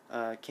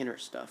Kenner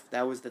stuff.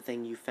 That was the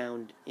thing you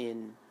found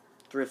in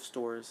thrift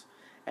stores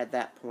at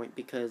that point,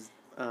 because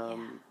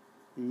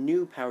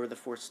new Power of the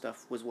Force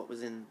stuff was what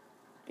was in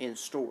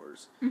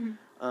stores.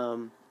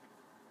 Mm-hmm.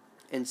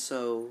 And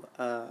so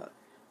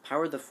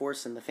Power of the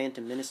Force and the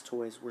Phantom Menace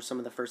toys were some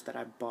of the first that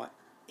I bought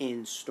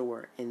in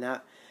store, and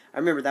that I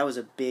remember that was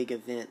a big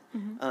event.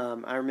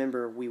 Mm-hmm. I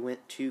remember we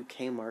went to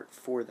Kmart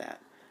for that,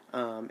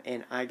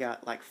 and I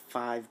got like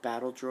 5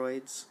 battle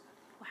droids.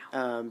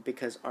 Wow.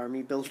 Because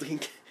army building,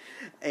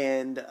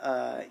 and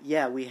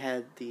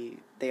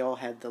they all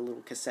had the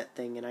little cassette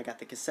thing, and I got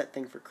the cassette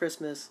thing for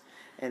Christmas,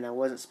 and I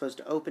wasn't supposed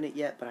to open it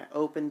yet, but I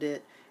opened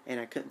it, and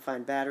I couldn't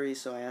find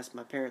batteries, so I asked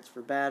my parents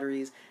for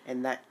batteries,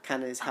 and that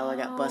kind of is how I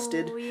got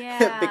busted.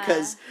 Yeah.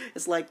 Because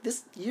it's like,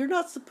 you're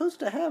not supposed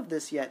to have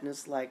this yet, and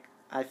it's like,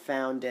 I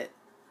found it.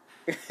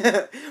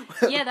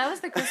 Yeah, that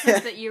was the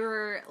Christmas that you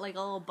were like a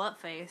little butt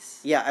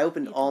face. Yeah, I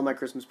opened all my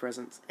Christmas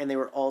presents, and they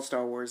were all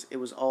Star Wars. It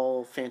was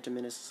all Phantom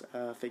Menace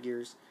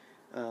figures.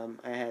 I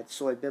had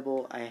Soy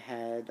Bibble, I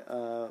had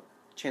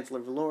Chancellor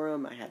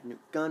Valorum, I had Newt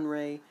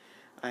Gunray,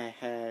 I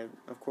had,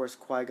 of course,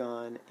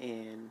 Qui-Gon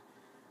and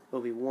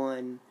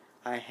Obi-Wan.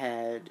 I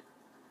had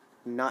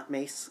not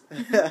Mace.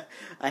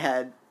 I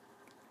had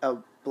a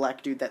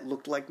black dude that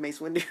looked like Mace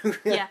Windu.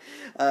 Yeah.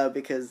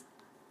 Because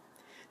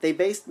they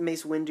based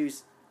Mace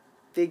Windu's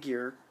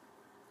figure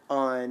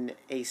on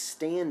a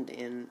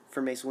stand-in for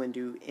Mace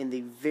Windu in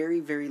the very,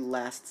 very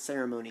last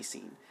ceremony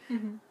scene.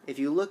 Mm-hmm. If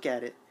you look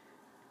at it,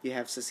 you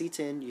have Saesee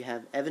Tiin, you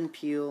have Evan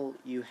Peel,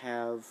 you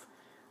have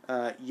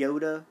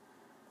Yoda.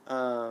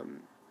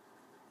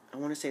 I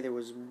want to say there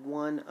was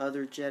one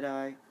other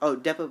Jedi. Oh,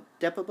 Depa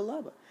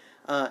Billaba.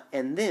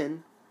 And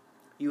then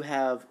you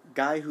have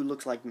guy who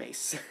looks like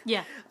Mace.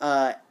 Yeah.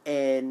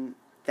 And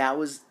that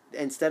was,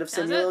 instead of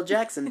Samuel L.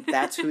 Jackson,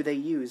 that's who they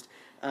used.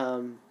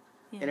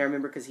 Yeah. And I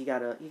remember because he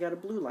got a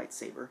blue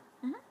lightsaber.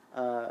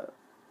 Mm-hmm.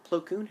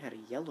 Plo Koon had a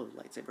yellow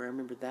lightsaber. I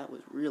remember that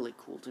was really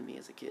cool to me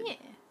as a kid. Yeah.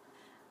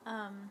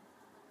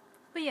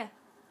 But yeah,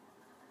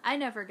 I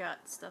never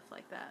got stuff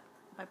like that.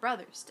 My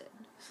brothers did.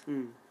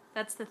 Mm.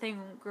 That's the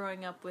thing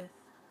growing up with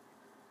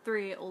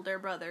 3 older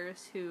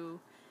brothers who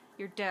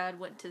your dad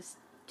went to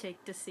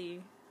take to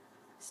see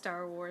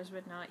Star Wars,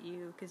 but not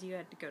you, because you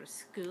had to go to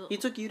school. He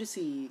took you to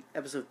see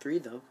Episode 3,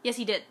 though. Yes,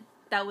 he did.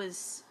 That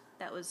was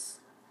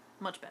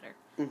much better.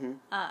 Mm-hmm.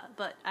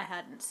 But I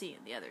hadn't seen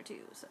the other 2,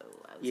 so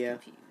I was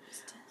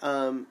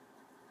confused.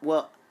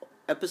 Well,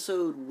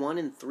 Episode 1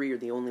 and 3 are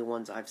the only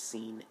ones I've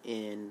seen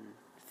in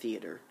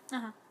theater.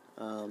 Uh-huh.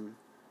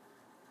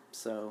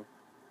 So,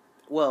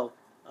 well,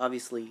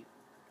 obviously,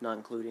 not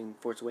including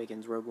Force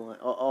Awakens, Rogue One,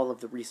 all of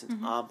the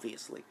recent,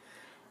 obviously.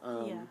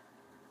 Yeah.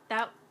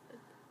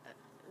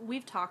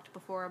 We've talked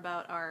before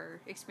about our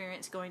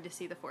experience going to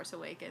see The Force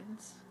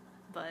Awakens,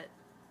 but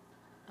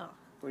what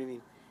do you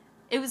mean?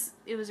 It was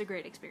a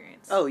great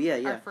experience. Oh yeah.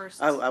 Our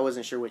first, I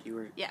wasn't sure what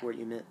you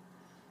meant.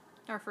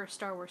 Our first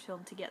Star Wars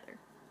film together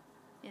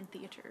in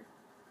theater.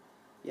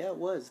 Yeah, it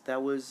was.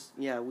 That was,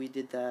 we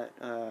did that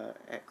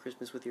at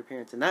Christmas with your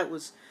parents. And that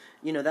was,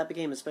 that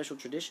became a special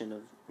tradition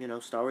of,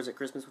 Star Wars at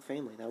Christmas with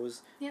family. That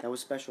was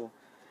special.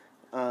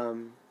 But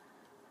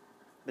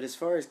as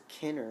far as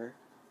Kenner,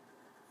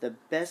 the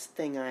best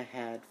thing I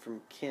had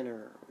from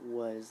Kenner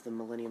was the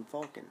Millennium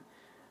Falcon.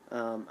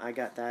 I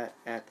got that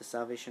at the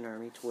Salvation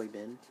Army toy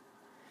bin.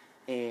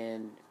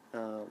 And,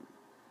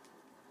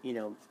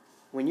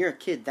 when you're a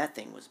kid, that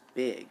thing was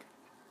big.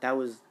 That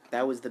was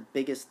the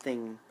biggest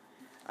thing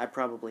I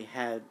probably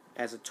had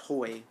as a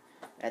toy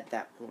at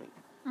that point.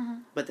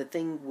 Mm-hmm. But the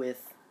thing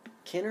with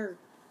Kenner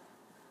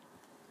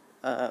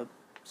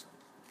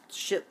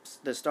ships,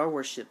 the Star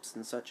Wars ships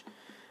and such,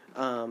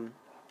 in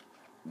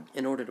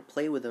order to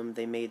play with them,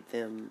 they made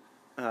them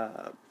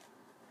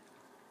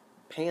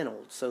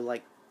paneled. So,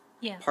 like,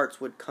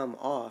 parts would come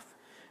off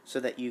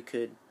so that you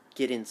could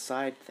get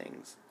inside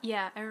things.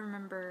 Yeah, I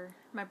remember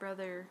my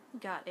brother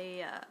got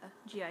a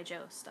G.I.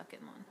 Joe stuck in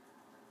one.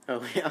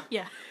 Oh, yeah?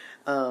 Yeah.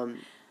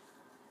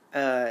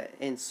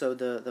 And so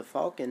the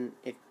Falcon,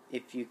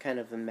 if you kind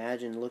of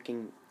imagine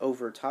looking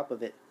over top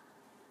of it,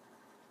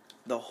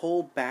 the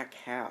whole back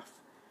half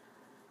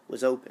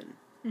was open.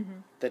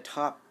 Mm-hmm. The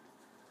top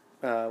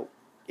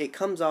it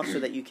comes off so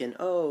that you can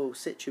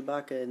sit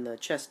Chewbacca in the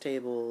chess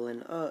table,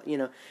 and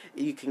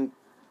you can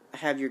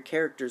have your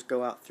characters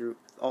go out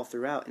all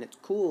throughout, and it's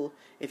cool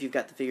if you've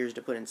got the figures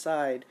to put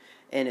inside,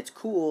 and it's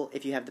cool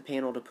if you have the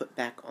panel to put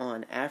back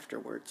on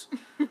afterwards.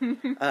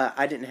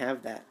 I didn't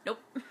have that. Nope.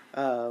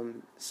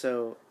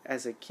 So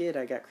as a kid,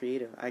 I got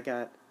creative.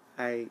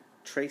 I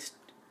traced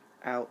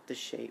out the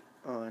shape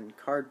on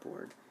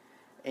cardboard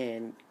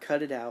and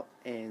cut it out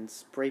and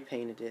spray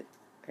painted it.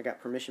 I got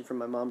permission from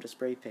my mom to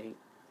spray paint,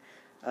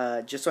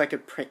 just so I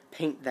could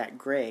paint that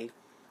gray,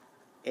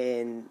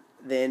 and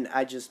then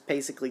I just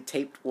basically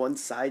taped one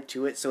side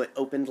to it so it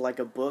opened like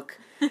a book.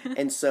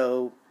 And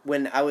so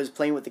when I was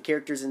playing with the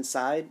characters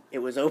inside, it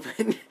was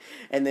open.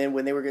 And then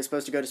when they were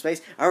supposed to go to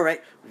space, all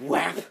right,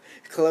 whap,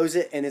 close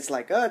it, and it's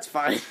like, oh, it's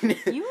fine.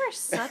 You were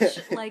such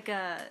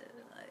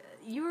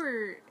you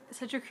were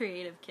such a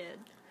creative kid.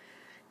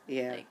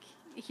 Yeah. Like,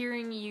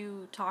 hearing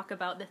you talk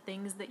about the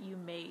things that you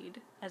made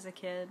as a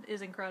kid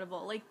is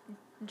incredible. Like,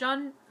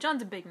 John's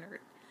a big nerd.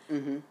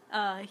 Mm-hmm.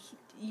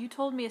 You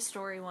told me a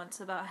story once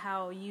about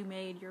how you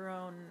made your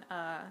own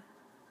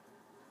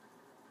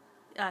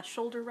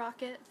shoulder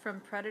rocket from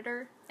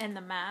Predator and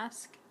the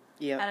mask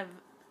out of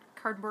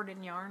cardboard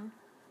and yarn.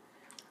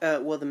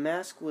 Well, the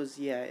mask was,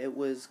 it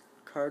was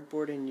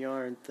cardboard and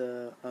yarn.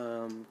 The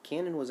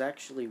cannon was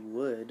actually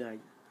wood.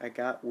 I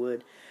got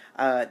wood.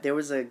 There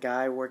was a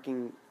guy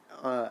working,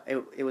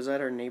 it was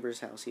at our neighbor's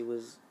house. He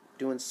was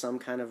doing some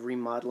kind of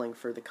remodeling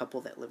for the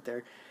couple that lived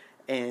there,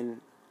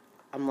 and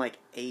I'm like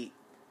 8,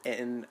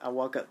 and I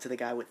walk up to the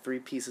guy with 3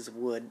 pieces of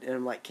wood, and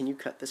I'm like, can you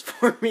cut this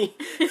for me?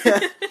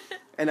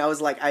 And I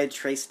was like, I had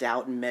traced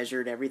out and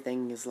measured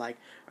everything. Is like,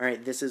 all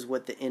right, this is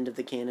what the end of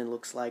the cannon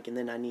looks like, and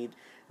then I need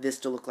this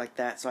to look like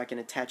that so I can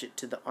attach it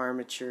to the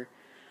armature.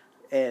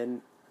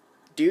 And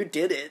dude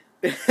did it.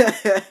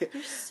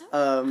 You're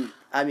so...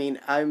 I mean,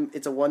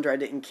 it's a wonder I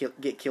didn't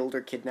get killed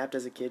or kidnapped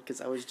as a kid, because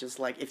I was just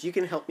like, if you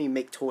can help me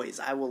make toys,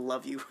 I will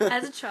love you.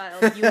 As a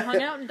child, you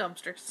hung out in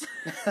dumpsters.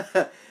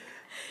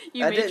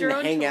 You made your own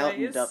toys. I didn't hang out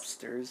in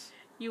dumpsters.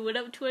 You went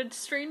up to a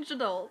strange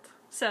adult.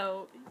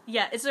 So,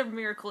 yeah, it's a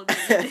miracle that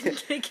you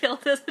didn't get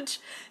killed as a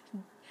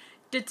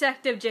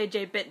Detective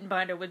J.J.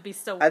 Bittenbinder would be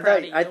so proud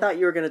of you. I thought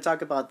you were going to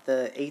talk about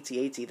the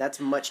AT-AT. That's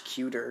much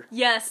cuter.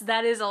 Yes,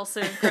 that is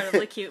also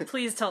incredibly cute.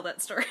 Please tell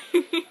that story.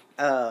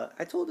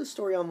 I told this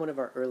story on one of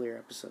our earlier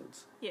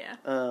episodes. Yeah.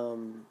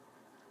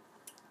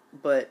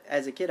 But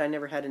as a kid, I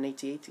never had an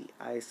AT-AT.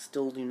 I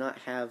still do not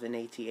have an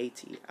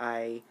AT-AT.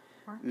 I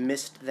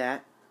missed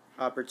that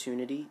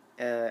opportunity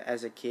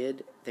as a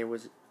kid. There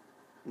was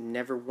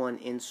never one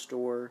in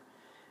store,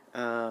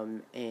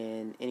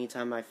 and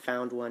anytime I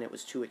found one, it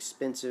was too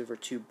expensive or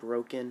too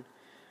broken,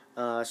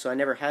 so I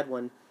never had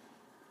one.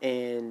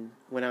 And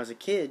when I was a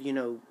kid,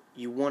 you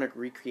want to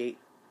recreate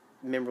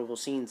memorable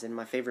scenes, and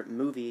my favorite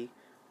movie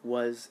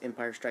was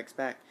Empire Strikes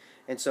Back.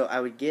 And so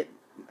I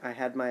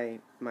had my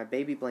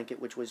baby blanket,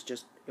 which was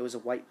it was a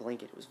white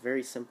blanket. It was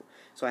very simple.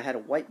 So I had a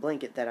white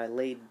blanket that I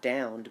laid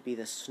down to be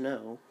the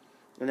snow,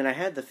 and then I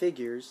had the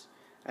figures.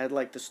 I had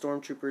like the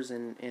stormtroopers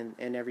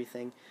and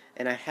everything,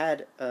 and I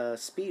had a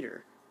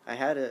speeder. I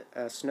had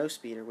a snow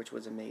speeder, which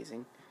was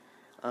amazing.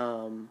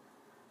 And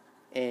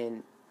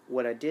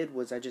what I did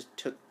was I just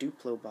took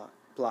Duplo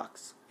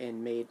blocks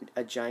and made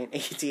a giant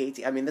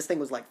AT-AT. I mean, this thing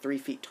was like 3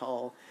 feet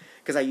tall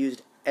because I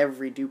used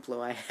every Duplo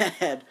I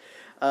had.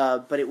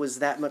 But it was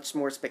that much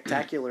more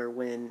spectacular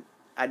when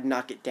I'd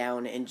knock it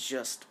down and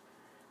just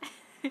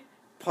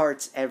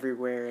parts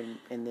everywhere,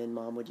 and then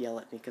Mom would yell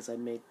at me because I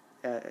made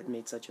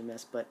such a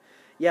mess. But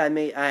yeah,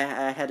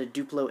 I had a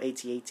Duplo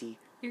AT-AT.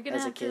 You're gonna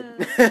as have a kid.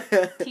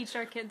 to teach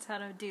our kids how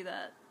to do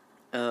that.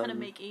 How to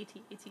make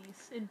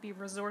AT-ATs and be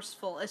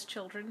resourceful as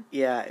children.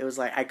 Yeah, it was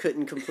like I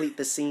couldn't complete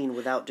the scene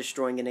without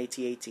destroying an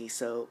AT-AT,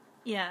 so...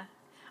 Yeah.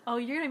 Oh,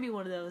 you're gonna be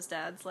one of those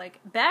dads, like,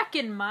 back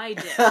in my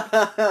day,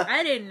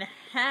 I didn't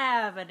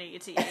have an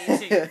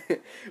AT-AT.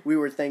 We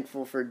were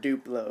thankful for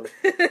Duplo.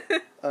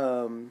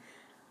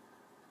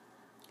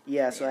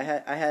 Yeah, so I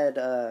had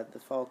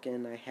the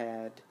Falcon, I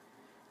had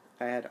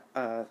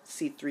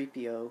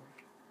C-3PO,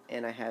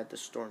 and I had the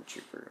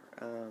Stormtrooper.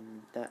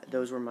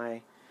 Those were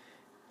my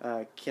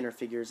Kenner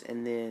figures,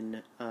 and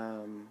then...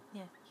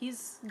 yeah,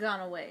 he's gone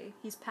away.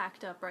 He's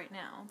packed up right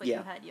now, but yeah.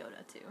 You had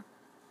Yoda, too.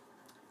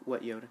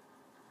 What Yoda?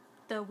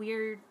 The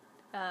weird,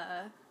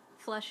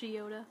 fleshy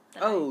Yoda.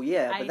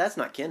 But that's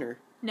not Kenner.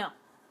 No,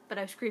 but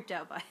I was creeped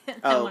out by it.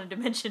 Oh. I wanted to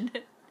mention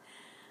it.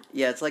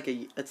 Yeah, it's like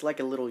a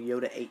little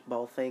Yoda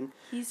 8-ball thing.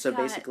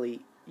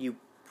 Basically, you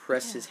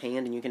press his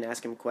hand and you can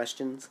ask him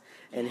questions,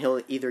 and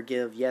he'll either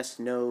give yes,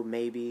 no,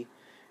 maybe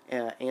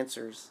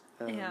answers.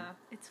 Yeah,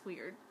 it's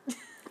weird.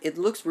 It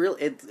looks real.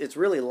 It's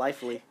really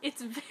lively.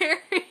 It's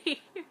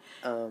very.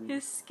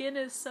 His skin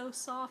is so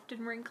soft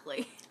and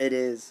wrinkly. It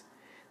is.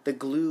 The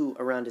glue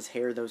around his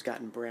hair, though's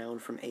gotten brown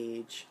from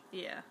age.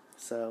 Yeah.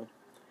 So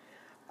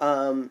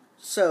about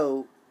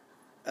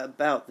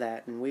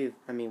that, and we've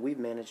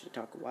managed to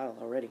talk a while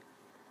already.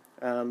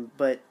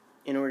 But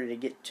in order to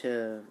get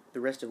to the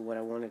rest of what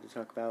I wanted to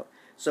talk about,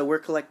 so we're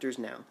collectors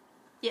now.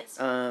 Yes.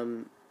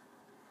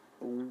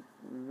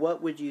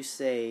 what would you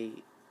say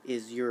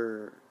is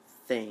your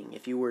thing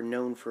if you were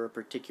known for a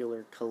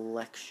particular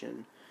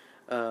collection?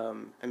 I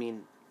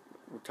mean,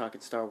 we're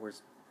talking Star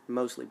Wars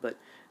mostly, but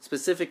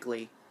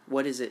specifically,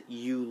 what is it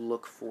you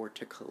look for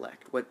to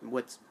collect?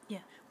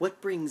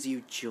 What brings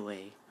you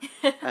joy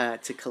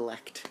to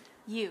collect?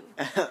 You.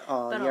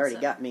 Oh, But you already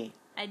also- got me.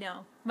 I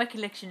know. My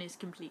collection is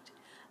complete.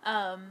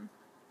 I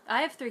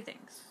have 3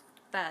 things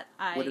that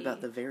I... What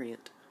about the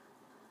variant?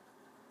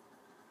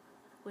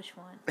 Which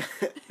one?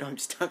 No, I'm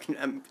just talking.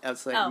 I'm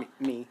outside Oh.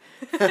 me.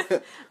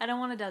 I don't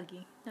want a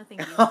Dougie. No,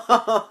 thank you.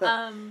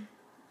 I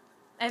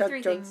I have Doug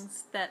 3 Jones.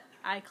 things that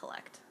I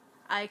collect.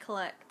 I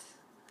collect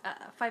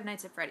Five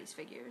Nights at Freddy's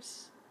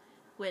figures,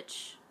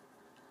 which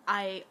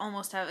I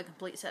almost have a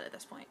complete set at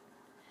this point.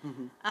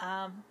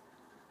 Mm-hmm.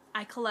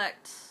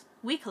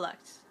 We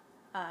collect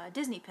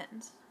Disney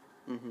pins,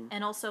 Mm-hmm.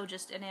 and also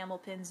just enamel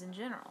pins in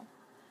general,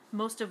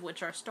 most of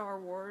which are Star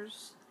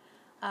Wars.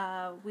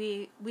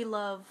 We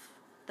love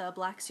the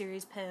Black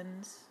Series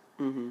pins,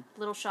 Mm-hmm.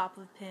 Little Shop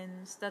of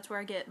Pins. That's where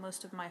I get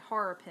most of my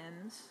horror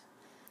pins.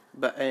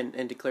 But and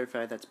to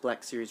clarify, that's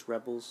Black Series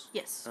Rebels.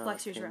 Yes, Black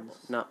Series pins,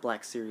 Rebels. not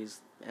Black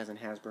Series as in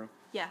Hasbro.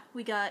 Yeah,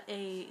 we got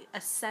a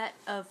set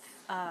of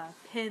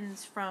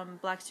pins from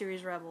Black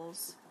Series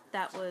Rebels.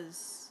 That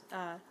was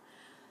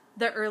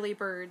the early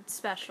bird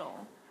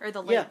special, or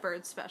the late Yeah.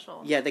 bird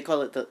special. Yeah, they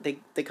call it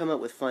they come up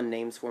with fun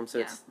names for them. So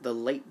Yeah. it's the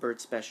Late Bird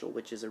Special,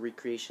 which is a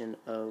recreation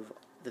of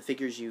the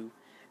figures you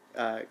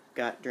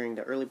got during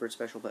the Early Bird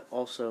Special, but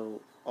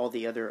also all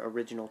the other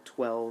original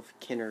 12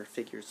 Kenner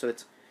figures. So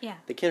it's Yeah.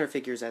 the Kenner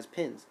figures as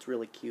pins. It's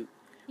really cute.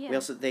 Yeah.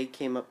 They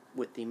came up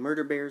with the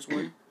Murder Bears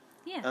one,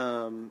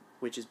 Yeah.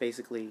 which is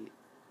basically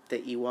the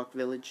Ewok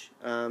Village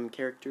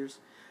characters.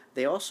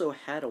 They also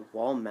had a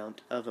wall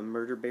mount of a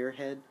Murder Bear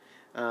head,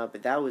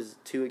 but that was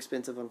too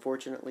expensive,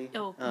 unfortunately.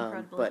 Oh,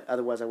 incredibly. But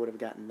otherwise, I would have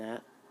gotten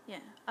that.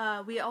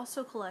 Yeah. We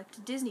also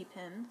collect Disney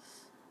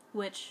pins,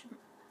 which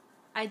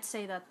I'd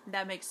say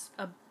that makes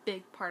a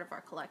big part of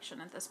our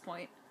collection at this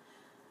point.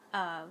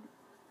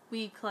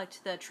 We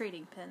collect the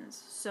trading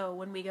pins. So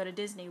when we go to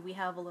Disney, we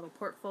have a little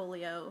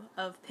portfolio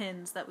of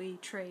pins that we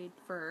trade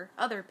for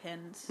other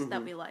pins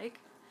that we like.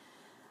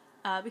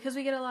 Because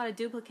we get a lot of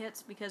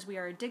duplicates because we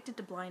are addicted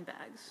to blind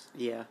bags.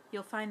 Yeah.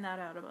 You'll find that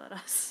out about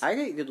us. I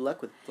get good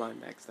luck with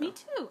blind bags, though. Me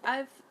too.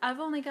 I've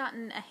only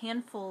gotten a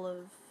handful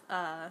of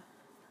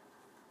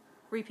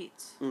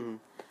repeats.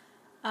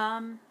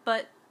 Mm-hmm.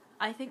 But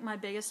I think my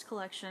biggest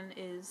collection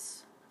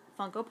is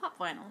Funko Pop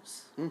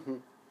vinyls. Mm-hmm.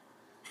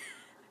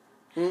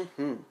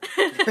 Mm-hmm.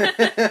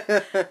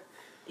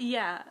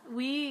 Yeah,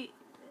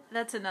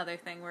 that's another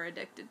thing we're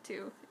addicted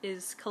to,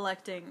 is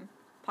collecting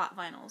pop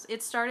vinyls.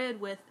 It started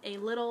with a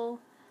little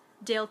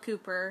Dale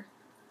Cooper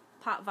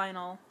pop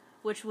vinyl,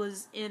 which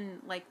was in,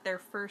 like, their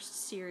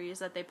first series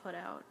that they put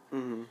out.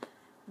 Mm-hmm.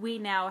 We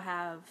now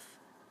have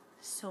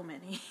so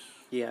many.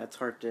 Yeah, it's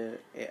hard to...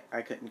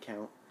 I couldn't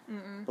count.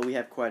 Mm-mm. But we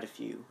have quite a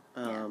few.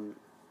 And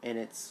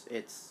it's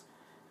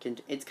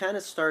kind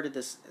of started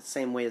this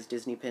same way as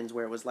Disney pins,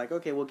 where it was like,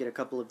 okay, we'll get a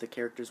couple of the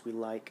characters we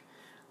like,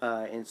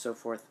 and so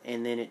forth,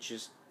 and then it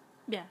just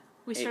Yeah,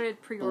 we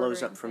started pre-ordering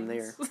blows up from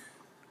things. there.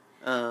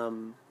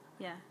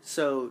 Yeah.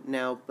 So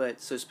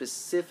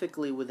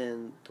specifically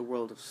within the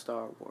world of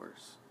Star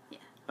Wars,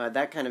 Yeah.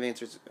 That kind of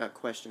answers a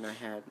question I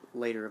had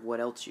later of what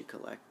else you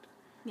collect.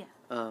 Yeah.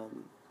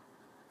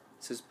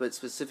 But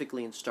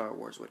specifically in Star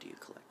Wars, what do you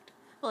collect?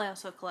 Well, I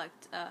also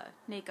collect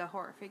NECA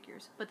horror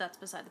figures, but that's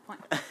beside the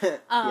point.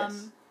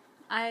 Yes.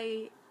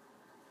 I,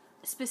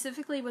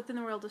 specifically within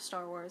the world of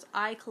Star Wars,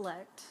 I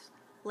collect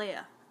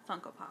Leia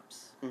Funko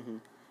Pops. Mm-hmm.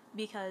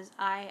 Because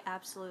I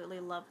absolutely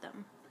love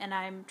them. And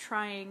I'm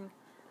trying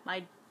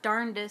my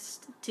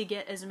darndest to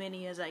get as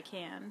many as I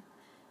can,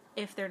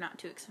 if they're not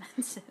too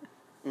expensive.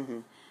 Mm-hmm.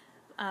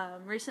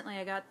 Recently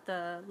I got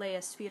the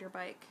Leia speeder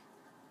bike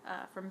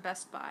from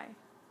Best Buy,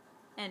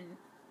 and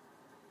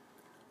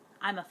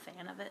I'm a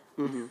fan of it.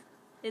 Mm-hmm.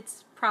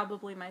 It's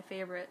probably my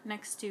favorite.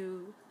 Next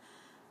to,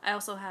 I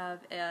also have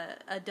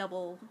a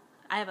double,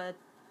 I have a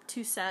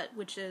 2-set,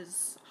 which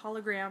is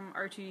hologram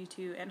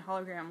R2-D2 and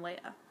hologram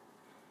Leia,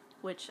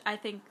 which I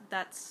think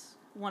that's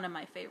one of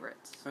my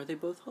favorites. Are they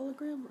both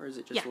hologram, or is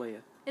it just Yeah.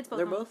 Leia? It's both.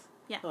 They're of them. both?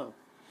 Yeah. Oh.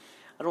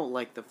 I don't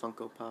like the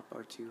Funko Pop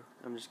R2.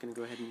 I'm just going to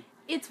go ahead and...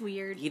 It's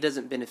weird. He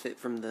doesn't benefit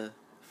from the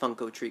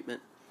Funko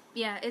treatment.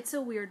 Yeah, it's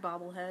a weird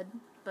bobblehead,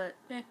 but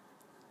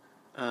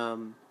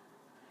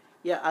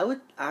Yeah,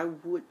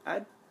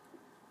 I'd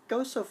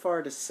go so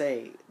far to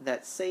say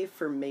that, save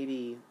for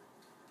maybe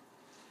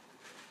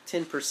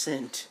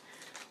 10%,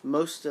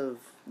 most of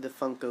the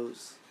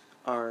Funkos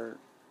are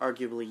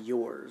arguably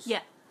yours. yeah.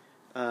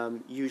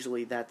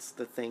 Usually that's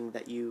the thing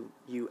that you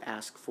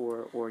ask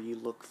for or you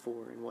look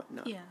for and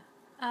whatnot.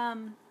 Yeah.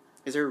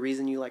 Is there a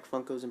reason you like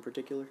Funkos in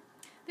particular?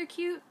 They're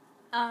cute.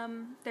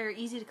 They're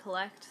easy to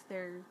collect.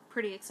 They're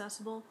pretty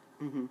accessible.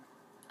 Mm-hmm.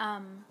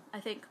 I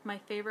think my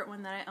favorite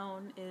one that I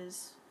own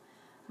is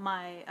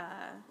my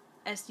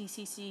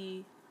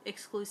SDCC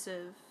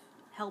exclusive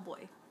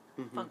Hellboy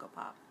Mm-hmm. Funko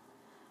Pop.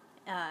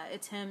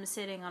 It's him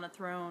sitting on a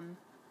throne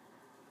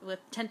with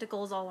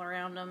tentacles all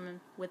around him, and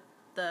with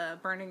the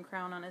burning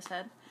crown on his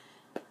head.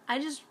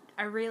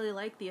 I really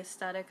like the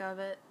aesthetic of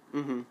it.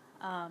 Mm-hmm.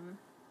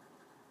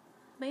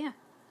 But yeah.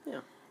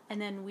 Yeah.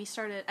 And then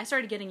I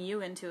started getting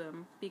you into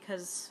him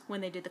because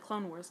when they did the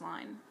Clone Wars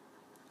line.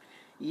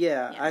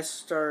 Yeah, Yeah.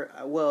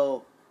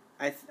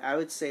 I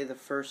would say the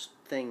first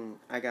thing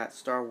I got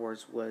Star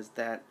Wars was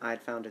that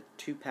I'd found a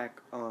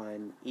 2-pack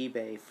on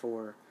eBay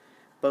for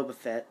Boba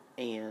Fett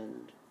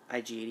and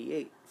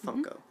IG-88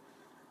 Funko.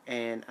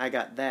 And I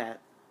got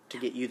that to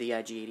get you the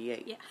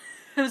IG-88. Yeah.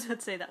 I was about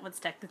to say that one's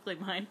technically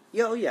mine.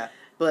 Yeah, oh yeah.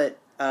 But,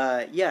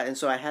 yeah, and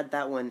so I had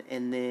that one,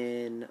 and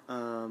then,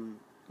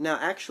 now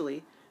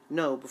actually,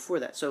 no, before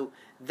that. So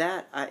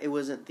that, it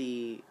wasn't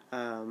the,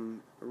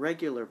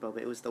 regular Boba,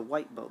 it was the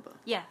white Boba.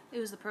 Yeah, it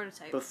was the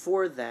prototype.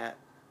 Before that,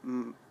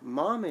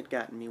 Mom had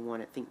gotten me one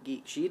at Think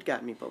Geek. She had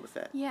gotten me Boba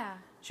Fett. Yeah.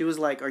 She was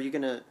like,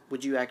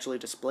 would you actually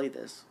display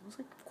this? I was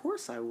like, of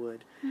course I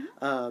would.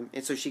 Mm-hmm.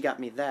 And so she got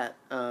me that,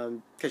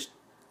 because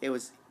it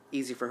was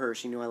easy for her.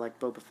 She knew I liked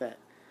Boba Fett.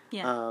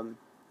 Yeah.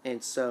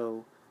 And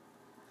so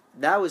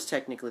that was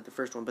technically the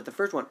first one. But the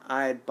first one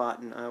I had bought,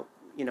 and I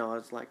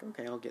was like,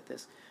 okay, I'll get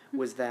this,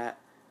 was that.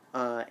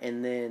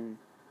 And then,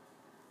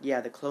 yeah,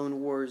 the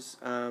Clone Wars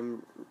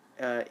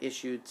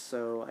issued,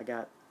 so I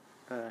got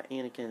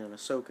Anakin and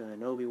Ahsoka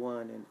and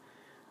Obi-Wan,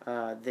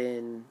 and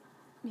then,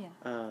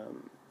 yeah.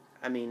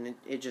 I mean,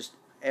 it just,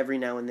 every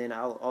now and then,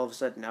 all of a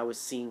sudden, I was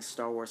seeing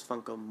Star Wars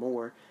Funko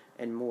more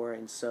and more,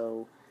 and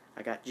so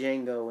I got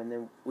Jango, and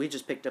then we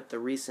just picked up the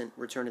recent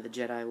Return of the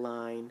Jedi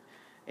line,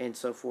 and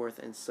so forth,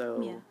 and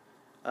so,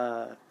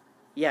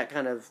 yeah, it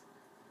kind of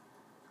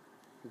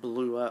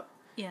blew up.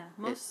 Yeah,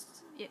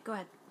 yeah, go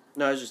ahead.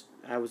 No,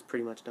 I was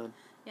pretty much done.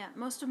 Yeah,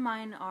 most of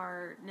mine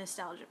are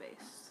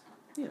nostalgia-based.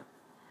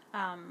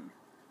 Yeah.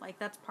 Like,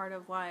 that's part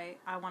of why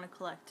I want to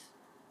collect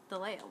the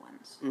Leia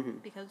ones. Mm-hmm.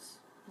 Because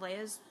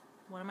Leia's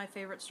one of my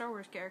favorite Star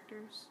Wars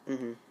characters.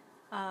 Mm-hmm.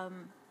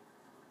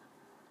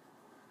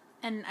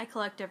 And I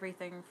collect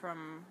everything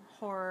from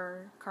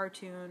horror,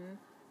 cartoon,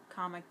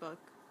 comic book,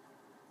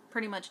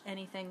 pretty much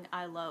anything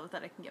I love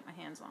that I can get my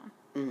hands on.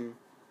 Mm-hmm.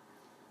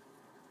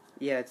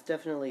 Yeah, it's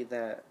definitely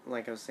that,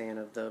 like I was saying,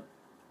 of the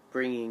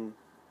bringing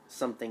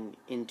something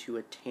into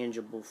a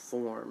tangible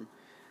form,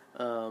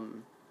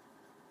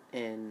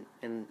 and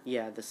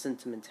yeah, the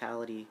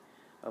sentimentality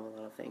of a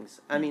lot of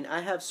things. I mean,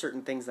 I have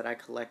certain things that I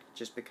collect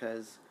just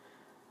because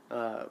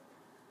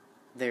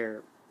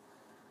they're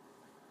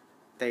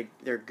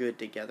good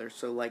together.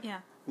 So like,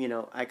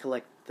 I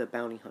collect the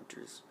bounty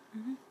hunters.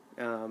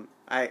 Mm-hmm.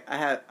 I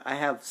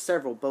have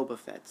several Boba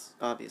Fett's,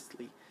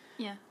 obviously.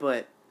 Yeah.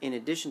 But in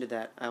addition to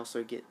that, I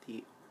also get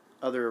the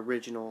other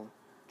original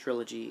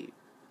trilogy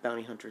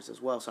bounty hunters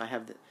as well. So I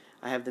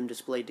have them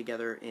displayed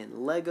together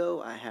in Lego.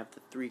 I have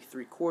the 3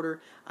 3/4.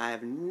 I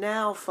have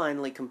now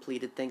finally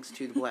completed, thanks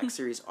to the Black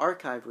Series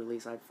Archive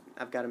release.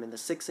 I've got them in the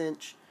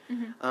 6-inch.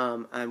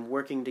 Mm-hmm. I'm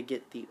working to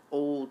get the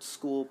old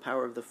school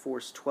Power of the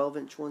Force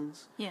 12-inch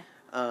ones. Yeah.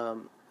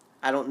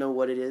 I don't know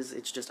what it is.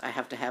 It's just I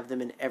have to have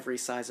them in every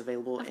size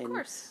available.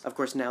 Of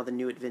course, now the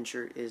new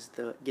adventure is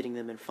getting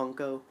them in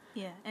Funko.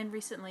 Yeah, and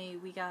recently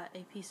we got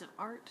a piece of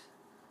art.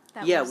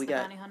 We got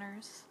Bounty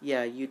Hunters.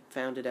 Yeah, you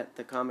found it at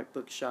the comic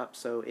book shop,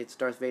 so it's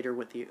Darth Vader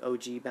with the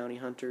OG Bounty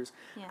Hunters.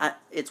 Yeah.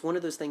 It's one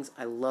of those things,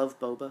 I love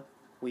Boba.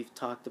 We've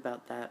talked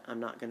about that. I'm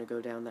not going to go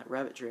down that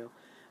rabbit trail.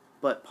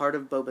 But part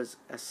of Boba's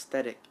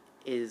aesthetic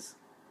is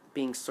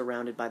being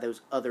surrounded by those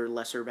other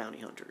lesser bounty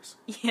hunters.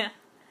 Yeah.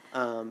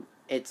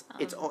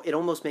 It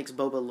almost makes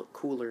Boba look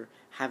cooler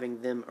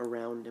having them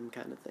around him,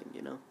 kind of thing,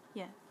 you know?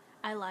 Yeah.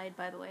 I lied,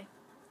 by the way.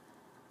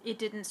 It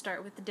didn't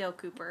start with the Dale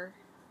Cooper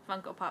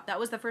Funko Pop. That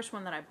was the first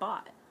one that I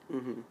bought.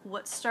 Mm-hmm.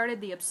 What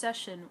started the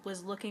obsession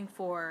was looking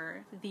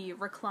for the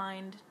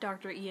reclined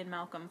Dr. Ian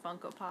Malcolm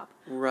Funko Pop.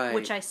 Right.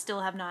 Which I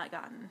still have not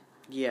gotten.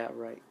 Yeah,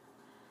 right.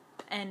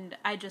 And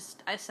I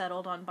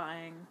settled on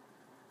buying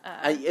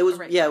it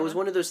was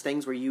one of those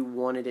things where you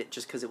wanted it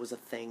just because it was a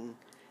thing.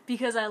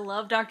 Because I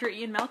love Dr.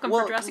 Ian Malcolm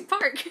for Jurassic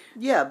Park.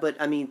 Yeah, but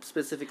I mean,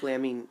 specifically,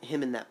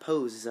 him in that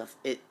pose is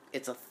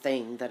it's a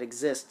thing that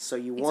exists, so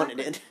you wanted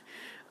it.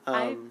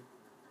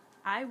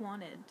 I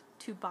wanted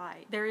to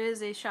buy. There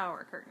is a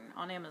shower curtain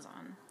on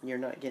Amazon. You're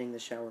not getting the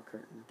shower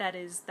curtain. That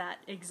is that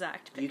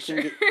exact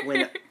picture. You can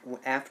get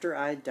after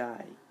I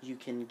die, you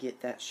can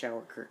get that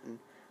shower curtain.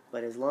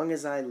 But as long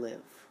as I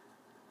live,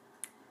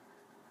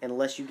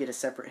 unless you get a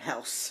separate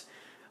house,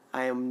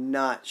 I am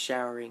not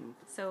showering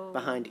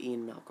behind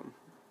Ian Malcolm.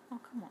 Oh,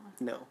 come on.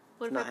 No.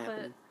 What if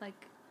I put,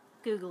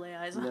 googly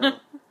eyes on him?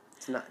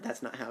 No.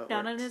 That's not how it works.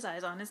 Down on his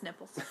eyes, on his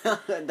nipples.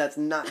 That's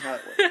not how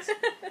it works.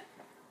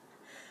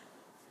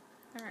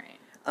 Alright.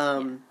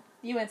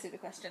 You answer the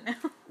question now.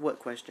 What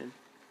question?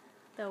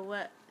 The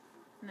what?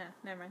 No,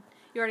 never mind.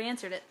 You already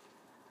answered it.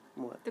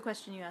 What? The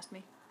question you asked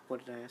me.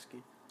 What did I ask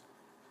you?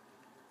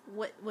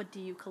 What do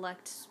you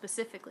collect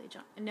specifically,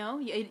 John? No,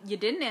 you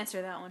didn't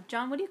answer that one.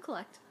 John, what do you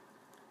collect?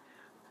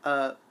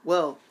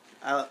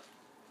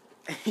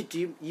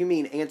 Do you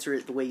mean answer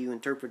it the way you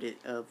interpret it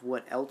of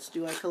what else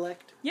do I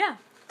collect? Yeah.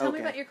 Tell me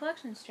about your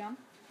collections, John.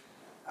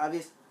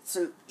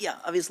 So, yeah,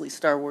 obviously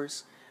Star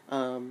Wars,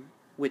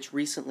 which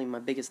recently my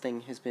biggest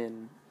thing has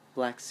been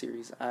Black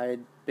Series.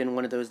 I'd been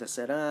one of those that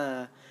said,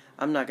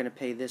 I'm not going to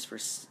pay this for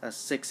a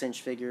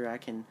 6-inch figure. I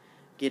can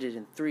get it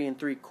in 3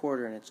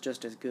 3/4 and it's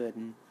just as good.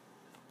 And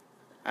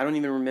I don't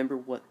even remember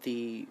what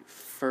the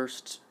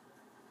first...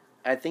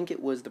 I think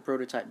it was the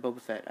prototype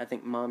Boba Fett. I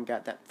think Mom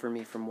got that for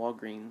me from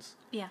Walgreens.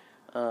 Yeah.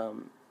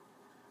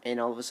 And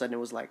all of a sudden it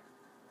was like,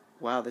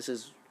 wow, this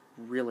is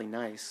really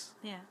nice.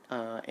 Yeah.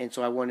 And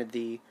so I wanted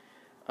the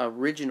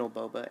original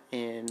Boba,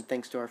 and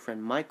thanks to our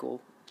friend Michael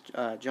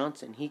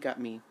Johnson, he got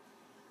me...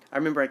 I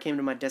remember I came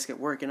to my desk at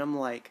work, and I'm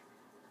like...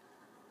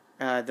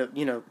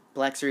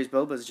 Black Series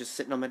Boba is just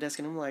sitting on my desk,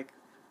 and I'm like,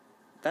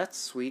 that's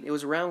sweet. It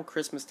was around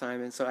Christmas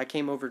time, and so I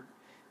came over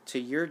to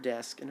your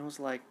desk, and I was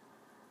like,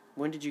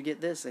 when did you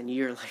get this? And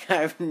you're like, I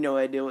have no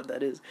idea what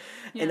that is.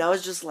 Yeah. And I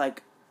was just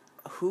like,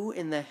 who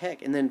in the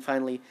heck? And then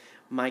finally,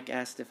 Mike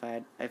asked if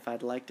I'd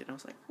liked it, and I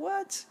was like,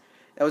 what?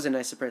 That was a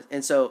nice surprise.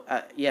 And so,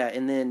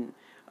 and then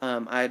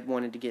I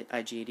wanted to get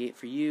IG-88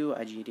 for you.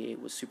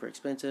 IG-88 was super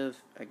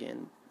expensive.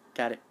 Again,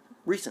 got it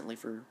recently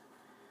for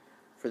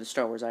the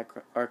Star Wars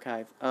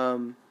archive.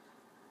 So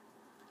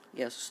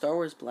Star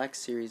Wars Black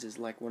Series is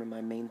like one of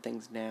my main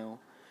things now.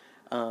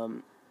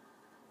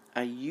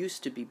 I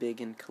used to be big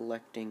in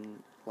collecting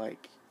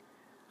like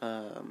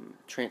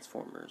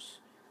Transformers.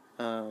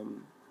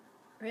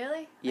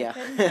 Really? Yeah. I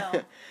couldn't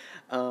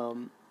tell.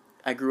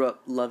 I grew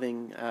up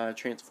loving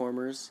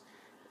Transformers,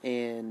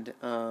 and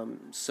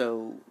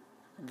so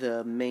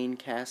the main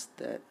cast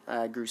that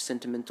I grew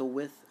sentimental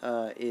with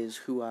is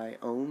who I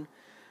own.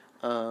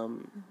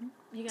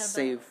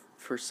 Save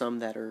for some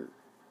that are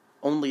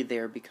only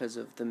there because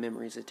of the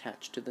memories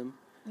attached to them.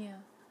 Yeah.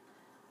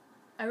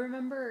 I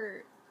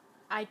remember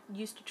I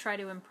used to try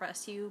to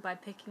impress you by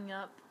picking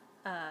up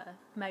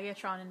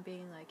Megatron and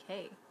being like,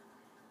 hey,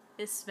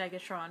 this is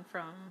Megatron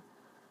from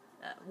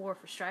War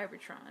for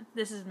Stribertron.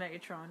 This is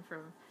Megatron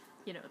from,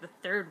 the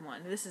third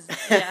one. This is,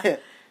 yeah.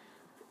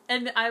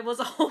 And I was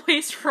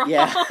always wrong.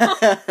 Yeah.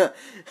 I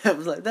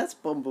was like, that's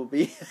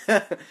Bumblebee.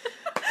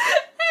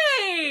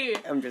 Hey!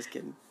 I'm just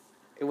kidding.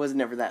 It was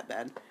never that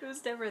bad. It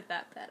was never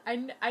that bad.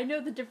 I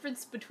know the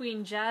difference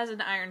between Jazz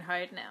and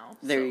Ironhide now.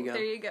 There you go.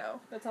 There you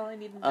go. That's all I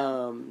need to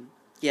know.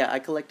 Yeah, I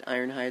collect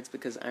Ironhides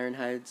because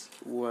Ironhide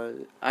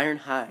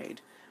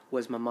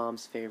was my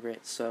mom's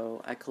favorite,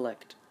 so I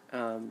collect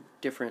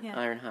different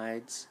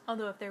Ironhides.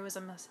 Although if there was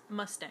a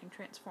Mustang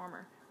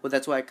Transformer. Well,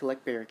 that's why I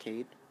collect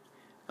Barricade.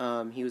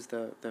 He was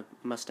the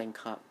Mustang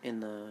cop in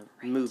the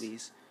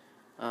movies.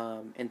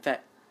 In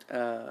fact,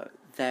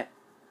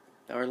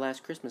 our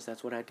last Christmas,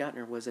 that's what I'd gotten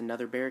her, was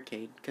another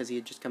Barricade, because he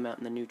had just come out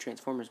in the new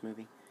Transformers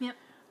movie. Yep.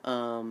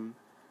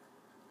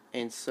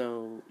 And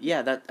so,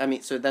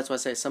 so that's why I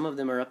say some of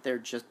them are up there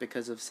just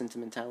because of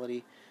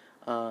sentimentality.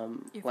 Your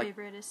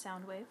favorite is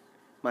Soundwave?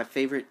 My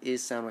favorite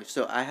is Soundwave.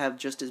 So I have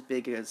just as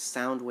big a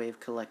Soundwave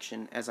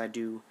collection as I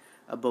do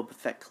a Boba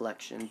Fett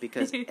collection,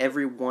 because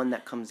every one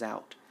that comes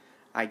out,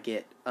 I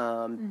get.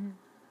 I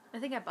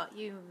think I bought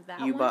you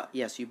that one.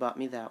 You bought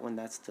me that one.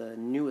 That's the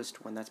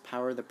newest one. That's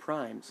Power of the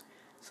Primes.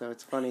 So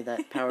it's funny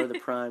that Power of the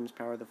Primes,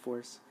 Power of the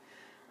Force.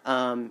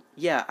 I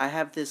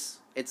have this.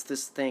 It's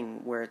this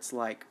thing where it's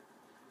like,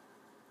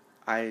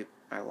 I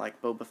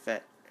like Boba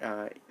Fett.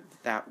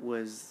 That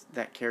was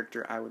that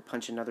character I would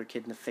punch another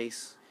kid in the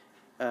face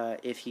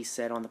if he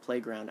said on the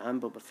playground, "I'm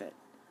Boba Fett."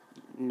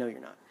 No, you're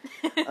not.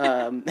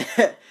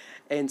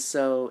 And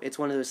so it's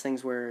one of those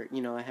things where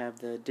I have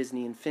the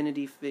Disney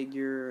Infinity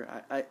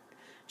figure. I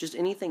just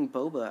anything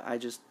Boba.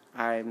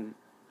 I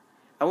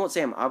won't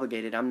say I'm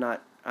obligated. I'm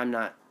not.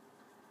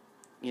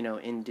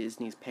 In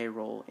Disney's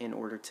payroll in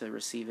order to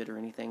receive it or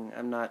anything.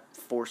 I'm not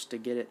forced to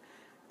get it.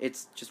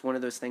 It's just one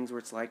of those things where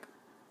it's like,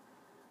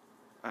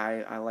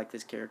 I like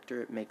this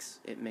character. It makes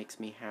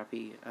me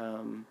happy.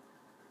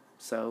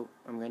 So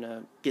I'm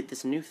gonna get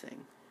this new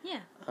thing. Yeah.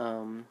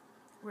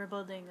 We're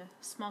building a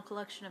small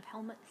collection of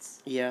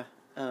helmets. Yeah.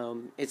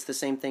 It's the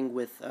same thing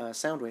with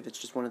Soundwave. It's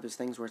just one of those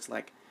things where it's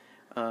like,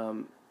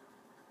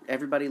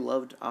 everybody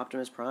loved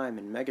Optimus Prime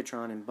and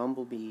Megatron and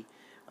Bumblebee.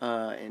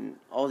 And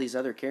all these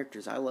other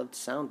characters. I loved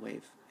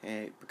Soundwave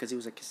because he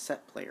was a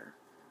cassette player.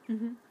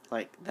 Mm-hmm.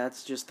 Like,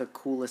 that's just the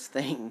coolest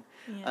thing.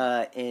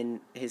 Yeah.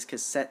 And his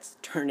cassettes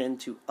turn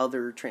into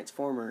other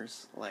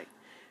Transformers. Like,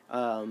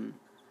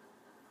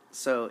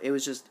 so it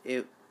was just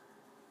it's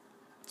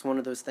one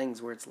of those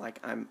things where it's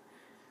like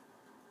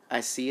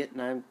I see it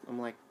and I'm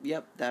like,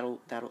 yep,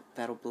 that'll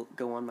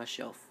go on my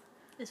shelf.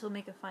 This will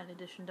make a fine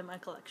addition to my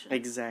collection.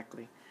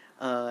 Exactly.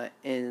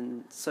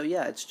 And so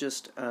yeah, it's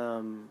just.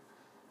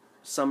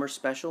 Some are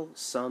special,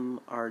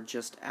 some are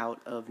just out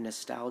of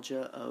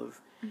nostalgia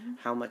of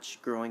how much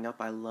growing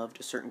up I loved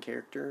a certain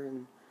character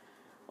and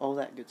all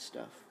that good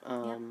stuff.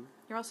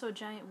 You're also a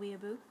giant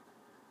weeaboo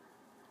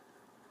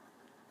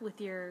with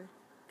your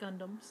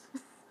Gundams.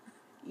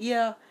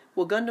 Yeah,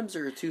 well, Gundams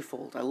are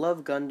twofold. I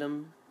love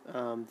Gundam,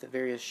 the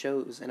various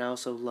shows, and I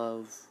also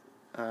love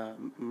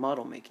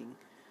model making.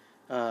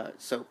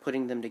 So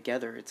putting them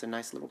together, it's a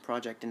nice little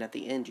project, and at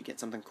the end you get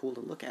something cool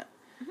to look at.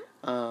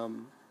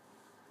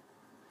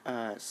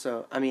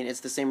 So, I mean, it's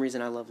the same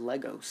reason I love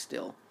Lego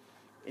still,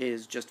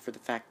 is just for the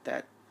fact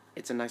that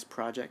it's a nice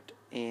project,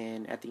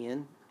 and at the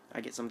end,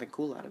 I get something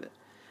cool out of it.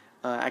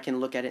 I can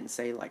look at it and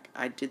say, like,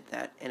 I did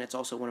that, and it's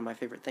also one of my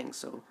favorite things.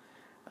 So,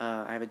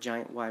 I have a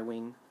giant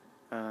Y-Wing.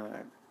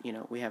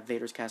 We have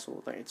Vader's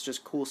castle. It's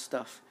just cool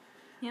stuff.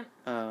 Yep.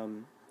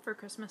 For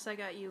Christmas, I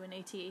got you an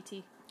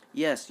AT-AT.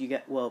 Yes, you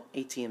got,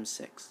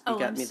 ATM-6. You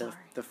got me sorry.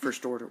 the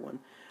first order one.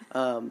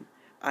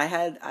 I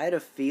had a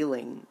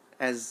feeling,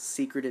 as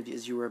secretive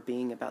as you were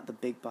being about the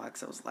big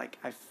box, I was like,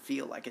 I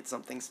feel like it's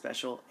something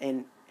special.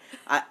 And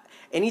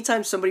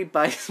anytime somebody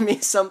buys me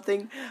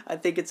something, I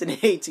think it's an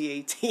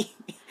AT-AT.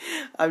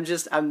 I'm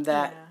just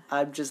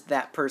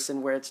that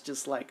person where it's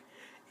just like,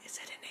 is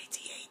it an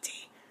AT-AT?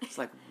 It's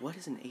like, what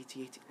is an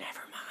AT-AT? Never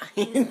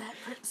mind. Is that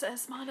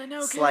Princess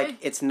Mononoke? It's like,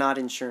 it's not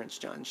insurance,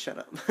 John. Shut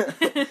up.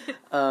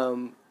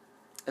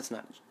 It's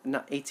not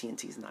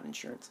AT&T's not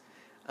insurance.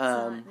 It's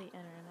not the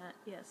internet,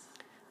 yes.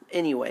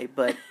 Anyway,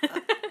 but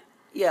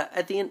yeah,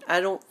 at the end, I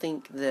don't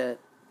think that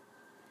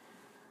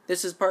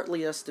this is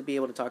partly us to be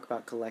able to talk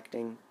about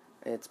collecting.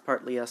 It's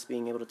partly us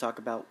being able to talk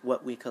about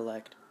what we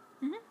collect.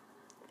 Mm-hmm.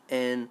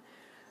 And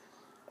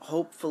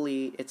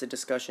hopefully it's a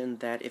discussion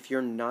that if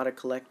you're not a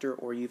collector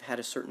or you've had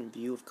a certain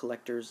view of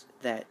collectors,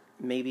 that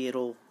maybe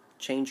it'll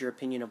change your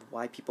opinion of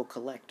why people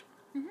collect.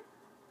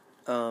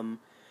 Mm-hmm.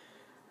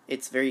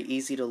 It's very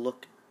easy to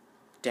look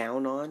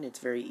down on. It's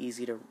very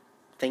easy to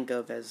think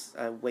of as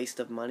a waste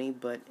of money,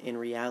 but in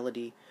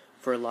reality,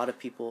 for a lot of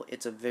people,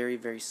 it's a very,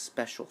 very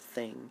special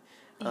thing.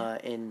 Yeah.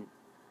 And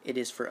it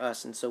is for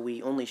us. And so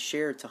we only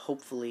share to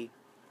hopefully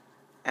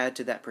add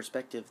to that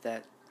perspective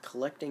that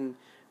collecting,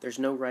 there's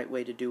no right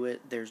way to do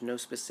it. There's no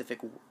specific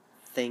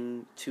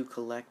thing to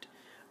collect.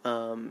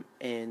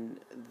 And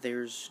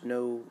there's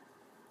no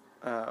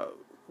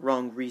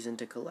wrong reason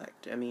to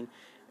collect. I mean,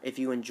 if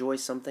you enjoy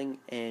something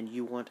and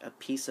you want a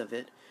piece of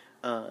it,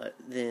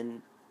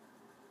 then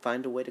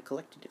find a way to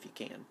collect it if you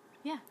can.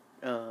 Yeah.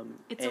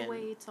 It's a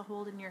way to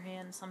hold in your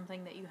hand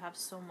something that you have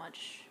so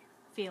much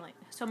feeling,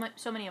 so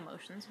many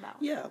emotions about.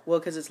 Yeah, well,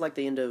 because it's like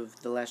the end of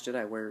The Last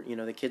Jedi, where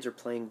the kids are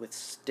playing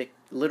with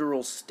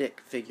literal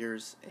stick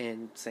figures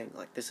and saying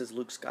like, "This is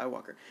Luke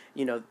Skywalker."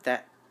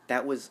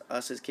 That was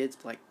us as kids,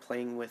 like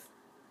playing with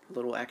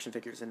little action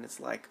figures, and it's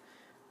like,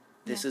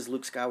 this is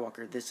Luke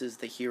Skywalker. This is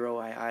the hero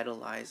I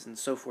idolize, and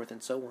so forth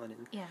and so on.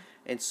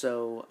 And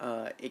so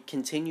it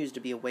continues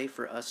to be a way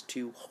for us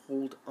to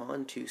hold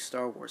on to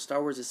Star Wars.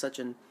 Star Wars is such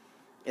an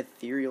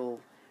ethereal,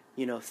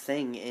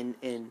 thing,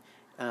 and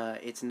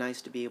it's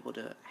nice to be able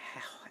to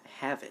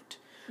have it.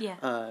 Yeah.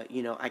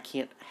 I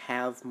can't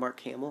have Mark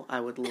Hamill. I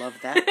would love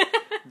that,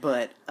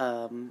 but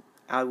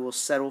I will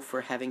settle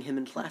for having him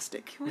in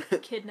plastic. Can we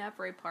kidnap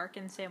Ray Park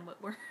and Sam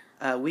Witwer?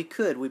 We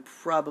could. We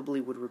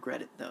probably would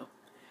regret it, though.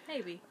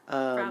 Maybe.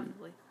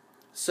 Probably.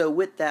 So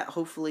with that,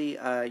 hopefully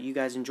you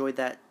guys enjoyed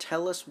that.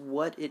 Tell us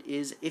what it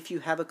is. If you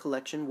have a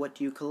collection, what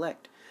do you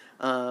collect?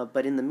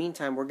 But in the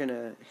meantime, we're going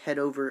to head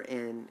over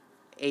and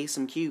A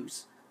some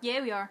cues.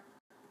 Yeah, we are.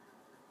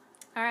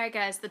 Alright,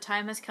 guys, the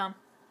time has come.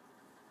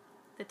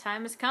 The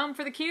time has come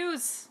for the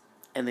cues.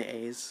 And the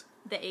A's.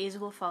 The A's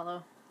will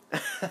follow.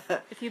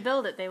 If you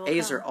build it, they will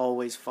A's come. are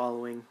always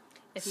following.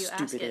 If you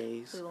Stupid ask it,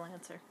 A's. we will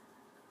answer.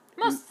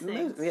 Most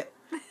things. Yeah.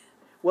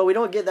 Well, we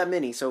don't get that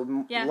many,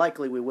 so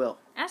likely we will.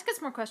 Ask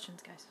us more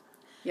questions, guys.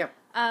 Yeah.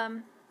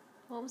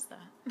 What was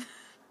that?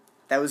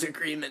 That was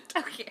agreement.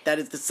 Okay. That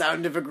is the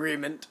sound of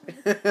agreement.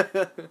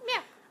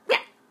 Yeah.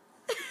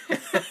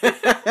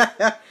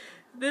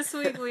 This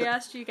week we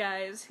asked you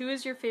guys, who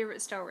is your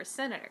favorite Star Wars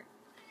senator?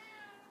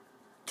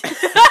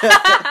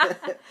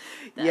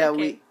 Yeah,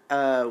 okay.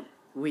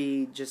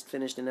 we just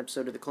finished an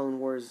episode of the Clone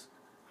Wars,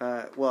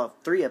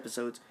 3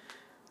 episodes,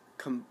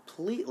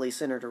 completely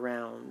centered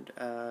around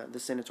the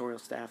senatorial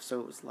staff,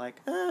 so it was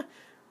like,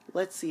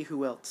 let's see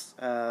who else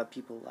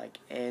people like,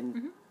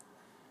 and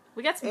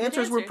we got some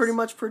answers were pretty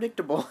much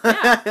predictable.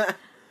 Yeah.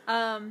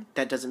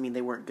 That doesn't mean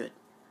they weren't good.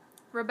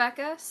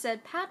 Rebecca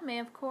said Padme,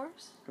 of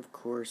course. Of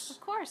course. Of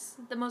course.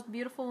 The most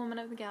beautiful woman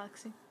of the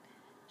galaxy.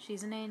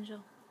 She's an angel.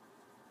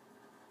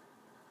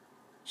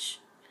 Shh.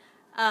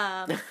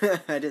 I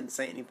didn't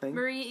say anything.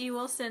 Marie E.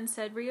 Wilson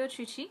said Rio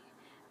Chuchi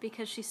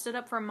because she stood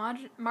up for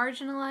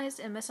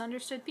marginalized and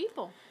misunderstood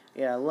people.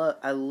 Yeah,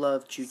 I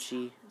love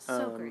Chuchi.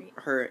 So great.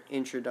 Her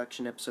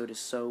introduction episode is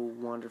so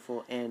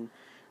wonderful, and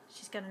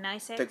she's got a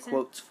nice accent. The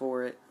quotes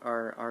for it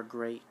are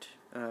great.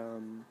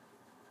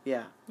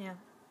 Yeah. Yeah.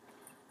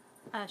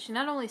 She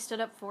not only stood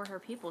up for her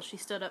people, she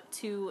stood up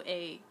to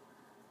a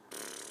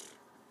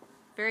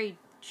very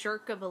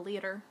jerk of a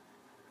leader.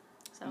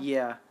 So.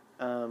 Yeah.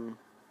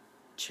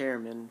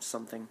 Chairman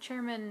something.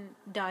 Chairman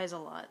dies a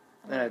lot.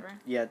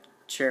 Yeah,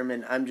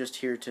 Chairman, I'm just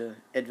here to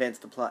advance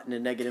the plot in a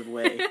negative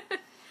way.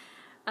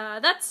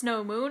 That's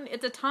no Moon.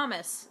 It's a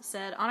Thomas,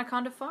 said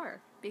Anaconda Far.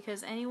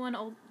 Because anyone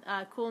old,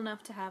 cool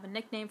enough to have a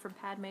nickname from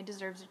Padme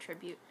deserves a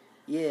tribute.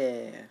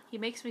 Yeah. He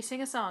makes me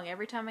sing a song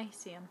every time I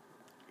see him.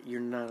 You're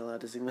not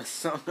allowed to sing this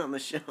song on the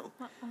show.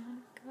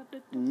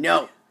 Anaconda.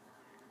 No!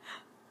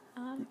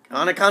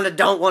 Anaconda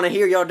don't want to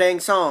hear your dang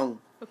song.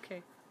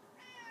 Okay.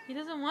 He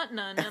doesn't want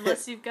none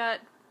unless you've got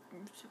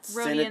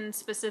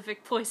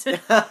Rodian-specific poison.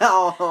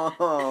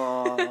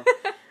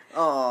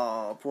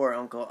 Oh, poor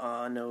uncle.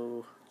 Oh,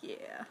 no.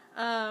 Yeah.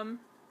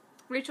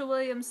 Rachel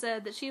Williams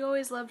said that she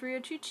always loved Rio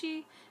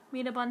Chuchi,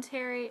 Mina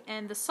Bonteri,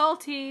 and the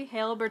salty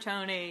Hale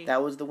Bertoni.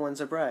 That was the one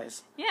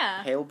surprise.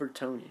 Yeah. Hale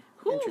Bertoni.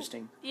 Who?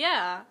 Interesting.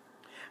 Yeah.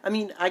 I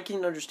mean, I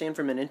can understand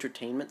from an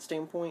entertainment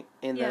standpoint,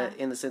 in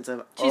the sense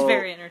of she's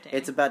very entertaining.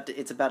 It's about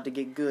to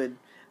get good.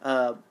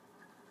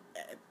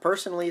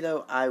 Personally,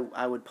 though,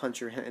 I would punch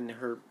her in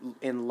her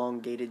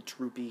elongated,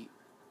 droopy,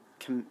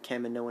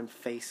 Kaminoan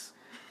face.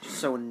 Just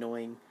so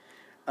annoying.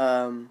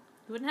 You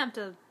wouldn't have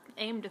to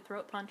aim to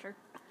throat punch her.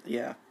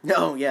 Yeah.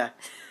 No. Yeah.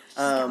 She's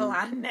got a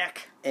lot of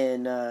neck.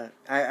 And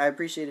I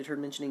appreciated her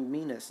mentioning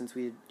Mina, since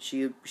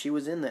she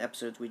was in the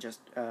episodes we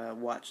just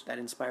watched that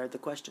inspired the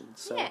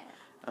questions. So, yeah.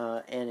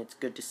 And it's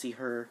good to see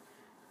her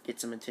get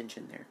some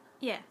attention there.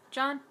 Yeah.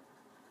 John?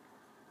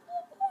 Who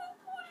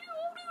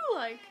do you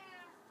like?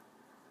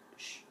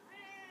 Shh.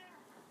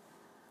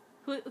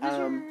 Who's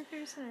your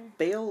favorite senator?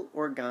 Bail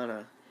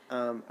Organa.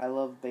 I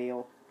love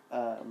Bail.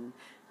 You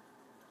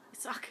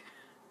suck.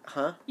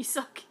 Huh? You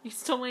suck. You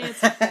stole my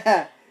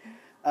answer.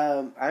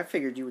 I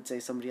figured you would say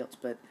somebody else,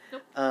 but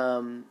nope.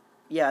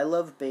 Yeah, I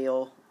love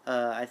Bail.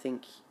 I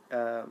think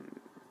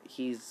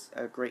he's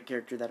a great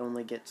character that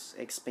only gets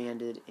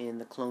expanded in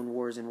the Clone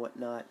Wars and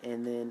whatnot,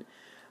 and then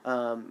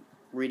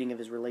reading of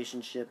his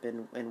relationship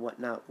and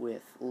whatnot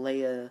with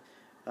Leia.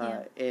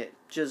 It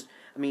just,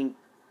 I mean,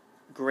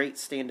 great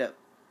stand-up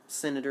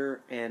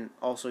senator, and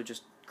also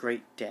just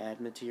great dad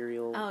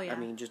material. Oh, yeah. I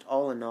mean, just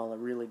all in all, a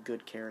really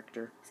good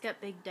character. He's got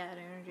big dad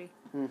energy.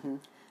 Mm-hmm.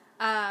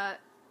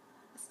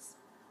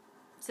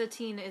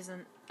 Satine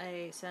isn't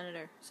a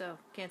senator, so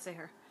can't say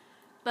her.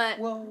 But,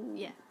 well,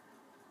 yeah.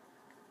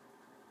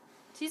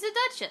 She's a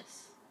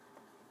duchess.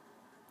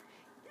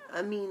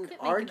 I mean,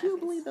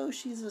 arguably, though,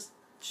 she's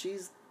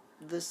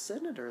the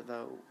senator,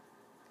 though.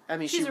 I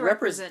mean, she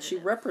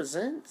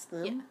represents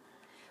them. Yeah.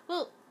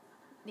 Well,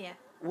 yeah.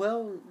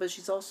 Well, but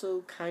she's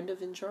also kind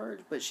of in charge,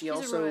 but she's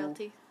also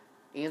royalty.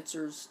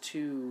 Answers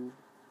to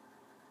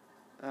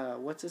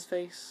what's his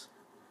face?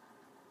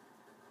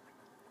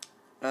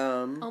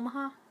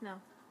 Omaha? No.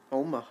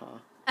 Omaha.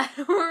 I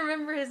don't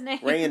remember his name.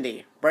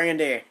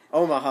 Brandy,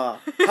 Omaha,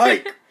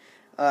 Hike.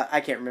 I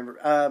can't remember.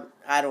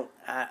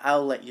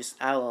 I'll let you.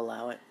 I'll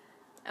allow it.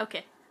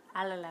 Okay,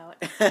 I'll allow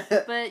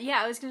it. But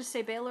yeah, I was going to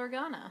say Bail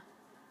Organa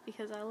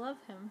because I love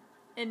him,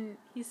 and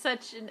he's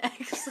such an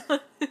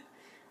excellent.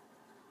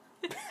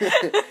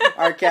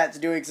 Our cat's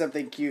doing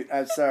something cute.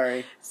 I'm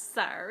sorry.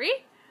 Sorry.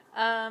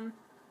 But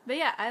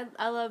yeah,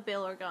 I love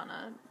Bail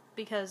Organa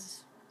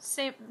because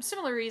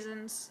similar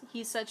reasons.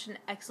 He's such an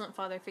excellent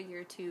father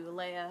figure to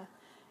Leia,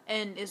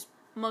 and is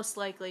most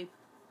likely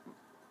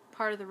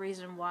part of the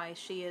reason why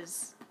she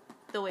is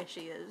the way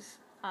she is.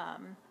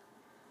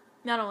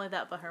 Not only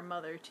that, but her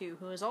mother too,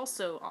 who is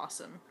also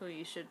awesome, who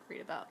you should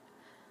read about.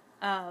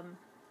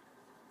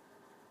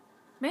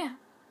 Man,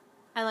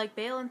 I like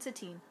Bail and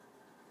Satine.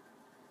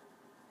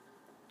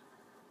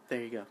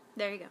 There you go.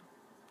 There you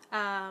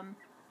go.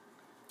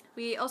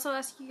 We also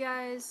asked you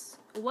guys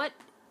what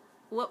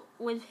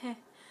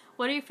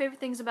are your favorite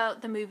things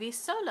about the movie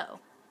Solo?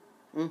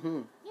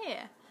 Mm-hmm.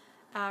 Yeah.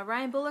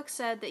 Ryan Bullock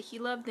said that he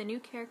loved the new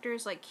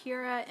characters like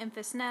Kira,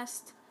 Enfys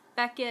Nest,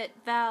 Beckett,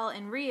 Val,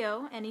 and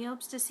Rio, and he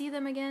hopes to see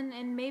them again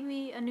in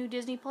maybe a new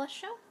Disney Plus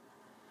show.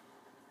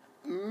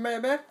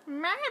 Maybe.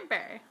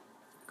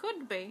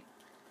 Could be.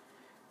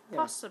 Yeah.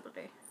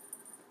 Possibly.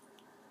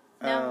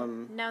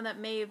 Now that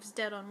Maeve's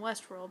dead on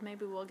Westworld,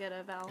 maybe we'll get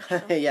a Val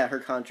show. Yeah, her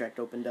contract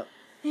opened up.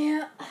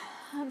 Yeah,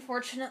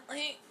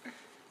 unfortunately.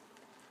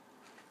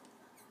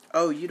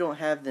 Oh, you don't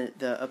have the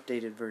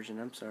updated version.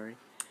 I'm sorry.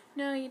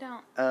 No, you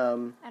don't.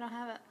 I don't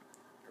have it.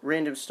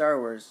 Random Star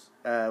Wars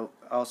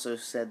also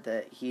said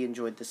that he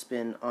enjoyed the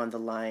spin on the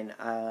line,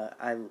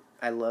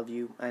 I love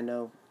you, I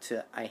know,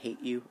 to I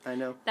hate you, I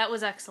know. That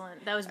was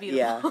excellent. That was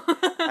beautiful.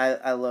 Yeah,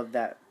 I love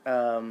that.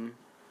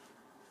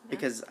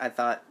 Because I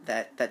thought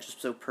that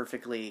just so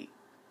perfectly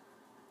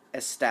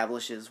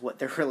establishes what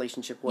their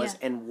relationship was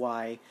and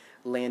why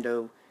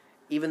Lando,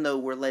 even though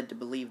we're led to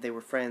believe they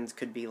were friends,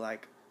 could be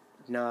like,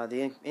 nah,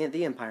 the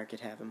Empire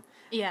could have him.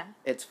 Yeah.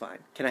 It's fine.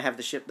 Can I have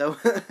the ship, though?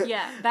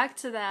 Yeah, back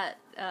to that,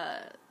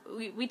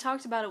 we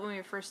talked about it when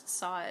we first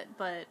saw it,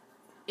 but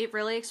it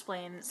really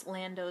explains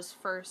Lando's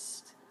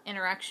first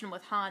interaction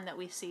with Han that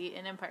we see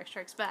in Empire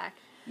Strikes Back.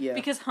 Yeah.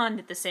 Because Han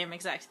did the same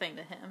exact thing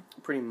to him.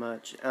 Pretty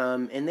much.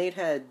 And they'd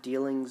had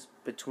dealings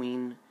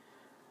between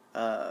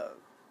A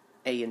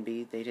and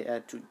B. They'd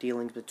had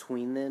dealings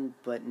between them,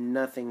 but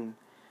nothing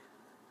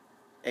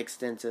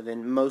extensive.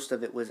 And most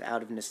of it was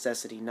out of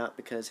necessity, not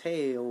because,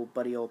 hey, old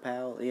buddy, old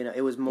pal. You know,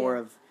 it was more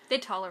of... They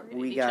tolerated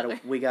each other.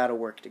 We gotta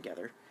work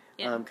together,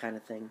 kind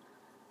of thing.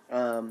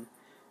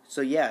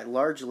 So yeah,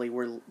 largely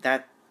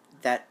that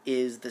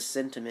is the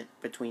sentiment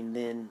between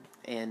then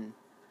and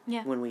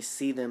when we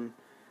see them,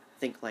 I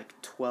think like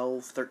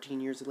 12,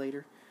 13 years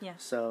later. Yeah.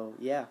 So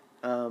yeah,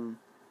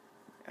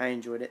 I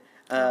enjoyed it.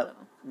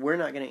 We're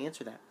not going to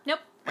answer that. Nope.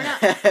 We're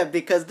not.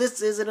 Because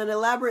this isn't an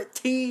elaborate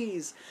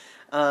tease.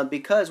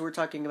 Because we're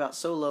talking about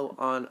Solo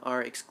on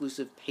our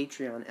exclusive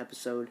Patreon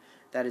episode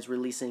that is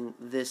releasing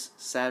this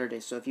Saturday.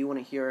 So if you want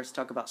to hear us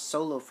talk about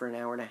Solo for an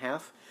hour and a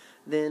half,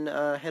 then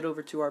head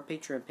over to our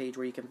Patreon page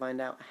where you can find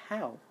out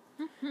how.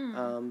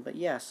 But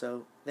yeah,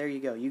 so there you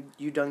go.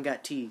 You done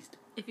got teased.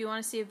 If you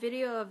want to see a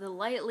video of the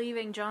light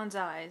leaving John's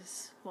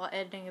eyes while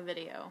editing a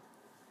video.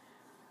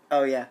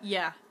 Oh, yeah.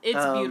 Yeah,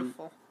 it's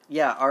beautiful.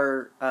 Yeah,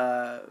 our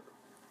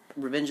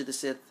Revenge of the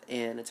Sith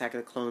and Attack of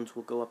the Clones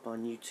will go up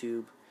on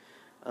YouTube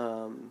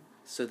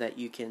so that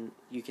you can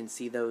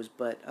see those.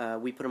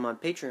 But we put them on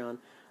Patreon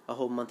a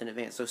whole month in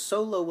advance. So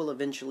Solo will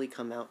eventually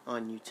come out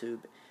on YouTube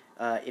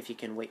if you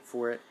can wait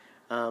for it.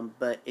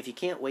 But if you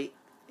can't wait,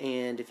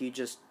 and if you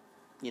just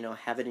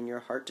have it in your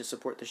heart to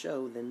support the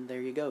show, then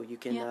there you go. You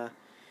can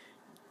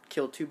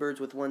kill two birds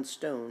with one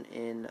stone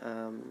and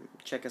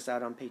check us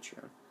out on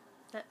Patreon.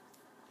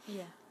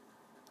 Yeah.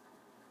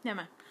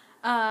 Never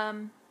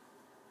mind.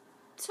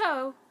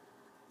 So,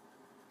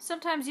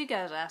 sometimes you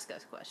guys ask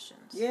us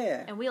questions.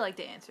 Yeah. And we like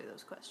to answer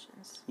those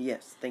questions.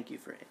 Yes, thank you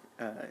for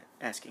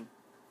asking.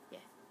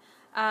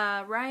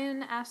 Yeah.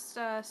 Ryan asked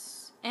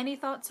us, any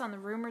thoughts on the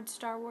rumored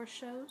Star Wars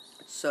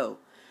shows? So,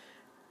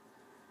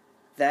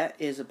 that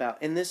is about,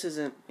 and this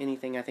isn't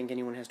anything I think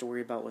anyone has to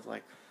worry about with,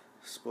 like,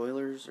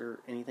 spoilers or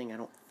anything, I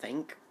don't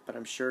think, but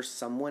I'm sure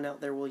someone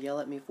out there will yell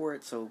at me for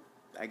it, so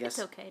I guess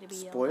it's okay to be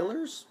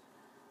spoilers?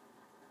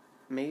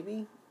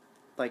 Maybe?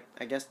 Like,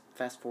 I guess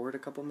fast forward a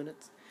couple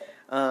minutes.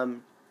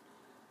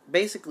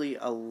 Basically,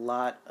 a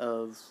lot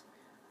of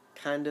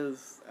kind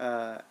of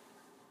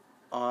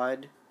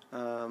odd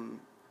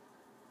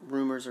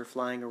rumors are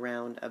flying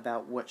around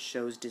about what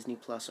shows Disney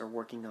Plus are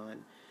working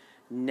on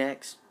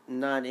next.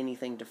 Not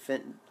anything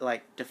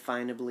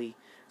definably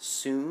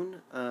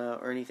soon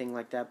or anything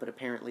like that, but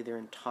apparently they're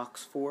in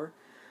talks for.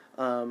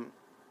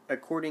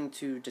 According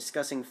to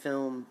Discussing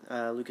Film,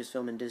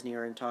 Lucasfilm and Disney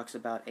are in talks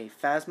about a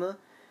Phasma,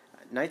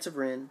 Knights of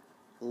Ren,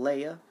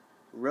 Leia,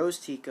 Rose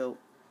Tico,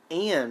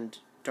 and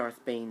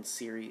Darth Bane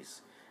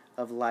series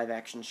of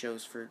live-action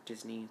shows for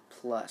Disney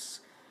Plus.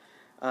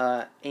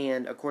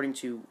 And according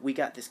to We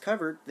Got This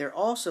Covered, they're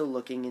also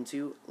looking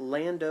into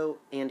Lando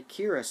and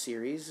Kira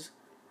series.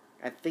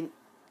 I think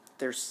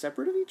they're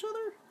separate of each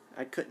other?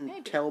 I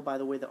couldn't tell by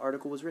the way the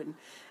article was written.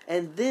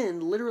 And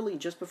then, literally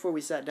just before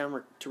we sat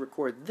down to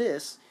record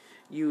this,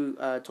 you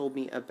told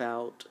me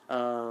about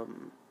a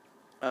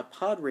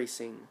pod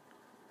racing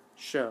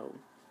show,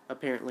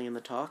 apparently in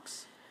the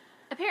talks.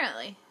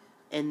 Apparently.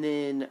 And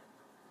then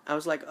I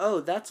was like,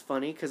 oh, that's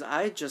funny, because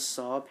I just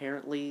saw,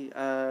 apparently,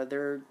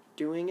 they're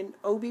doing an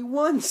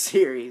Obi-Wan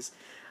series,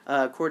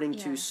 according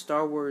to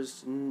Star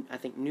Wars, I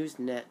think,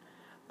 Newsnet,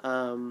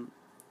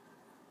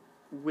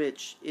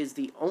 which is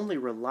the only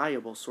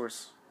reliable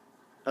source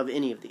of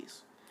any of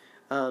these.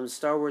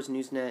 Star Wars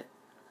Newsnet,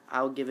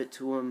 I'll give it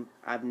to them.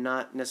 I've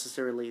not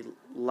necessarily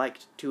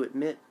liked to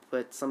admit,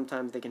 but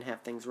sometimes they can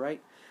have things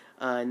right,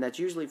 and that's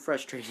usually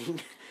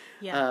frustrating.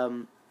 Yeah.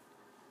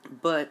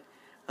 But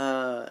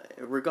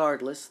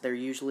regardless, they're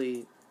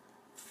usually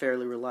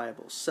fairly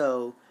reliable.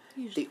 So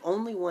the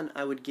only one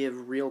I would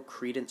give real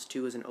credence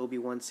to is an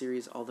Obi-Wan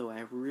series, although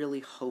I really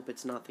hope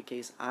it's not the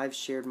case. I've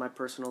shared my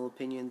personal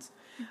opinions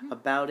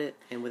about it,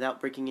 and without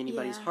breaking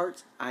anybody's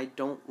hearts, I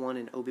don't want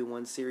an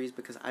Obi-Wan series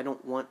because I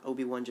don't want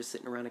Obi-Wan just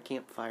sitting around a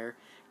campfire,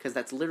 because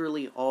that's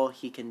literally all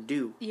he can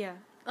do. Yeah.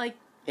 Like,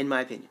 in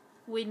my opinion.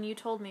 When you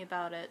told me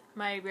about it,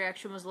 my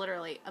reaction was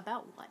literally,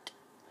 about what?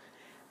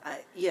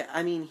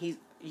 I mean,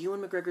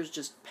 Ewan McGregor's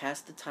just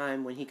past the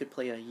time when he could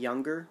play a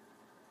younger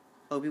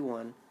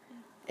Obi-Wan.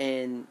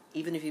 And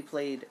even if he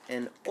played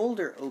an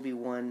older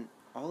Obi-Wan,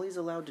 all he's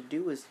allowed to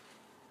do is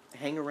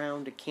hang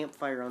around a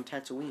campfire on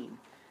Tatooine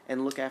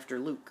and look after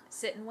Luke.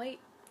 Sit and wait.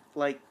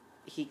 Like,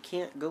 he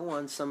can't go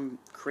on some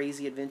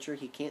crazy adventure.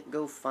 He can't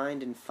go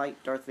find and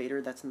fight Darth Vader.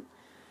 It's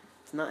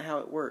not how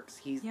it works.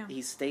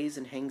 He stays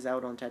and hangs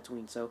out on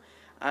Tatooine. So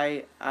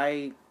I,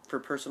 for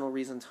personal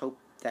reasons, hope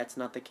that's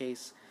not the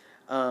case.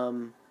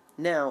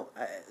 Now,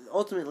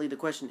 ultimately, the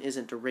question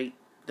isn't to rate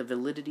the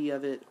validity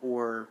of it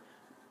or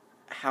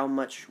how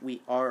much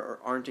we are or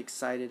aren't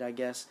excited, I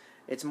guess.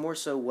 It's more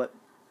so what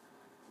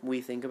we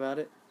think about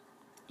it.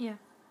 Yeah.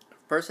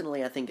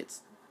 Personally, I think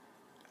it's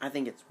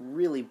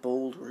really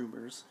bold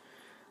rumors.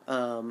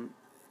 I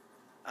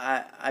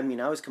mean,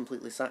 I was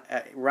completely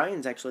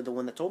Ryan's actually the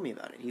one that told me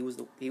about it. He was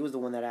the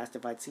one that asked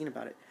if I'd seen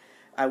about it.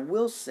 I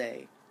will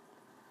say,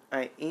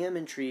 I am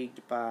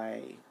intrigued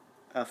by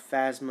a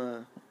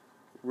Phasma,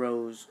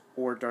 Rose,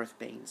 or Darth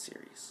Bane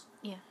series.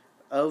 Yeah.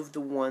 Of the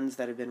ones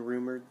that have been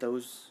rumored,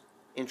 those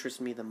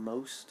interest me the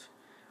most.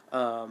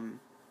 And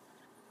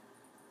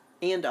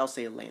I'll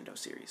say a Lando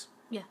series.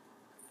 Yeah.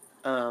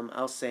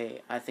 I'll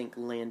say I think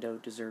Lando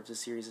deserves a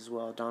series as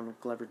well.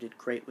 Donald Glover did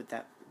great with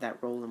that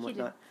role and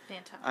whatnot. He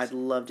did fantastic. I'd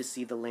love to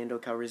see the Lando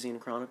Calrissian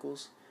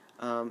Chronicles.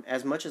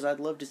 As much as I'd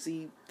love to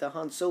see the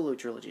Han Solo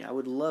trilogy. I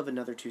would love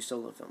another 2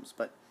 Solo films.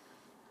 But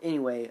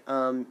anyway,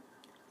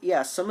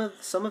 yeah, some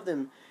of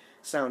them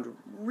sound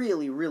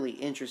really, really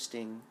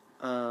interesting.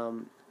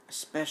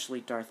 especially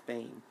Darth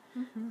Bane.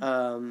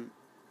 Mm-hmm.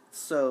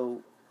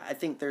 So I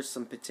think there's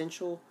some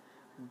potential,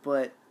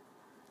 but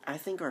I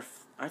think our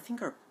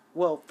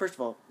well, first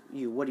of all,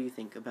 what do you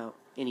think about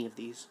any of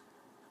these?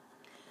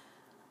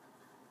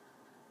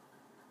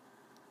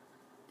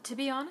 To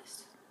be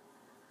honest,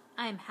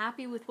 I am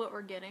happy with what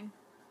we're getting.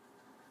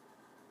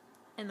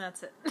 And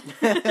that's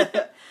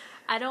it.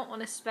 I don't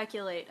want to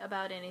speculate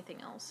about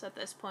anything else at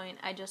this point.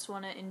 I just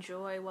want to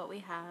enjoy what we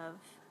have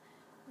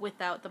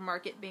without the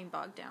market being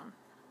bogged down,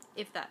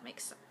 if that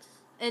makes sense.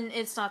 And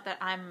it's not that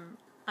I'm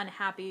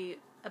unhappy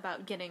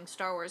about getting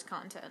Star Wars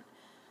content.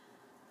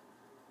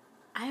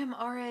 I am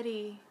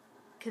already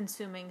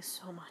consuming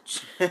so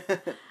much.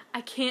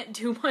 I can't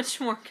do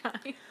much more,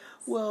 guys.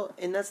 Well,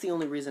 and that's the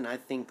only reason I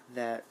think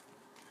that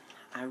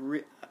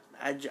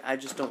I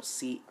just don't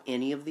see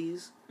any of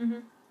these.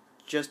 Mm-hmm.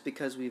 Just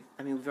because we've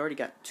already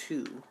got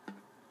two.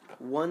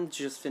 One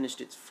just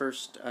finished its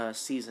first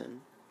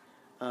season.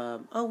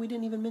 We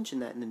didn't even mention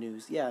that in the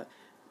news. Yeah,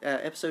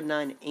 Episode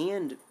 9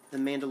 and The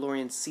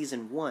Mandalorian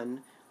Season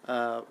 1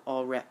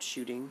 all wrapped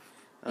shooting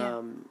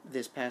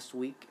this past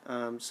week.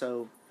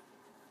 So,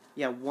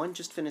 yeah, one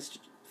just finished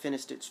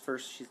its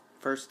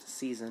first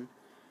season.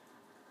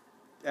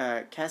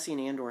 Cassian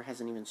Andor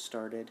hasn't even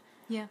started.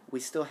 Yeah. We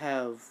still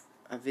have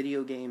a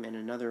video game and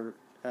another,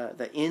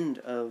 the end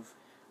of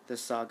the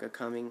saga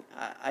coming.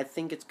 I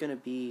think it's going to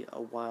be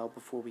a while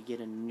before we get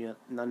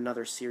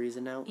another series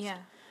announced. Yeah.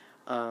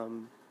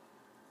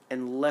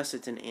 Unless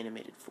it's in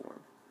animated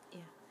form. Yeah.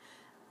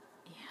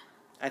 Yeah.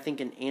 I think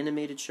an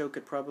animated show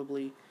could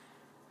probably...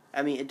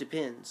 it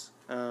depends.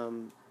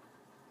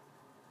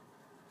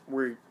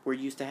 We're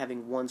used to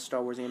having one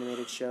Star Wars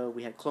animated show.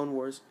 We had Clone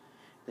Wars,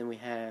 then we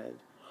had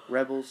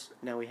Rebels,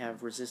 now we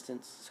have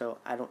Resistance. So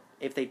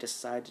if they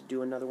decide to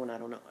do another one, I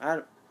don't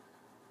know.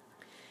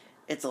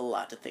 It's a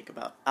lot to think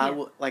about.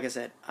 Yeah. Like I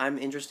said, I'm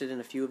interested in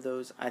a few of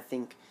those. I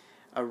think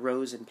a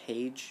Rose and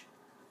Paige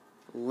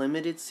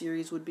limited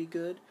series would be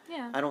good.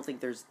 Yeah. I don't think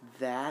there's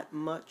that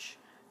much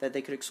that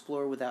they could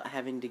explore without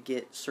having to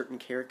get certain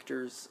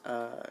characters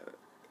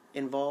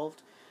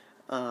involved.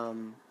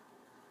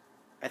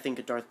 I think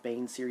a Darth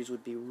Bane series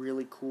would be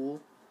really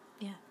cool.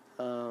 Yeah.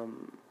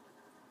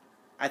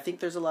 I think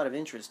there's a lot of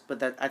interest,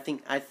 but I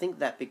think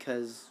that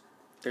because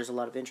there's a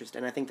lot of interest,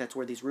 and I think that's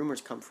where these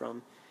rumors come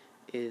from,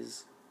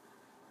 is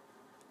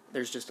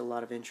there's just a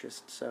lot of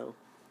interest. So,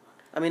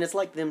 it's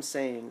like them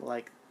saying,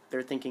 like,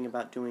 they're thinking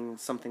about doing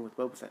something with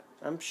Boba Fett.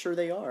 I'm sure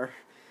they are.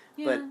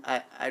 Yeah.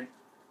 But I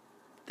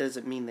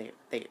doesn't mean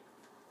they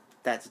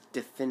that's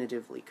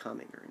definitively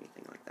coming or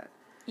anything like that.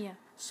 Yeah.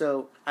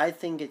 So, I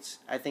think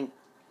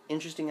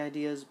interesting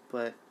ideas,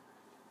 but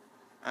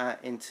I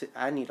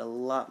need a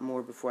lot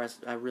more before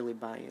I really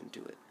buy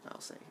into it, I'll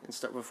say,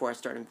 before I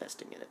start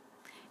investing in it.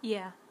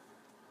 Yeah.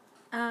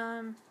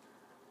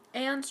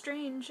 Aeon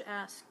Strange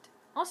asked,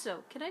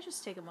 also, can I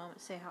just take a moment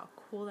to say how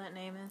cool that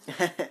name is?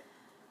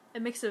 A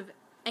mix of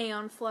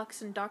Aeon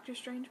Flux and Doctor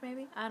Strange,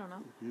 maybe? I don't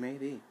know.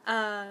 Maybe.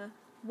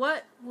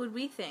 What would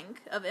we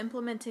think of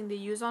implementing the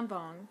Yuuzhan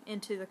Vong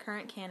into the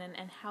current canon,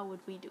 and how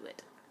would we do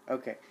it?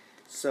 Okay,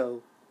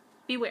 so...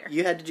 Beware.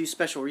 You had to do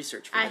special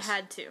research for this. I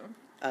had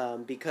to.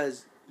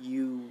 Because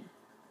you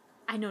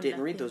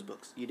didn't read those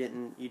books. You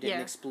didn't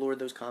explore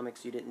those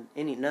comics. You didn't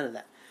none of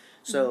that.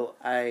 So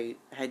I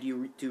had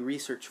you do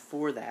research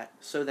for that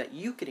so that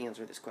you could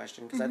answer this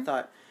question, because I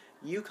thought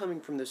you coming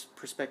from this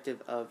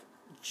perspective of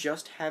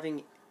just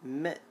having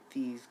met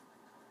these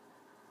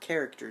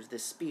characters,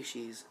 this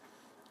species,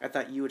 I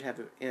thought you would have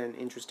an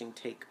interesting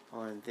take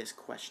on this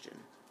question.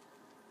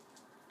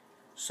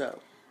 So,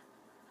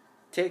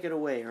 take it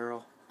away,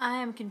 Earl. I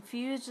am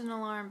confused and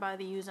alarmed by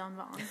the Yuuzhan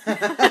Vong.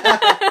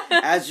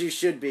 As you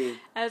should be.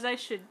 As I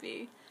should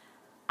be.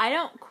 I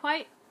don't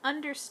quite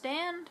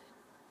understand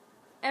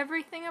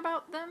everything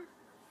about them.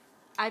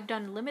 I've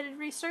done limited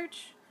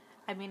research.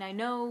 I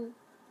know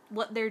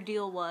what their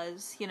deal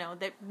was.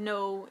 That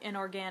no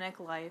inorganic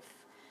life,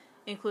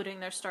 including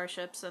their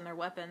starships and their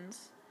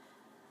weapons.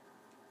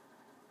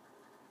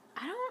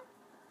 I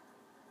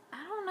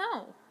don't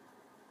know.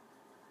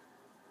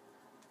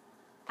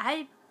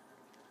 I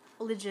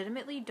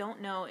legitimately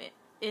don't know.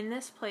 In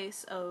this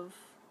place of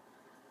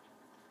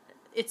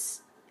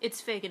it's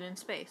Fagin in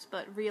space,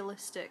 but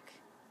realistic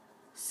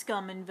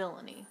scum and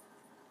villainy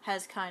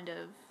has kind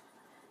of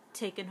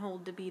taken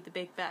hold to be the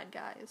big bad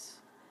guys.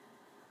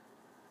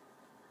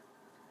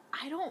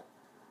 I don't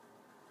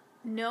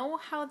know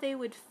how they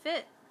would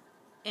fit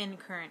in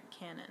current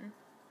canon,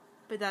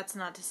 but that's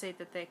not to say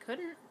that they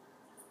couldn't.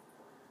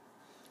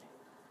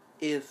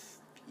 If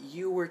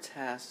you were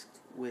tasked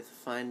with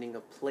finding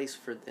a place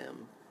for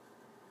them,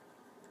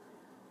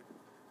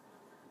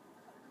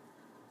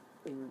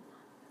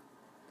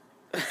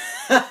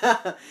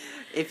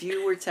 if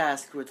you were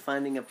tasked with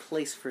finding a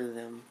place for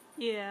them,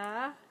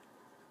 yeah,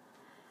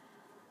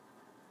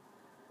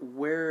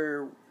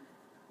 where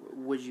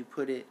would you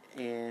put it,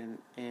 and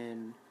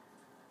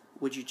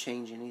would you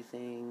change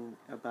anything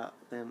about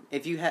them?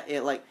 If you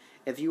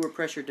if you were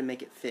pressured to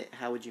make it fit,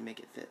 how would you make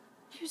it fit?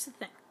 Here's the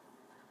thing.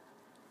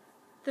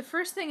 The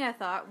first thing I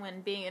thought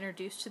when being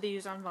introduced to the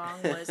Yuzan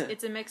Vong was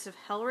it's a mix of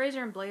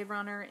Hellraiser and Blade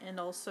Runner and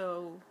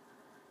also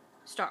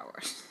Star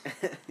Wars.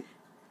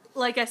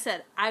 Like I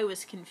said, I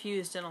was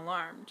confused and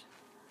alarmed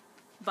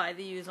by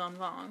the Yuzan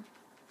Vong.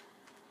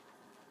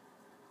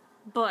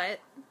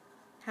 But,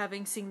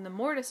 having seen the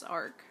Mortis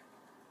arc,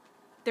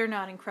 they're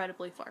not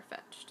incredibly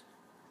far-fetched.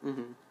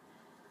 Mm-hmm.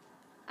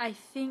 I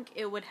think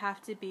it would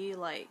have to be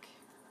like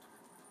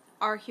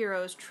our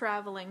heroes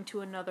traveling to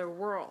another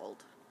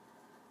world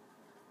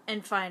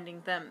and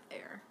finding them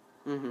there.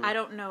 Mm-hmm. I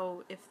don't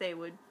know if they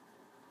would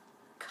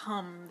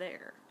come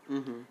there.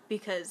 Mm-hmm.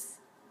 Because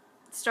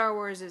Star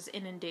Wars is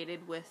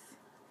inundated with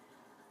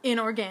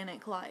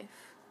inorganic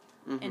life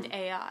Mm-hmm. and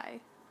AI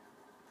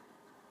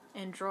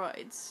and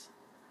droids.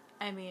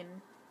 I mean,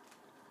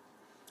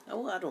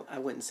 Oh, I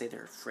wouldn't say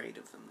they're afraid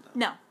of them, though.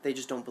 no. They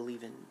just don't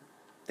believe in...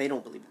 They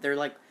don't believe... They're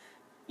like,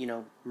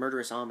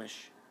 murderous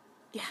Amish.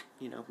 Yeah.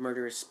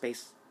 Murderous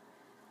space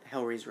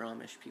Hellraiser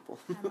Amish people.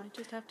 I might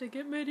just have to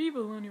get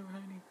medieval on you,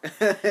 honey.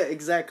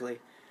 Exactly.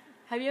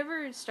 Have you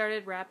ever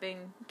started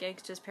rapping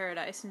Gangsta's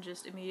Paradise and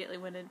just immediately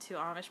went into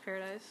Amish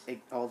Paradise?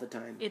 All the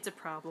time. It's a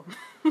problem.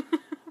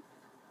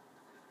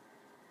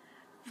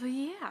 But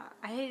yeah,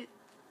 I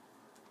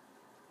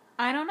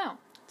don't know.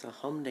 It's a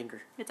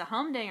humdinger. It's a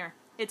humdinger.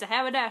 It's a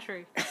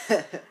haberdashery.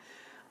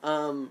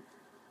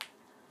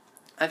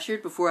 I've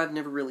shared before I've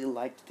never really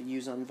liked the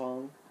Yuzan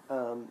Vong,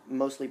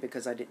 mostly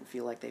because I didn't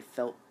feel like they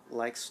felt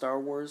like Star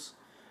Wars,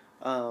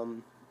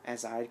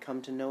 as I'd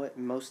come to know it.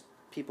 Most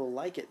people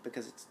like it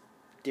because it's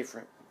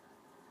different.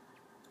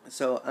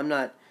 So I'm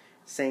not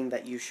saying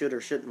that you should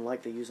or shouldn't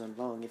like the Yuzan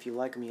Vong. If you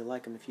like them, you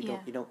like them. If you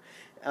don't, you don't.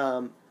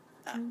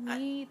 To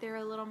me, they're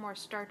a little more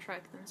Star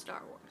Trek than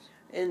Star Wars.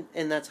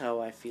 And that's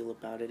how I feel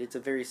about it. It's a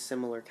very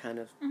similar kind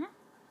of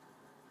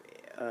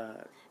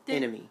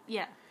enemy.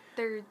 Yeah,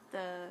 they're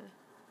the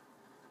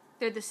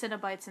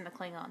Cenobites and the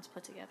Klingons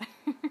put together.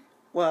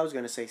 Well, I was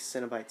going to say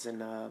Cenobites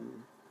and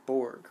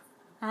Borg.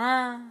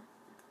 Ah.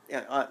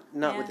 Yeah,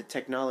 not with the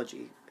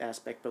technology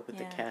aspect, but with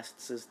the Yeah.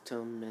 caste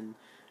system and,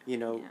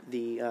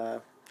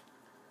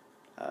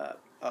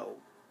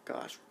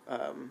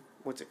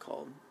 what's it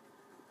called?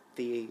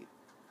 The...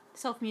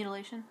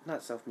 Self-mutilation?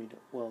 Not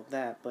self-mutilation, well,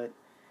 that, but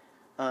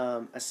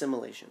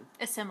assimilation.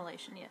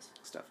 Assimilation, yes.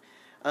 Stuff.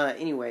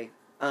 Anyway,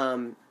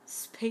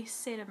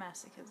 Space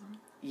sadomasochism.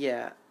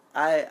 yeah,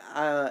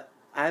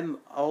 I'm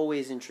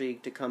always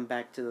intrigued to come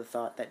back to the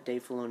thought that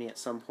Dave Filoni at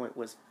some point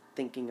was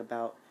thinking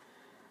about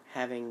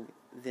having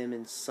them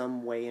in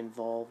some way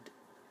involved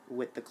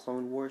with the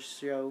Clone Wars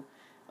show.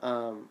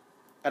 I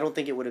don't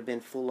think it would have been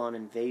full-on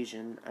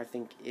invasion. I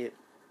think it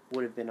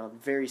would have been on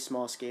a very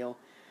small scale.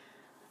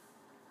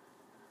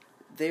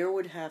 There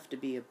would have to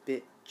be a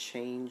bit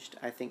changed,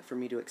 I think, for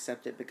me to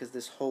accept it, because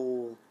this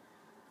whole,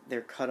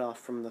 they're cut off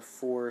from the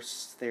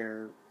Force,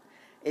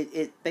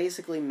 it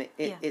basically,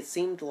 it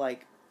seemed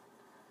like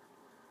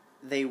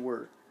they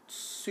were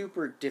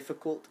super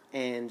difficult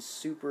and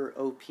super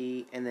OP,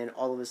 and then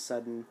all of a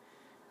sudden,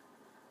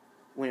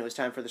 when it was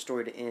time for the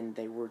story to end,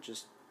 they were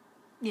just...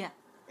 Yeah.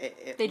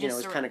 It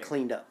was kind of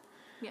cleaned up.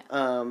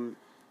 Yeah.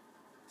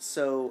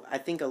 So I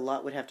think a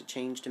lot would have to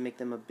change to make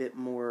them a bit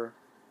more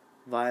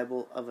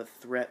viable of a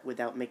threat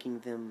without making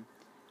them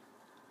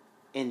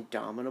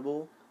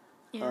indomitable.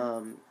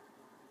 Yeah.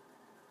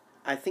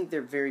 I think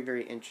they're very,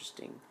 very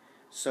interesting.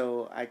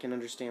 So I can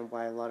understand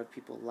why a lot of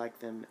people like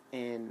them,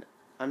 and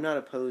I'm not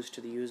opposed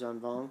to the Yuzan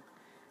Vong.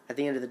 At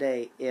the end of the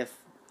day, if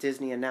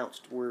Disney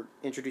announced we're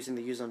introducing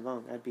the Yuzan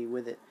Vong, I'd be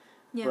with it.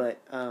 Yeah.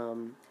 But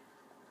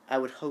I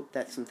would hope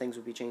that some things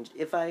would be changed.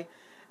 If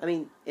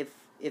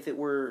it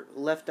were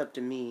left up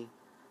to me,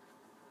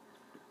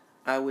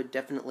 I would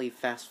definitely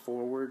fast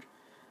forward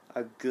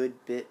a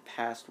good bit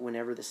past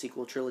whenever the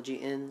sequel trilogy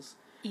ends,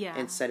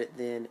 and set it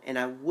then. And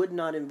I would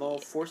not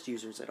involve Force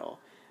users at all,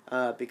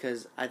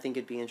 because I think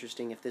it'd be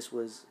interesting if this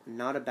was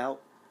not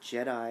about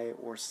Jedi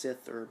or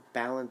Sith or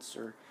balance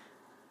or,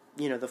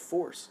 the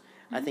Force.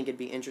 Mm-hmm. I think it'd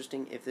be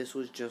interesting if this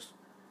was just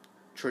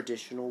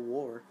traditional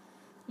war.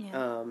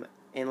 Yeah.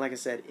 And like I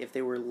said, if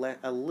they were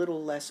a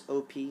little less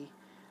OP,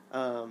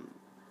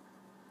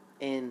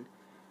 and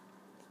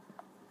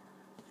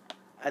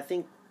I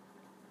think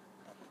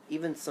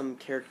even some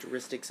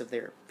characteristics of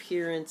their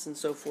appearance and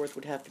so forth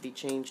would have to be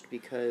changed,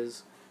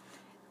 because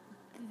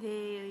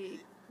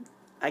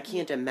I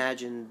can't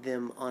imagine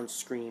them on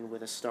screen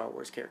with a Star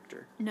Wars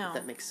character. No. If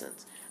that makes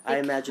sense. I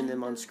imagine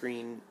them on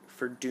screen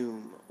for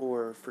Doom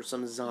or for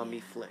some zombie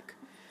flick.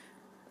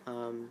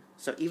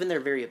 So even their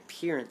very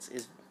appearance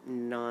is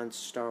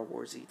non-Star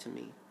Warsy to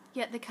me.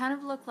 Yeah, they kind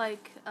of look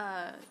like,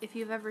 if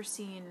you've ever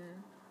seen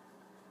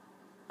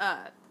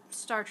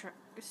Star Trek,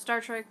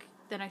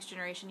 The Next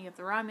Generation, you have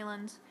the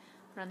Romulans,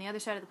 but on the other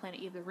side of the planet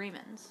you have the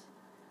Remans.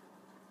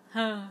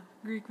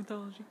 Greek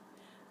mythology.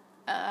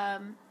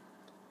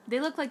 They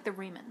look like the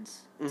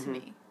Remans to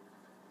me.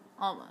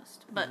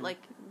 Almost. But,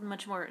 like,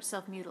 much more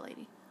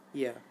self-mutilating.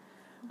 Yeah.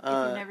 If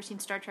you've never seen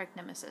Star Trek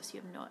Nemesis,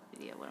 you have no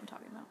idea what I'm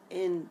talking about.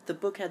 And the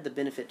book had the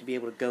benefit to be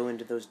able to go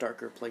into those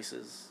darker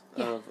places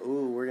of,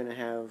 we're going to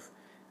have,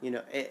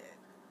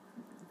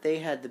 they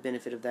had the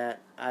benefit of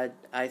that.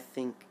 I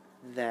think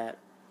that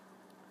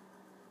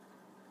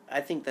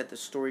the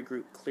story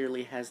group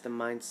clearly has the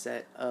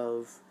mindset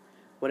of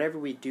whatever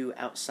we do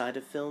outside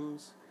of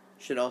films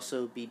should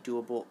also be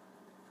doable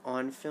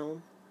on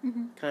film,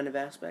 kind of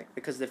aspect,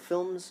 because the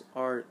films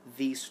are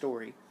the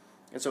story,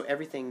 and so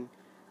everything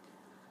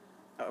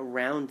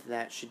around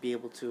that should be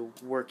able to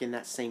work in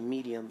that same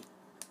medium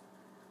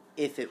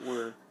if it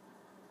were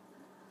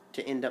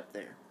to end up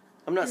there.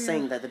 I'm not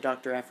saying that the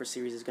Dr. Aphra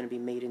series is going to be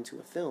made into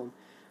a film,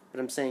 but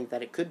I'm saying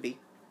that it could be.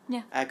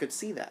 Yeah. I could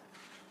see that.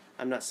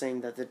 I'm not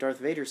saying that the Darth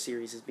Vader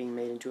series is being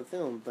made into a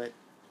film, but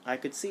I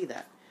could see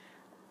that.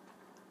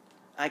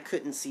 I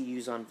couldn't see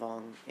Yuuzhan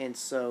Vong, and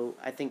so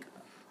I think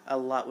a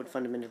lot would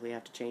fundamentally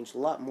have to change, a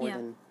lot more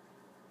than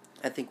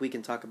I think we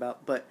can talk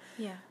about. But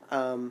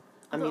I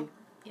mean,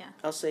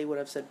 I'll say what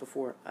I've said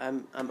before.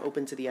 I'm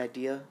open to the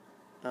idea.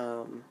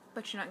 But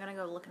you're not gonna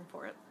go looking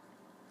for it.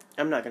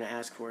 I'm not gonna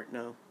ask for it.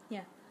 No.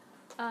 Yeah.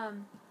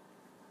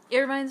 It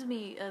reminds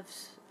me of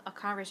a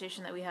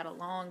conversation that we had a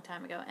long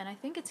time ago, and I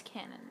think it's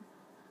canon,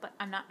 but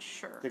I'm not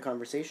sure. The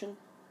conversation?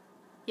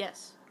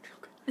 Yes.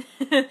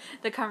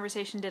 The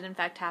conversation did in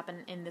fact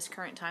happen in this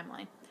current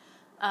timeline.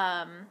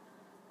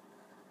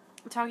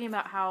 Talking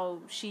about how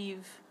Sheev,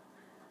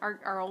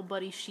 our old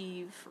buddy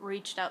Sheev,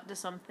 reached out to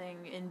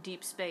something in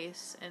deep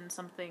space and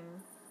something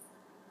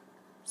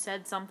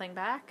said something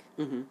back.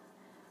 Mm-hmm.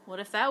 What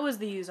if that was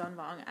the Yuuzhan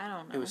Vong? I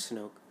don't know. It was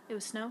Snoke. It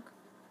was Snoke?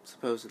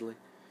 Supposedly.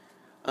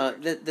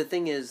 The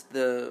thing is,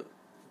 the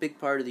big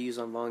part of the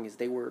Yuuzhan Vong is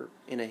they were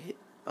in a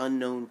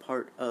unknown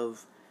part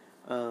of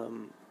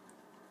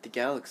the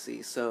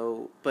galaxy.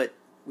 So, but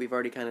we've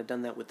already kind of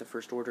done that with the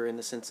First Order in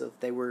the sense of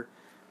they were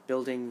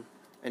building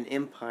an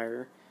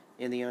empire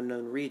in the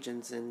unknown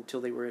regions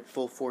until they were at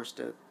full force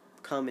to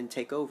come and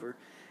take over.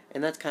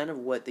 And that's kind of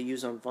what the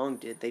Yuuzhan Vong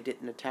did. They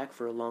didn't attack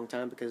for a long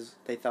time because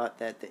they thought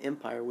that the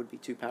Empire would be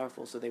too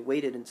powerful. So they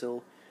waited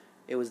until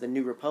it was the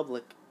New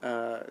Republic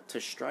to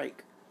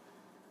strike.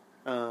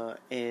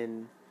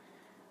 And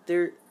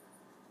there's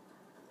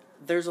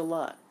a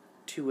lot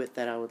to it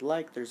that I would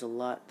like. There's a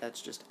lot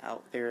that's just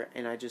out there.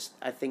 And I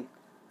think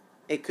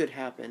it could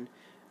happen.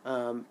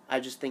 I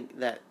just think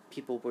that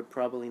people would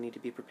probably need to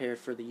be prepared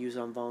for the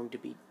Yuuzhan Vong to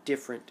be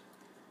different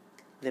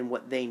than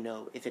what they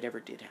know if it ever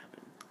did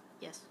happen.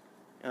 Yes.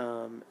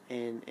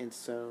 And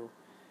so,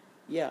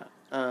 yeah,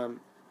 I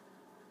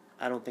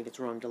don't think it's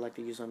wrong to like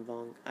the Yuuzhan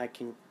Vong.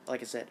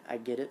 Like I said, I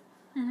get it.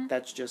 Mm-hmm.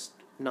 That's just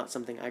not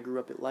something I grew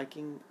up at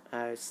liking.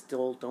 I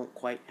still don't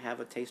quite have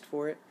a taste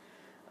for it.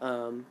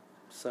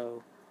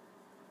 So,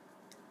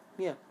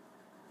 yeah.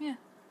 Yeah.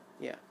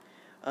 Yeah.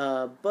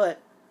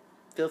 But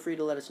feel free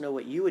to let us know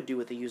what you would do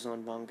with the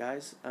Yuuzhan Vong,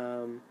 guys.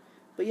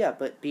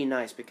 But be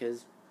nice,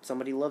 because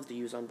somebody loves the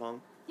Yuuzhan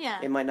Vong. Yeah.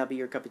 It might not be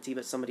your cup of tea,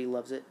 but somebody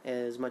loves it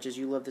as much as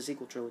you love the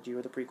sequel trilogy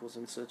or the prequels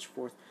and such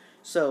forth.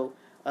 So,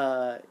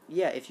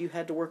 if you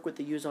had to work with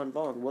the Yuuzhan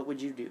Vong, what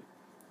would you do?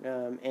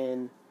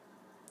 And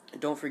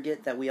don't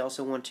forget that we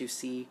also want to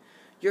see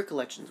your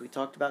collections. We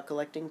talked about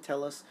collecting.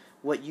 Tell us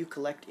what you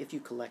collect, if you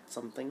collect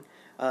something,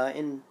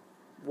 and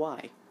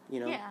why.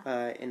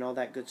 And all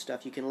that good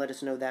stuff. You can let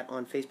us know that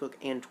on Facebook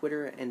and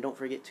Twitter, and don't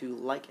forget to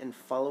like and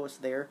follow us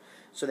there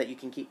so that you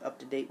can keep up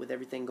to date with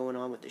everything going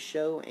on with the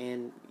show,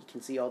 and you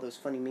can see all those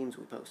funny memes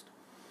we post.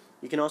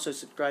 You can also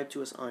subscribe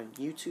to us on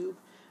YouTube.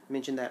 I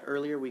mentioned that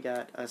earlier. We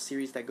got a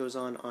series that goes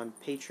on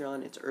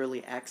Patreon. It's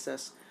early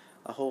access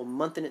a whole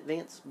month in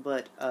advance,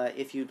 but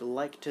if you'd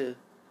like to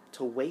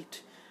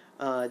wait,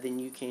 then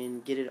you can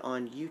get it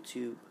on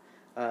YouTube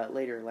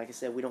later. Like I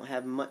said, we don't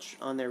have much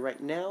on there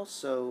right now,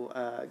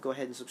 so go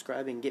ahead and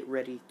subscribe and get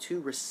ready to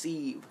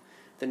receive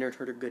the Nerd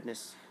Herder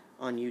goodness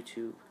on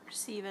YouTube.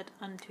 Receive it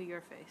unto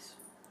your face.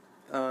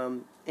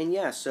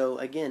 So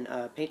again,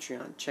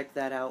 Patreon, check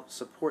that out.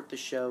 Support the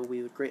show.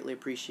 We would greatly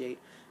appreciate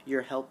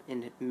your help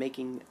in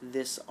making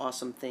this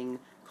awesome thing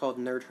called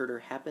Nerd Herder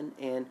happen,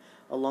 and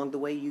along the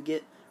way you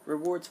get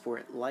rewards for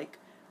it, like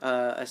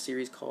a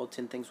series called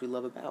 10 Things We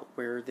Love About,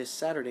 where this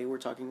Saturday we're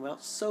talking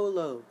about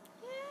Solo.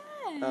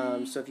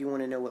 So if you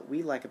want to know what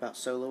we like about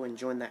Solo and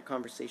join that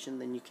conversation,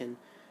 then you can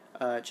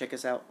check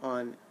us out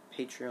on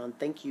Patreon.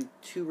 Thank you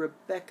to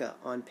Rebecca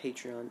on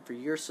Patreon for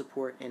your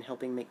support and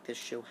helping make this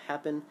show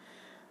happen.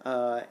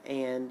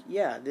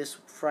 This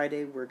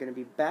Friday we're going to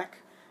be back.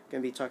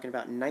 Going to be talking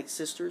about Night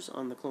Sisters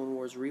on the Clone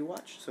Wars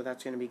rewatch, so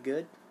that's going to be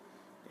good.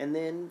 And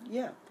then,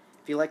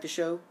 if you like the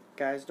show,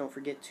 guys, don't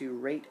forget to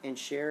rate and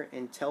share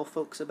and tell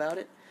folks about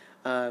it.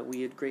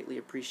 We would greatly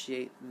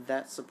appreciate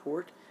that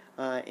support.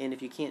 And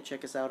if you can't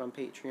check us out on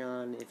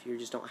Patreon, if you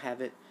just don't have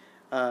it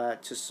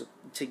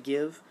to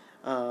give,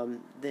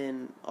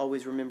 then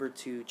always remember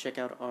to check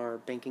out our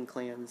banking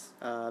clans,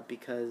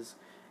 because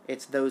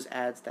it's those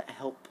ads that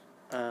help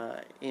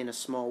in a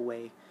small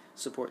way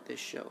support this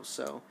show.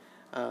 So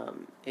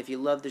if you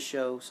love the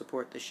show,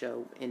 support the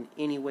show in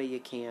any way you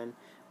can.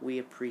 We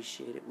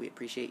appreciate it. We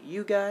appreciate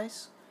you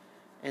guys,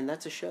 and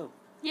that's a show.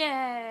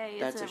 Yay!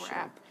 That's it's a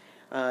wrap.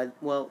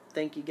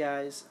 Thank you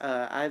guys.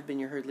 I've been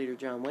your herd leader,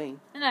 John Wayne.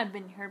 And I've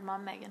been your herd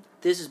mom, Megan.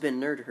 This has been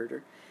Nerd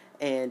Herder,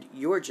 And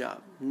your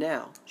job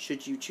now,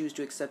 should you choose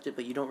to accept it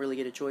but you don't really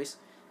get a choice,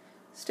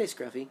 stay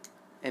scruffy,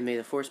 and may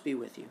the Force be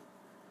with you.